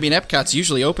 Maybe. But I mean, Epcot's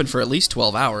usually open for at least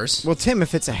 12 hours. Well, Tim,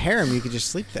 if it's a harem, you could just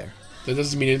sleep there. That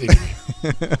doesn't mean anything to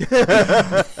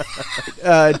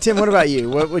me. Tim, what about you?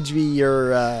 What would be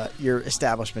your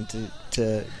establishment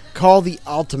to call the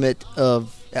ultimate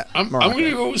of I'm Morocco? going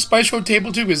to go with Spice Road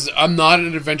Table too, because I'm not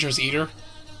an adventurous eater.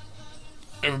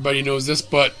 Everybody knows this,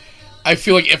 but I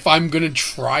feel like if I'm going to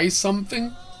try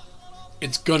something,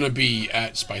 it's going to be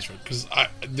at Spice Road, because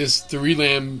this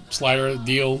 3-lamb slider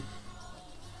deal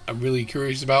I'm really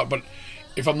curious about, but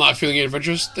if I'm not feeling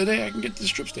adventurous today, I can get the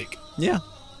strip steak. Yeah.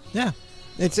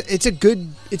 It's a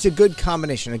good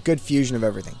combination, a good fusion of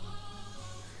everything.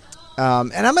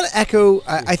 And I'm going to echo.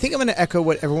 I think I'm going to echo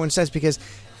what everyone says, because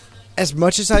as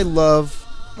much as I love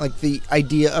like the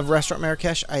idea of Restaurant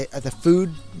Marrakesh, the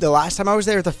food. The last time I was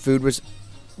there, the food was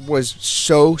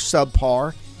so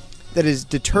subpar that has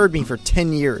deterred me for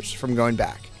 10 years from going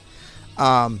back.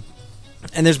 And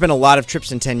there's been a lot of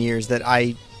trips in 10 years that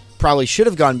I probably should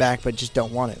have gone back, but just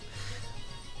don't want to.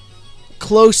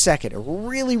 Close second, a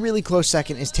really, really close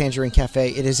second, is Tangerine Cafe.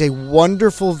 It is a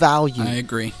wonderful value. I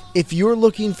agree. If you're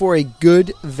looking for a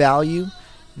good value,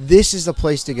 this is the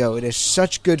place to go. It is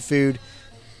such good food.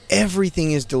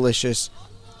 Everything is delicious.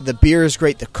 The beer is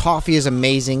great. The coffee is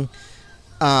amazing.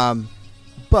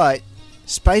 But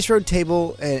Spice Road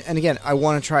Table, and again, I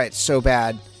want to try it so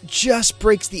bad, just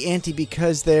breaks the ante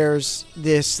because there's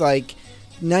this like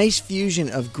nice fusion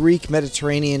of Greek,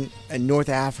 Mediterranean, and North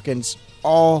Africans,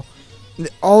 all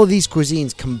of these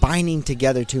cuisines combining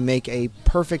together to make a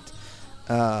perfect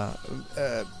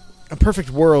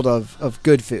world of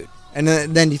good food. And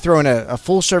then you throw in a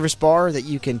full service bar that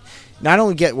you can not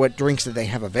only get what drinks that they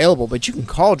have available, but you can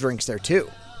call drinks there too.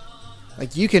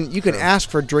 Like you can ask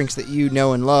for drinks that you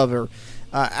know and love, or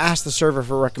ask the server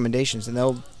for recommendations,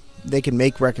 and they can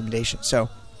make recommendations. So,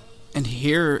 and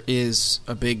here is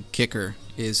a big kicker: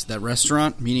 is that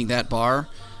restaurant, meaning that bar,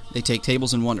 they take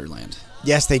tables in Wonderland.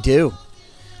 Yes, they do.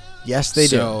 Yes, they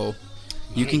do. So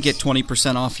you can get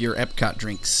 20% off your Epcot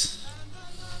drinks,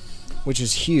 which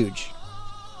is huge.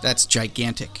 That's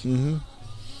gigantic. Mm-hmm.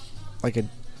 Like a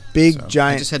big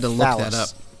giant. I just had to look that up.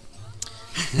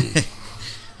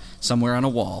 Somewhere on a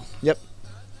wall. Yep.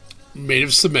 Made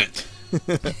of cement.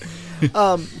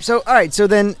 So all right. So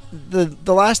then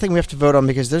the last thing we have to vote on,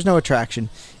 because there's no attraction,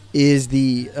 is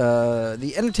the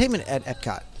entertainment at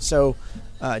Epcot. So,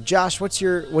 Josh, what's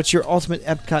your ultimate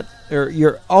Epcot, or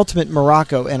your ultimate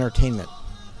Morocco entertainment?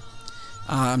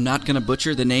 I'm not going to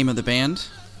butcher the name of the band,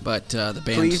 but the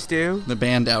band. Please do. The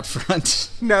band out front.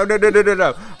 No.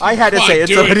 I had to say it.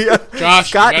 Somebody. Josh,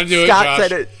 Scott, you gotta do it, Scott Josh.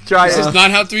 said it. Try this it. is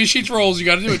not how 3 Sheets rolls. You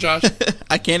got to do it, Josh.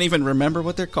 I can't even remember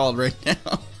what they're called right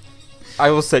now. I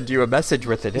will send you a message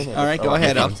with it in it. All right, go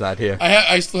ahead. It's not here.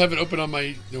 I still have it open on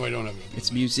my. No, I don't have it.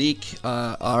 It's Musique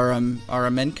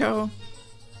Aramenco.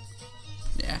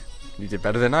 Yeah, you did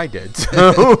better than I did.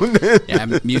 So. Yeah,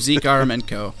 Musique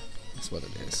Aramenco. That's what it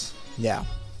is. Yeah,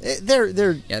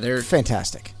 they're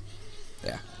fantastic.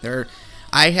 Yeah,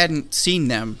 I hadn't seen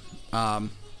them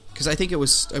because I think it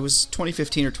was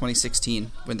 2015 or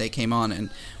 2016 when they came on,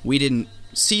 and we didn't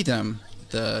see them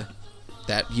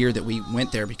that year that we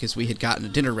went there because we had gotten a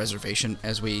dinner reservation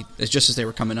just as they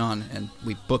were coming on, and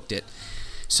we booked it.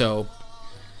 So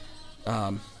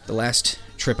the last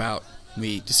trip out,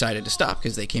 we decided to stop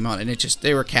because they came on, and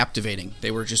they were captivating.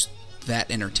 They were just that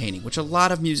entertaining, which a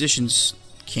lot of musicians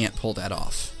can't pull that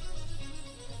off.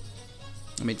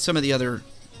 I mean, some of the other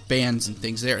bands and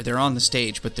things they're on the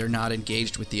stage, but they're not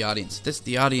engaged with the audience.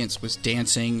 The audience was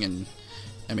dancing, and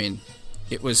I mean,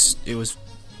 it was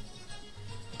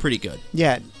pretty good.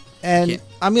 Yeah, and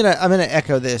I'm gonna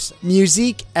echo this.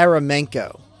 Musique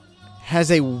Aramenco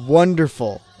has a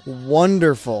wonderful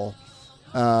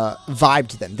vibe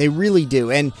to them. They really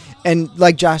do, and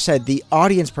like Josh said, the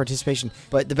audience participation.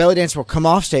 But the belly dancer will come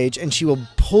off stage, and she will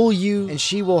pull you, and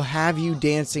she will have you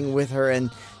dancing with her,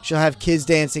 and she'll have kids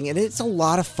dancing, and it's a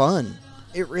lot of fun.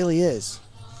 It really is.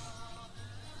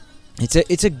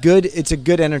 It's a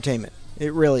good entertainment.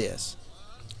 It really is.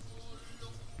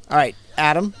 All right,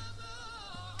 Adam.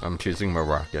 I'm choosing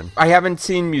Moroccan. I haven't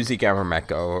seen Musique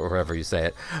Aramenco, or however you say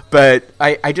it, but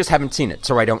I just haven't seen it,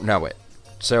 so I don't know it.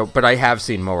 So, but I have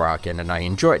seen Moroccan, and I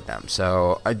enjoyed them.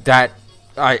 So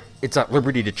it's at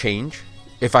liberty to change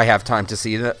if I have time to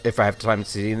see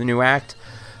the new act.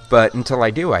 But until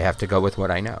I do, I have to go with what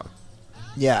I know.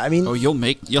 Yeah, I mean,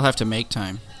 you'll have to make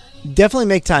time. Definitely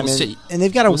make time, and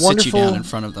they've got a wonderful. Sit you down in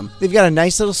front of them. They've got a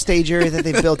nice little stage area that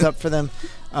they've built up for them.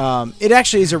 It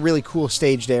actually is a really cool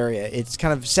staged area. It's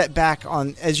kind of set back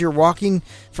on as you're walking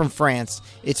from France.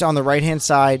 It's on the right hand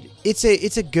side. It's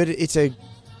a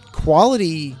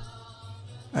quality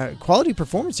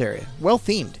performance area, well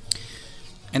themed,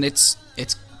 and it's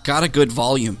got a good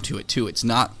volume to it too. It's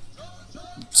not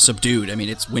subdued. I mean,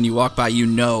 it's when you walk by, you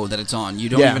know that it's on. You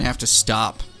don't even have to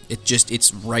stop.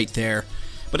 It's right there,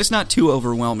 but it's not too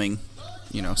overwhelming.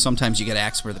 You know, sometimes you get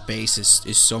acts where the bass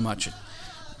is so much it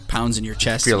pounds in your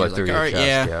chest. Feel and it you're through like, your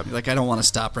chest. Yeah. Like I don't want to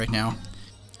stop right now.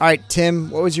 All right, Tim,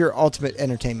 what was your ultimate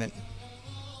entertainment?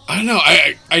 I don't know.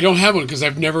 I don't have one because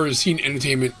I've never seen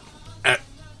entertainment at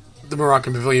the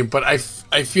Moroccan Pavilion, but I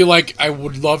feel like I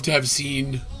would love to have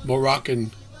seen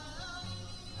Moroccan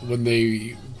when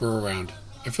they were around.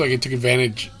 I feel like I took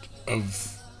advantage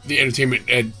of the entertainment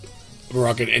at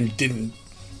Moroccan and didn't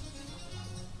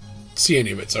see any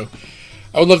of it. So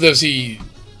I would love to see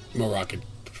Moroccan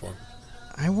perform.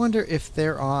 I wonder if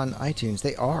they're on iTunes.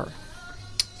 They are.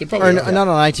 They probably are. Not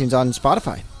on iTunes, on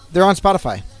Spotify. They're on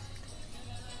Spotify.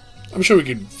 I'm sure we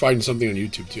could find something on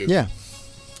YouTube too. Yeah.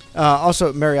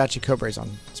 Also, Mariachi Cobra is on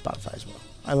Spotify as well.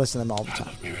 I listen to them all the time.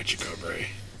 I love Mariachi Cobra.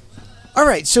 All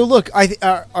right, so look,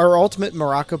 our ultimate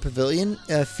Morocco Pavilion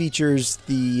features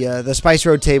the Spice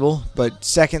Road table, but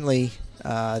secondly,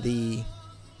 the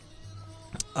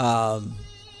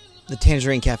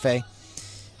Tangerine Cafe.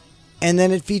 And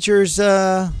then it features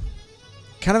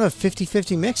kind of a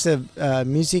 50-50 mix of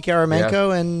Music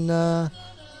Aramenko and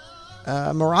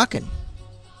Moroccan.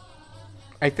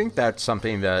 I think that's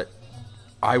something that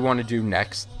I want to do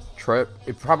next trip.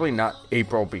 Probably not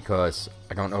April because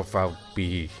I don't know if I'll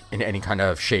be in any kind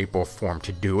of shape or form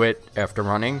to do it after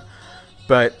running.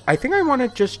 But I think I want to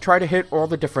just try to hit all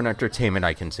the different entertainment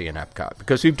I can see in Epcot.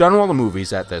 Because we've done all the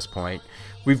movies at this point.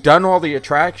 We've done all the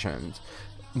attractions.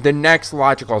 The next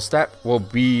logical step will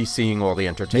be seeing all the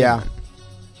entertainment.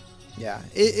 Yeah.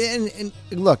 And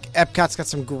look, Epcot's got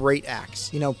some great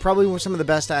acts. You know, probably some of the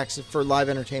best acts for live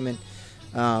entertainment.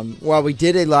 While we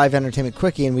did a live entertainment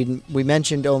quickie, and we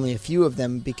mentioned only a few of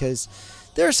them because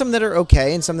there are some that are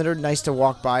okay and some that are nice to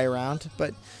walk by around.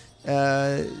 But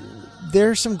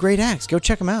there are some great acts. Go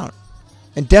check them out.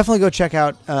 And definitely go check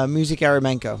out Music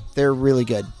Aramenko. They're really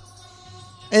good.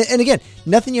 And again,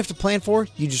 nothing you have to plan for.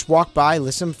 You just walk by,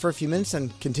 listen for a few minutes,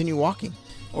 and continue walking.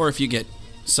 Or if you get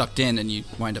sucked in and you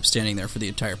wind up standing there for the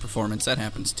entire performance, that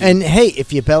happens too. And hey,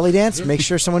 if you belly dance, make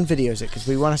sure someone videos it because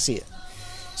we want to see it.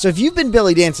 So if you've been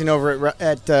belly dancing over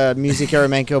at Music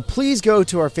Aramenko, please go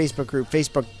to our Facebook group,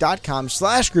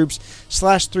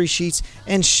 facebook.com/groups/3sheets,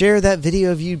 and share that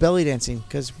video of you belly dancing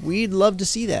because we'd love to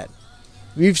see that.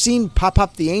 We've seen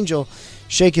Pop the Angel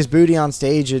shake his booty on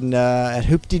stage at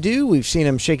Hoop-de-Doo. We've seen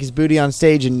him shake his booty on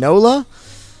stage in NOLA.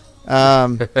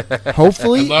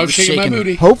 Hopefully, I love shaking my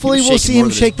booty. Hopefully, we'll see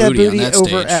him shake that booty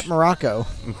over at Morocco.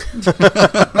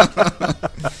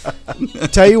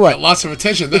 Tell you what, got lots of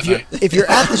attention that night. If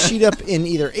you're at the Sheet Up in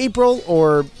either April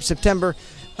or September,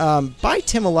 buy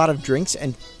Tim a lot of drinks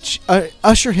and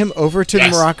usher him over to the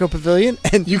Morocco Pavilion.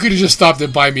 And you could have just stopped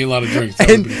and buy me a lot of drinks.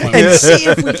 And see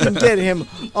if we can get him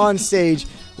on stage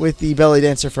with the belly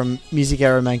dancer from Music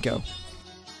Aramenko.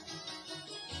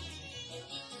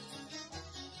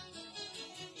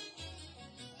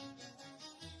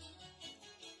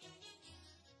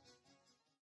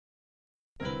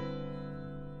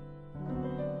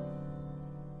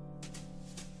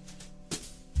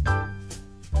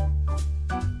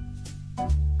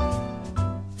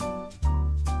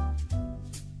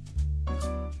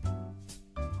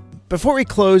 Before we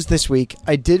close this week,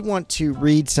 I did want to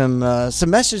read some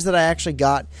messages that I actually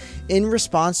got in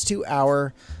response to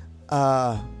our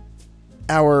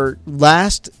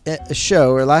last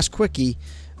show or last quickie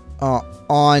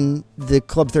on the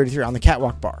Club 33 on the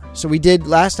Catwalk Bar. So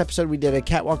last episode we did a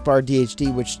Catwalk Bar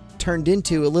DHD, which turned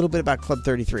into a little bit about Club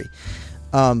 33.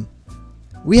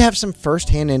 We have some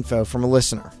first-hand info from a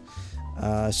listener.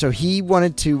 So he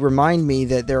wanted to remind me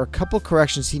that there are a couple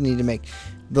corrections he needed to make.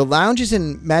 The lounges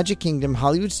in Magic Kingdom,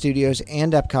 Hollywood Studios,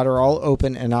 and Epcot are all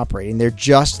open and operating. They're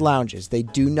just lounges. They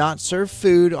do not serve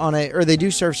food or they do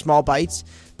serve small bites,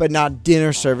 but not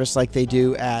dinner service like they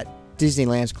do at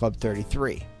Disneyland's Club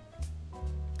 33.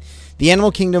 The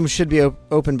Animal Kingdom should be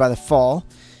open by the fall.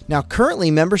 Now, currently,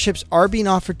 memberships are being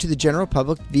offered to the general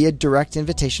public via direct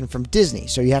invitation from Disney,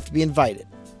 so you have to be invited.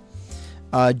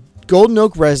 Golden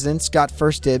Oak residents got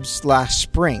first dibs last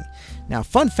spring. Now,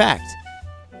 fun fact,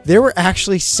 there were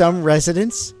actually some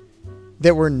residents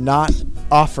that were not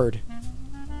offered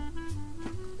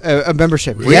a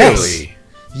membership. Really?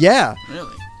 Yes. Yeah.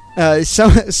 Really?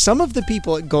 Some of the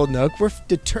people at Golden Oak were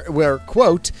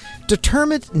quote,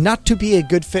 determined not to be a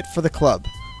good fit for the club.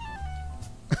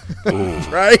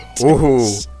 Right? Ooh.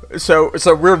 So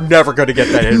we're never going to get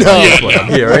that in. That's what I'm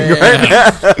hearing.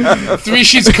 Yeah. 3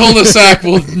 Sheets cul-de-sac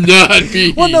will not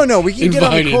be. Well, no, we can get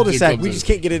on the cul-de-sac. We just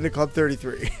can't get into Club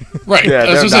 33. Right. Yeah,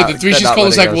 I was going to say, the 3 Sheets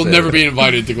cul-de-sac will never in. be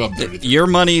invited to Club 33. Your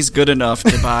money's good enough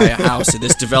to buy a house in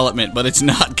this development, but it's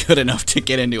not good enough to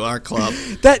get into our club.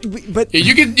 Yeah,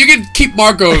 you can keep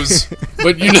Marco's,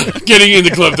 but you're not getting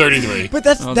into Club 33. But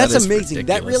that's is amazing.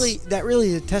 ridiculous. That really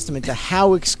is a testament to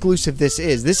how exclusive this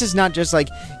is. This is not just like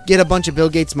get a bunch of Bill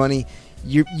Gates money.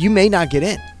 You may not get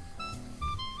in.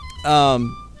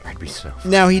 I'd be so.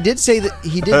 Now he did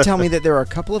tell me that there are a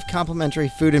couple of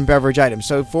complimentary food and beverage items.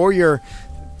 So for your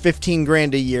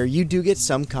 $15,000 a year, you do get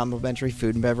some complimentary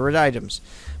food and beverage items.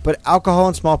 But alcohol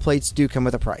and small plates do come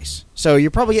with a price. So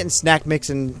you're probably getting snack mix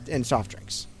and soft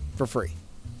drinks for free.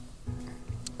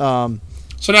 So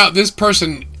now this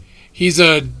person, he's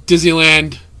a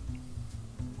Disneyland.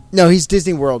 No, he's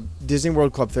Disney World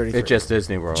Club 33. It's just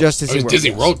Disney World. Just Disney World. Disney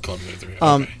yes. World Club 33.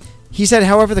 Okay. He said,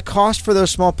 however, the cost for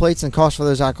those small plates and cost for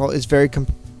those alcohol is very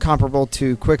comparable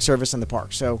to quick service in the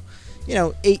park. So,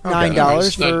 $8,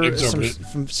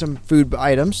 $9 for some food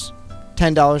items,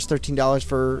 $10, $13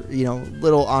 for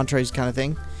little entrees kind of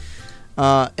thing.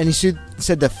 And he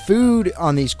said the food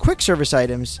on these quick service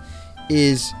items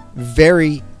is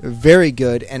very, very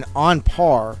good and on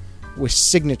par with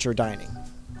signature dining.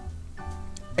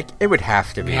 It would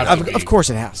have to be. Of course,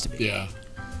 it has to be. Yeah.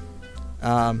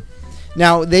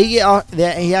 Now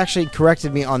he actually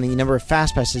corrected me on the number of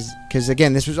fast passes because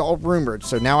again, this was all rumored.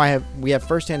 So now we have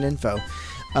firsthand info.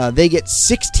 They get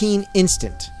 16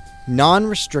 instant,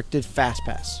 non-restricted fast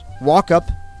pass. Walk up,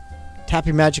 tap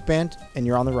your magic band, and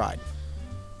you're on the ride.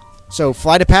 So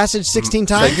flight of passage 16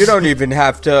 times. So you don't even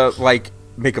have to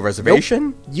make a reservation.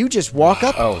 Nope. You just walk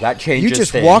up. Oh, that changes. You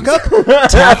just things. walk up,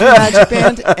 tap your magic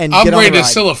band, and I'm get on ready the to ride.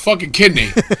 sell a fucking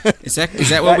kidney. Is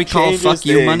that what we call fuck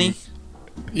you money?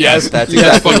 Yes, That's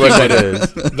exactly what that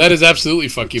is. That is absolutely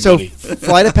fuck you So money.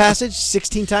 flight of passage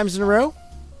 16 times in a row.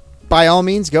 By all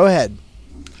means, go ahead.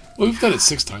 Well, we've done it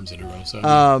 6 times in a row. So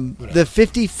The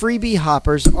 50 freebie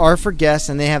hoppers are for guests,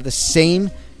 and they have the same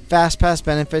fast pass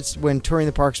benefits when touring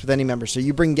the parks with any member. So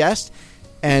you bring guests,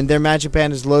 and their magic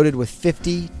band is loaded with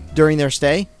 50 during their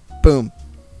stay. Boom,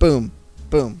 boom,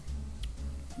 boom.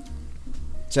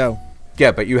 So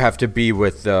Yeah, but you have to be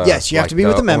with the. yes, you have to be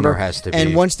with the member, has to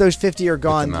and be once those 50 are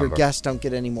gone, your member. guests don't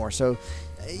get any more. So,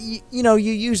 you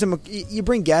use them. You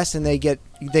bring guests, and they get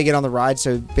on the ride.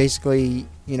 So basically,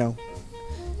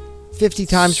 50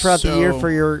 times throughout the year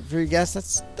for your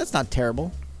guests. That's not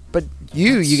terrible. But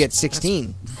you get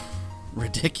 16.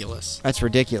 Ridiculous. That's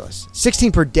ridiculous.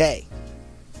 16 per day.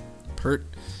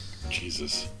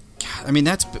 Jesus. God, I mean,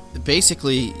 that's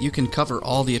basically you can cover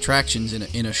all the attractions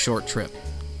in a short trip.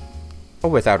 Oh,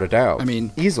 without a doubt. I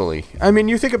mean, easily. I mean,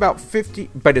 you think about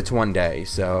 50, but it's one day,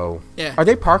 so. Yeah. Are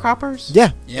they park hoppers? Yeah.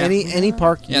 Yeah. Any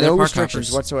park, Yeah, no they're park restrictions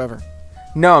hoppers. whatsoever.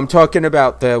 No, I'm talking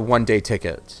about the 1 day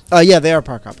tickets. Yeah, they are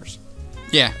park hoppers.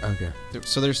 Yeah. Okay.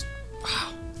 So there's.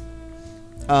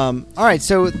 All right,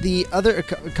 so a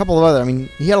couple of other. I mean,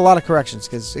 he had a lot of corrections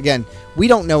because again, we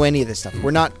don't know any of this stuff. We're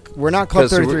not Club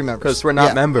 33 members Because we're not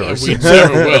Yeah. members. We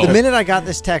never will. The minute I got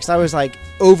this text, I was like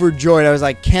overjoyed. I was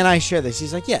like, "Can I share this?"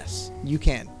 He's like, "Yes, you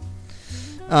can."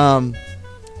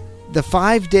 The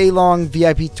 5-day-long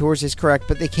VIP tours is correct,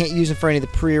 but they can't use them for any of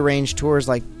the prearranged tours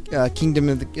like Kingdom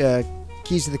of the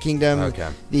Keys to the Kingdom, Okay.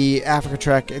 the Africa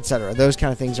Trek, etc. Those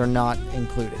kind of things are not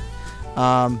included.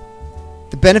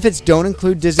 The benefits don't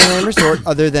include Disneyland Resort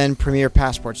other than Premier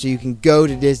Passport. So you can go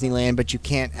to Disneyland, but you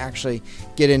can't actually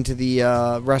get into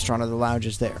the restaurant or the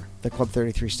lounges there, the Club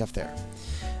 33 stuff there.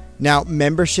 Now,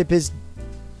 membership is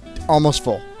almost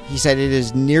full. He said it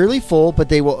is nearly full, but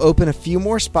they will open a few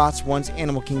more spots once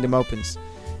Animal Kingdom opens.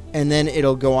 And then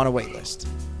it'll go on a wait list.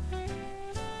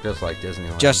 Just like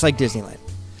Disneyland. Just like Disneyland.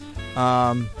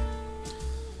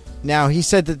 Now, he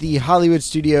said that the Hollywood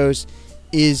Studios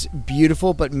is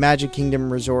beautiful, but Magic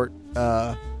Kingdom Resort,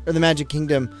 or the Magic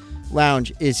Kingdom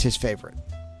Lounge is his favorite.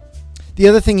 The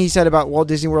other thing he said about Walt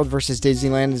Disney World versus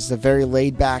Disneyland is a very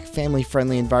laid-back,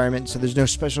 family-friendly environment, so there's no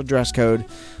special dress code.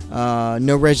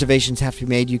 No reservations have to be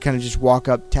made. You kind of just walk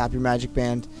up, tap your magic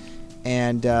band,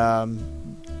 and,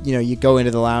 you go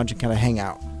into the lounge and kind of hang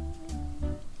out.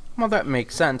 Well, that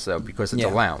makes sense, though, because it's a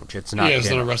lounge. It's not It's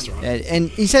not dinner. a restaurant. And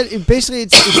he said basically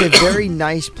it's a very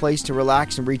nice place to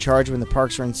relax and recharge when the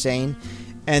parks are insane.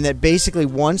 And that basically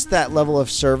once that level of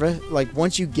service,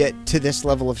 once you get to this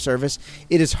level of service,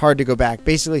 it is hard to go back.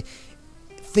 Basically,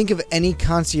 think of any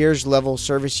concierge level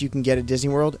service you can get at Disney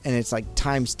World, and it's like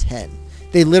times 10.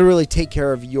 They literally take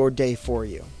care of your day for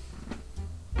you.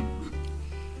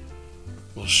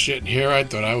 Well, shit, here I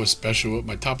thought I was special with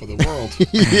my top of the world.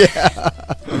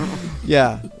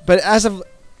 Yeah. But as of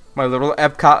My little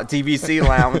Epcot DVC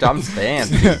lounge, I'm staying.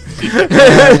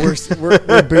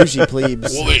 we're bougie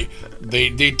plebes. Well,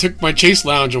 they took my Chase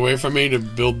Lounge away from me to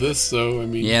build this, so I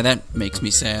mean, Yeah, that makes me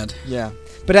sad. Yeah.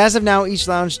 But as of now, each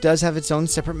lounge does have its own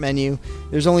separate menu.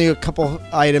 There's only a couple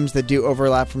items that do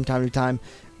overlap from time to time.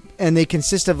 And they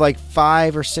consist of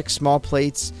 5 or 6 small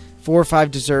plates, 4 or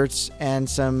 5 desserts, and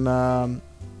some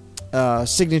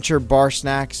signature bar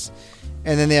snacks.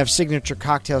 And then they have signature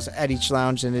cocktails at each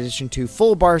lounge in addition to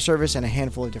full bar service and a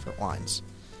handful of different wines.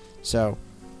 So,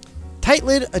 tight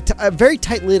lid, a very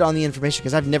tight lid on the information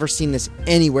because I've never seen this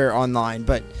anywhere online.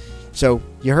 But so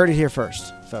you heard it here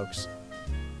first, folks.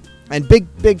 And big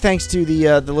thanks to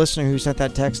the listener who sent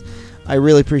that text. I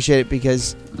really appreciate it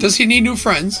because does he need new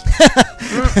friends?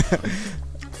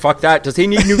 Fuck that. Does he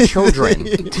need new children?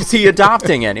 Is he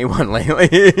adopting anyone lately?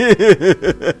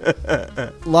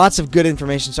 lots of good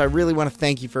information. So I really want to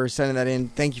thank you for sending that in.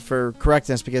 Thank you for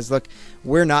correcting us because, look,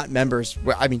 we're not members.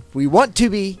 I mean, we want to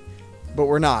be, but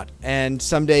we're not. And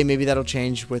someday maybe that'll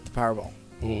change with the Powerball.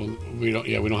 Well, we don't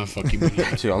have fucking money.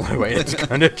 That's the only way it's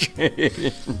going to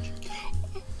change.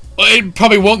 Well, it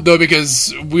probably won't, though,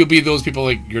 because we'll be those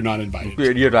people you're not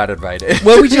invited. You're not invited.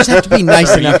 Well, we just have to be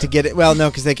nice enough to get it. Well, no,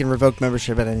 because they can revoke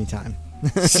membership at any time.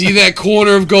 See that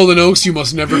corner of Golden Oaks? You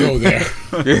must never go there.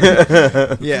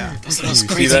 Yeah. Those are those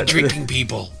crazy drinking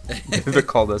people. The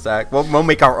cul-de-sac. We'll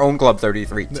make our own Club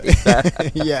 33. Take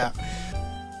that. Yeah.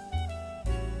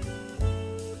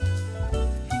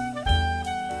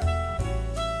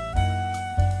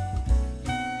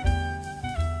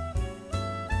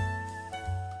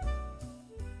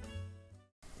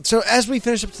 So as we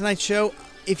finish up tonight's show,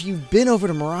 if you've been over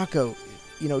to Morocco,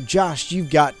 you know, Josh, you've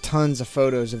got tons of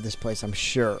photos of this place, I'm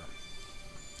sure.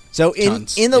 So in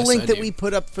the link that we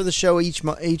put up for the show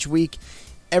each week,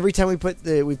 every time we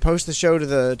post the show to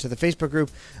the Facebook group,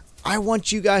 I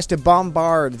want you guys to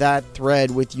bombard that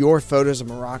thread with your photos of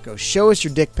Morocco. Show us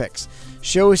your dick pics.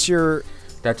 Show us your.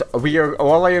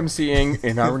 All I am seeing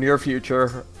in our near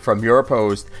future from your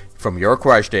post, from your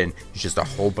question, is just a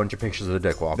whole bunch of pictures of the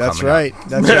dick wall. That's coming right. up.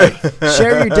 That's right.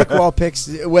 Share your dick wall pics,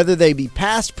 whether they be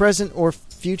past, present, or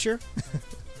future.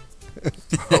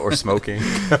 Or smoking.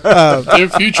 Their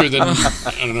future, then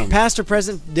I don't know. Past or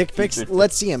present dick pics.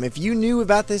 Let's see them. If you knew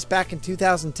about this back in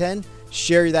 2010,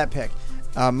 share that pic.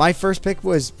 My first pic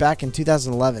was back in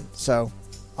 2011, so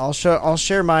I'll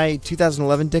share my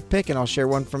 2011 dick pic, and I'll share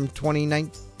one from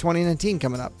 2019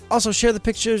 coming up. Also, share the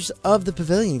pictures of the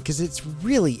pavilion because it's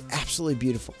really absolutely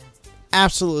beautiful.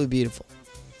 Absolutely beautiful.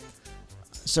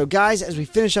 So, guys, as we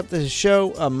finish up the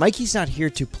show, Mikey's not here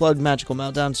to plug Magical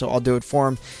Meltdown, so I'll do it for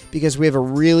him because we have a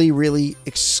really, really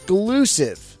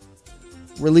exclusive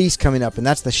release coming up, and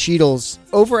that's the Sheetles.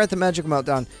 Over at the Magical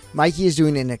Meltdown, Mikey is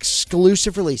doing an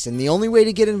exclusive release, and the only way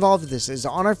to get involved with this is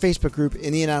on our Facebook group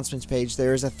in the announcements page.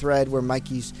 There is a thread where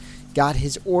Mikey's got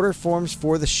his order forms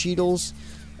for the Sheetles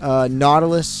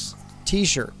Nautilus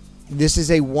t-shirt. This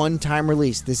is a one-time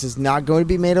release. This is not going to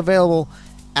be made available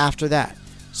after that.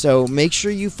 So make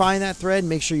sure you find that thread.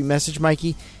 Make sure you message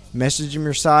Mikey, message him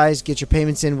your size, get your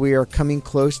payments in. We are coming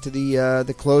close to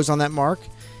the close on that mark.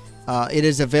 It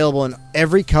is available in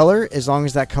every color as long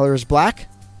as that color is black,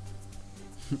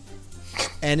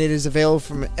 and it is available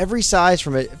from every size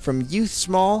from youth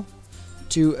small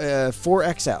to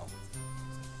 4XL.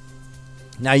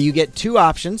 Now you get two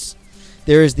options.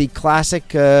 There is the classic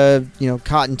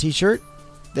cotton T-shirt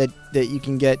that you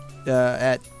can get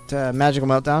at Magical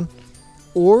Meltdown,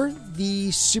 or the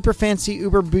super fancy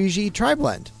uber bougie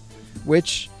tri-blend,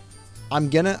 which I'm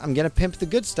gonna pimp the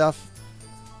good stuff.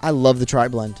 I love the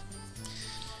tri-blend.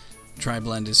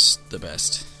 Tri-blend is the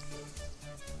best.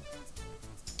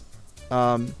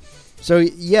 So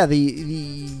yeah,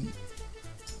 the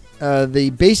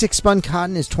basic spun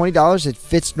cotton is $20. It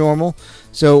fits normal,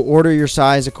 so order your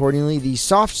size accordingly. The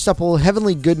soft, supple,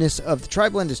 heavenly goodness of the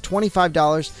tri-blend is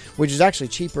 $25, which is actually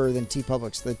cheaper than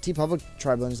TeePublic's. The TeePublic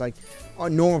tri-blend is like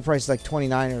on normal price is like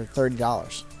 $29 or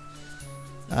 $30.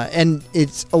 And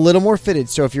it's a little more fitted,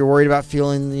 so if you're worried about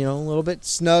feeling a little bit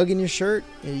snug in your shirt,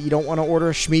 you don't want to order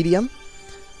a schmedium,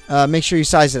 make sure you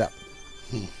size it up.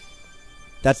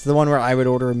 That's the one where I would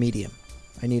order a medium.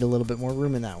 I need a little bit more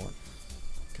room in that one.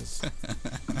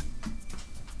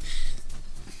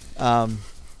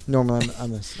 Normally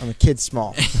I'm a kid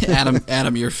small.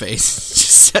 Adam, your face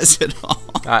just says it all.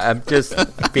 I'm just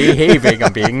behaving.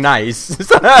 I'm being nice.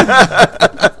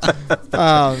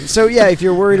 So yeah, if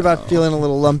you're worried about feeling a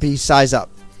little lumpy, size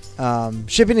up.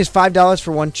 Shipping is $5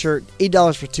 for one shirt,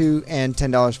 $8 for two, and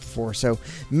 $10 for four. So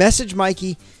message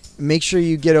Mikey. Make sure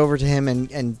you get over to him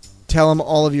and tell him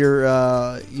all of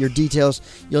your details.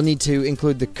 You'll need to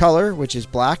include the color, which is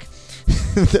black,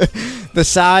 the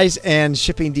size, and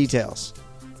shipping details.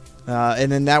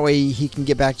 And then that way he can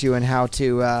get back to you on how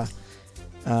to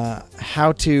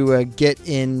get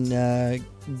in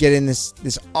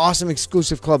this awesome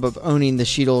exclusive club of owning the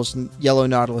Sheetles Yellow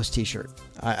Nautilus t-shirt.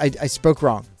 I spoke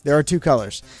wrong. There are two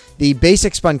colors. The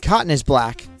basic spun cotton is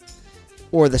black,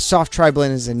 or the soft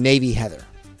tri-blend is a navy heather.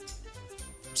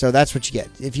 So that's what you get.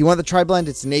 If you want the tri-blend,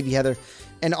 it's a navy heather.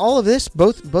 And all of this,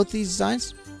 both these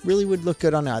designs, really would look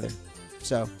good on either.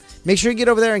 So make sure you get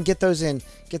over there and get those in.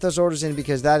 Get those orders in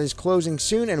because that is closing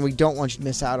soon, and we don't want you to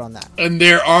miss out on that. And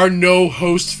there are no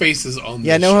host faces on this.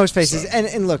 Yeah, no host faces. So.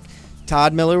 And look,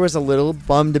 Todd Miller was a little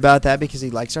bummed about that because he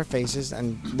likes our faces.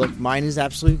 And look, mine is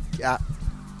absolutely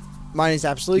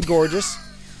gorgeous.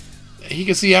 He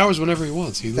can see ours whenever he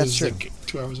wants. He lives true. like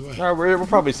 2 hours away. We're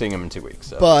probably seeing him in 2 weeks.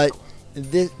 So. But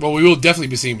we will definitely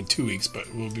be seeing him in 2 weeks, but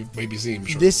we'll be maybe seeing him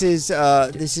shortly.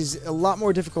 This is a lot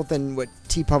more difficult than what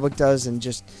TeePublic does, and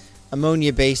just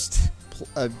ammonia-based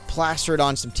plastered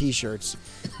on some T-shirts.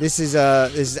 This is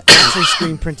actually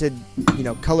screen printed,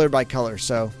 color by color.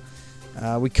 So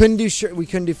we couldn't do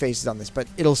faces on this, but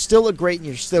it'll still look great, and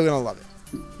you're still gonna love it.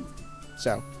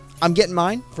 So I'm getting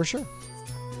mine for sure.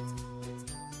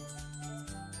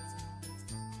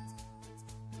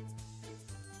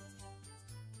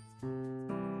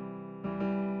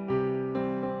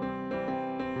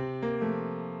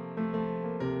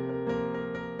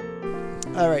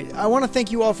 All right. I want to thank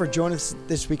you all for joining us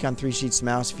this week on Three Sheets to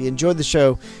the Mouse. If you enjoyed the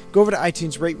show, go over to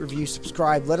iTunes, rate, review,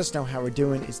 subscribe. Let us know how we're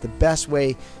doing. It's the best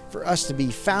way for us to be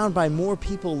found by more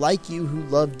people like you who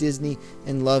love Disney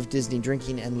and love Disney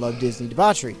drinking and love Disney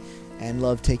debauchery and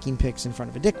love taking pics in front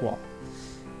of a dick wall.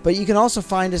 But you can also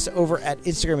find us over at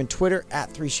Instagram and Twitter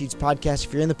at 3 Sheets Podcast.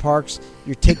 If you're in the parks,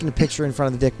 you're taking a picture in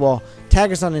front of the dick wall,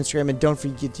 tag us on Instagram and don't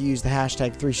forget to use the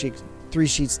hashtag 3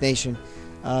 Sheets Nation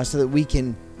so that we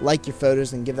can like your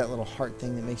photos and give that little heart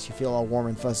thing that makes you feel all warm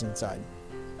and fuzzy inside.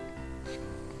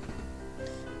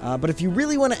 But if you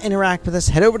really want to interact with us,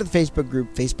 head over to the Facebook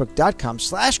group,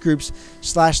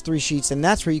 facebook.com/groups/3 Sheets, and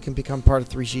that's where you can become part of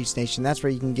 3 Sheets Nation. That's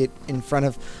where you can get in front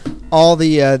of all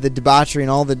the debauchery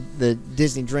and all the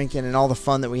Disney drinking and all the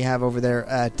fun that we have over there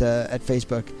at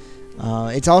Facebook.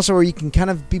 It's also where you can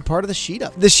kind of be part of the Sheet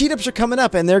Up. The Sheet Ups are coming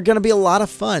up, and they're going to be a lot of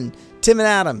fun. Tim and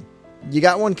Adam, you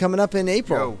got one coming up in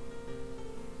April. Yo.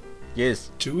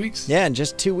 Yes. 2 weeks? Yeah, in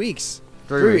just 2 weeks.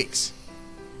 3 weeks.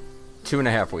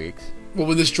 2.5 weeks. Well,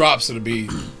 when this drops, it'll be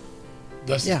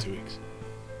less than Yeah. 2 weeks.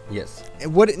 Yes.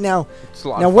 What now? It's a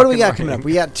lot Now, of what do we fucking got coming writing. up?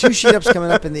 We got 2 Sheet Ups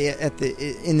coming up in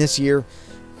this year,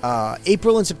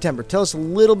 April and September. Tell us a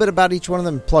little bit about each one of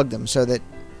them and plug them so that.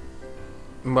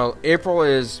 Well, April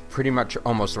is pretty much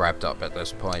almost wrapped up at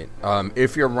this point.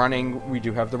 If you're running, we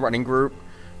do have the running group.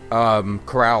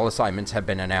 Corral assignments have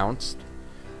been announced.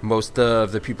 Most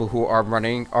of the people who are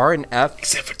running are in F.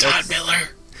 Except for Todd Miller.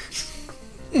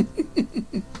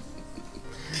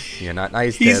 You're not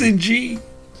nice, He's Ted. in G.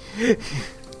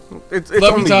 It's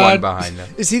Love only you, Todd. one behind them.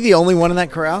 Is he the only one in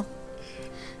that corral?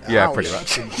 Yeah, Ouch. pretty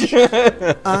much.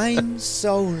 I'm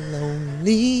so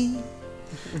lonely.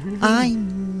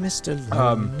 I'm Mr.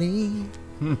 Lonely.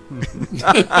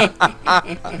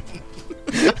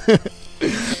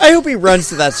 I hope he runs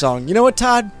to that song. You know what,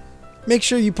 Todd? Make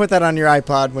sure you put that on your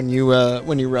iPod when you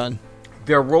run.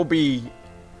 There will be,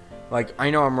 I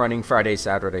know I'm running Friday,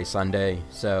 Saturday, Sunday,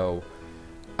 so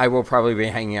I will probably be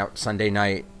hanging out Sunday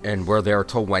night, and we're there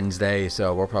till Wednesday,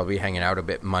 so we'll probably be hanging out a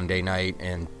bit Monday night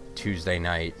and Tuesday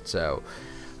night. So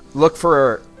look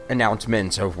for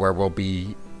announcements of where we'll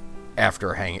be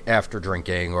after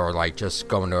drinking or just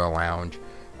going to a lounge.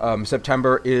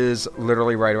 September is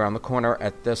literally right around the corner.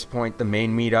 At this point, the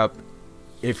main meetup,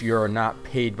 if you're not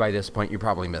paid by this point, you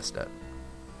probably missed it.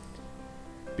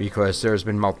 Because there's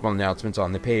been multiple announcements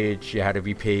on the page. You had to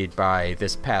be paid by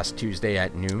this past Tuesday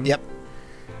at noon. Yep.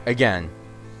 Again,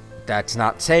 that's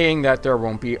not saying that there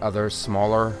won't be other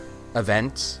smaller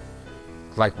events.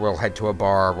 Like we'll head to a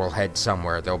bar, we'll head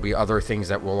somewhere. There'll be other things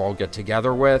that we'll all get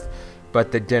together with.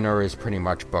 But the dinner is pretty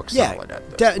much booked solid at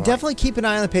this point. Definitely keep an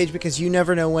eye on the page because you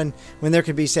never know when there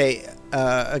could be, say,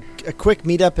 a quick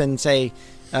meetup and, say,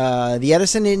 the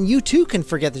Edison, and you too can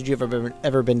forget that you've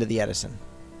ever been to the Edison.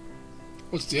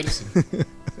 What's the Edison?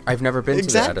 I've never been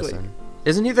Exactly. to the Edison.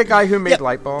 Isn't he the guy who made Yep,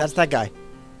 light bulbs? That's that guy.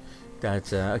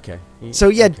 That's okay. So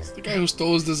yeah, Okay. The guy who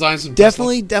stole his designs from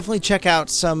definitely check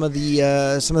out some of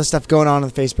the stuff going on in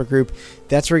the Facebook group.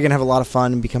 That's where you're gonna have a lot of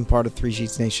fun and become part of 3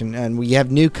 Sheets Nation. And we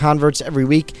have new converts every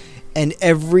week, and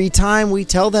every time we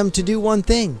tell them to do one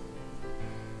thing.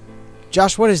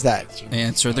 Josh, what is that?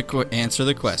 Answer the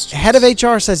question. Head of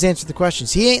HR says answer the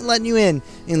questions. He ain't letting you in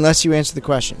unless you answer the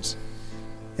questions.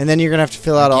 And then you're gonna have to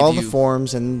fill out I'll all give the you-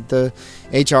 forms and the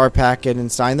HR packet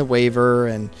and sign the waiver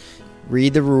and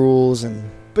read the rules.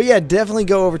 But yeah, definitely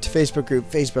go over to Facebook group,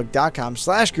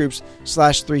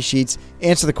 facebook.com/groups/3 Sheets,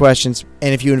 answer the questions.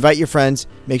 And if you invite your friends,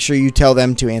 make sure you tell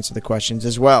them to answer the questions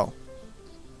as well.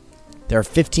 There are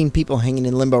 15 people hanging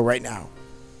in limbo right now.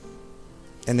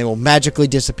 And they will magically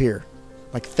disappear.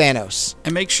 Like Thanos.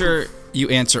 And make sure you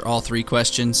answer all 3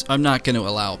 questions. I'm not going to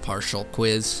allow a partial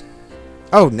quiz.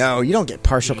 Oh no, you don't get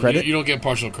partial credit. You don't get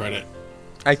partial credit.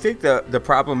 I think the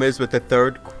problem is with the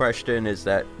third question is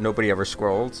that nobody ever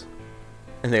scrolls,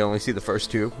 and they only see the first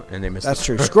 2, and they miss. That's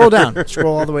true. Scroll down.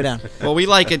 Scroll all the way down. Well, we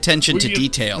like attention to We-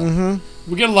 detail.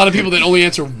 Mm-hmm. We get a lot of people that only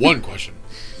answer one question.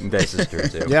 This is true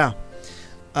too. Yeah.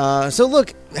 So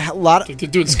look, a lot Like of they're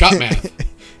doing Scott math.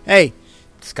 hey,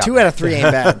 Scott. 2 out of 3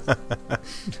 ain't bad.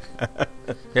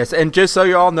 Yes, and just so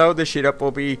you all know, the sheet up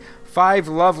will be 5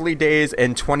 lovely days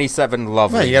and 27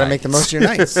 lovely. Well, you got to make the most of your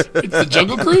nights. It's the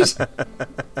Jungle Cruise.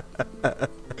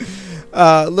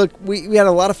 Look, we had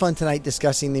a lot of fun tonight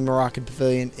discussing the Moroccan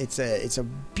Pavilion. It's a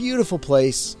beautiful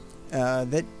place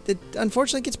that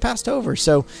unfortunately gets passed over.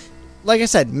 So, like I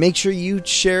said, make sure you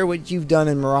share what you've done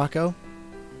in Morocco.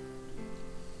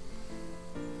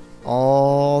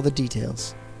 All the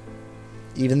details,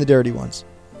 even the dirty ones.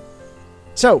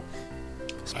 So,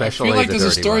 Especially I feel like the there's a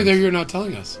dirty story ones. there you're not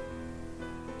telling us.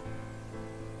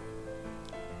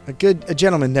 a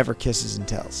gentleman never kisses and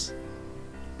tells.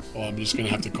 Well, I'm just going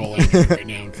to have to call Andrew right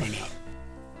now and find out.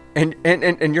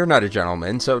 And you're not a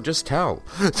gentleman, so just tell.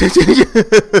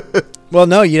 Well,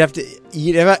 no, you'd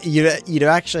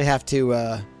actually have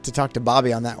to talk to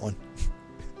Bobby on that one.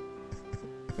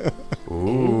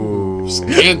 Ooh.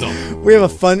 Scandal. We have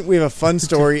a fun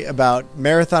story about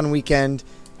marathon weekend,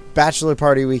 bachelor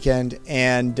party weekend,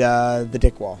 and the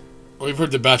dick wall. Well, we've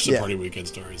heard the bachelor party weekend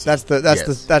stories. That's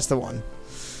the one.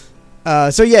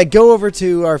 So yeah, go over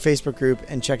to our Facebook group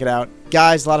and check it out,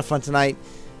 guys. A lot of fun tonight.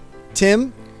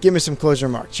 Tim, give me some closing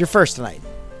remarks. You're first tonight.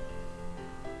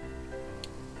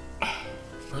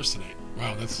 First tonight.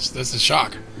 Wow, that's a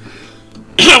shock.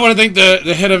 I want to thank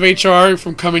the head of HR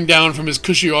from coming down from his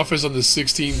cushy office on the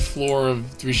 16th floor of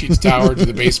Three Sheets Tower to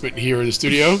the basement here in the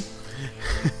studio.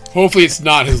 Hopefully it's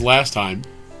not his last time,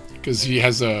 because he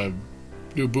has a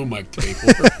new boom mic to pay for.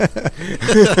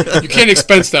 You can't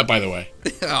expense that, by the way.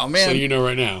 Oh, man. So you know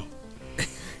right now.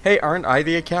 Hey, aren't I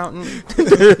the accountant?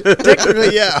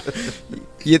 Technically, yeah.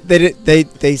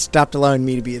 They stopped allowing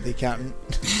me to be the accountant.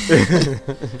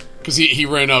 Because he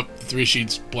ran up Three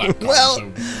Sheets black card. Well,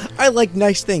 so. I like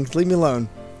nice things. Leave me alone.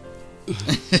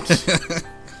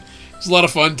 It's a lot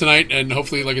of fun tonight, and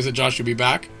hopefully, like I said, Josh, you'll be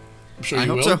back. I'm sure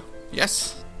you will. I hope so.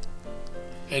 Yes.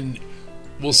 And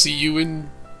we'll see you in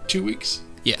 2 weeks.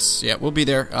 Yes. Yeah, we'll be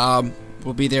there.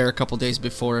 We'll be there a couple days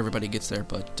before everybody gets there,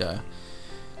 but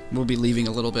we'll be leaving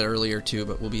a little bit earlier too.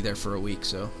 But we'll be there for a week.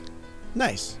 So.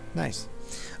 Nice.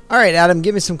 All right, Adam,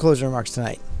 give me some closing remarks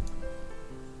tonight.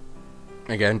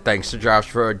 Again, thanks to Josh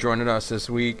for joining us this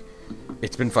week.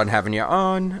 It's been fun having you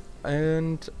on,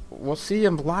 and we'll see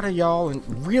a lot of y'all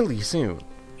really soon.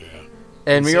 Yeah.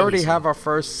 And we already have our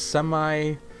first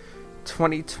semi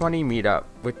 2020 meetup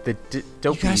with the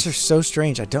Dopies. You guys are so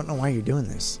strange. I don't know why you're doing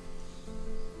this.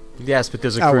 Yes, but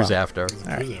there's a cruise after.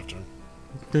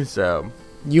 So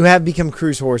you have become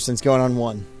cruise horse since going on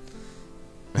one.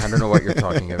 I don't know what you're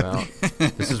talking about.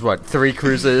 This is what, 3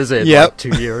 cruises in Yep. like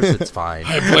 2 years? It's fine.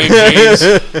 I blame James.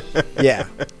 Yeah.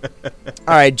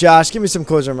 All right, Josh, give me some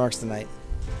closing remarks tonight.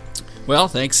 Well,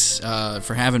 thanks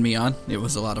for having me on. It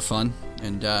was a lot of fun,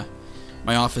 and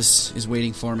my office is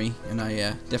waiting for me, and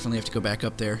I definitely have to go back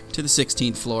up there to the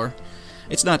 16th floor.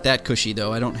 It's not that cushy,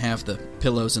 though. I don't have the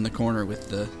pillows in the corner with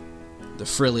the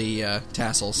frilly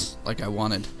tassels like I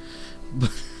wanted.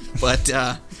 But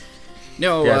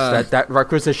no. Yes, that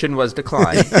requisition was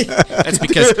declined. That's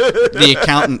because the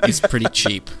accountant is pretty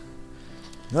cheap.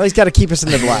 Well, he's got to keep us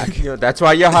in the black. That's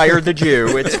why you hired the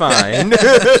Jew. It's fine.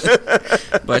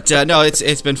 But no,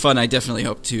 it's been fun. I definitely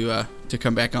hope to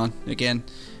come back on again,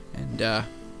 and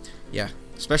yeah,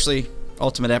 especially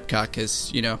Ultimate Epcot,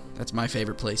 because that's my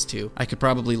favorite place too. I could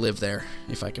probably live there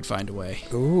if I could find a way.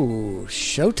 Ooh,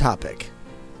 show topic.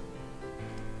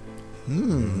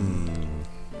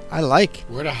 I like.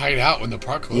 Where to hide out when the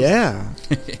park closes. Yeah.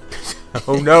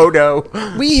 Oh, no.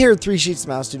 We here at Three Sheets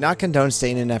Mouse do not condone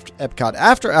staying in Epcot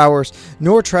after hours,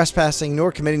 nor trespassing,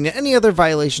 nor committing any other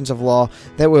violations of law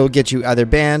that will get you either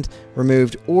banned,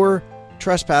 removed, or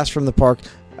trespassed from the park.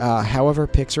 However,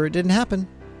 picture it didn't happen.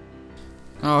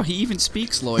 Oh, he even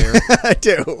speaks lawyer. I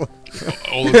do.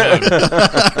 All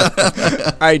the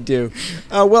time. I do.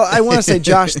 Well, I want to say,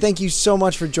 Josh, thank you so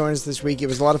much for joining us this week. It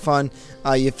was a lot of fun.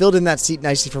 You filled in that seat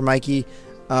nicely for Mikey.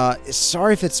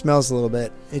 Sorry if it smells a little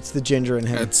bit. It's the ginger in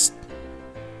him. It's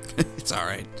all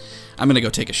right. I'm going to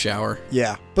go take a shower.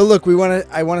 Yeah. But look,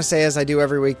 I want to say, as I do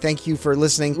every week, thank you for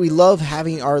listening. We love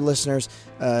having our listeners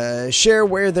share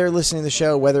where they're listening to the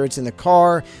show, whether it's in the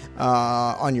car,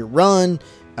 on your run,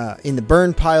 in the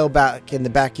burn pile back in the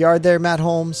backyard there, Matt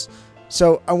Holmes.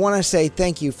 So I want to say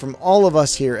thank you from all of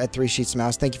us here at Three Sheets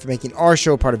Mouse. Thank you for making our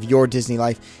show part of your Disney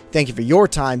life. Thank you for your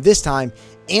time this time,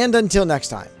 and until next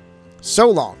time, so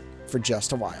long for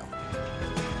just a while.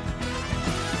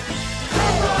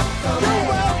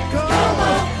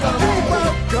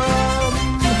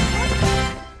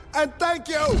 And thank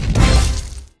you.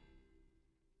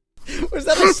 Was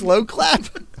that a slow clap?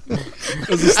 It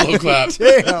was a slow clap.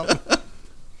 Damn.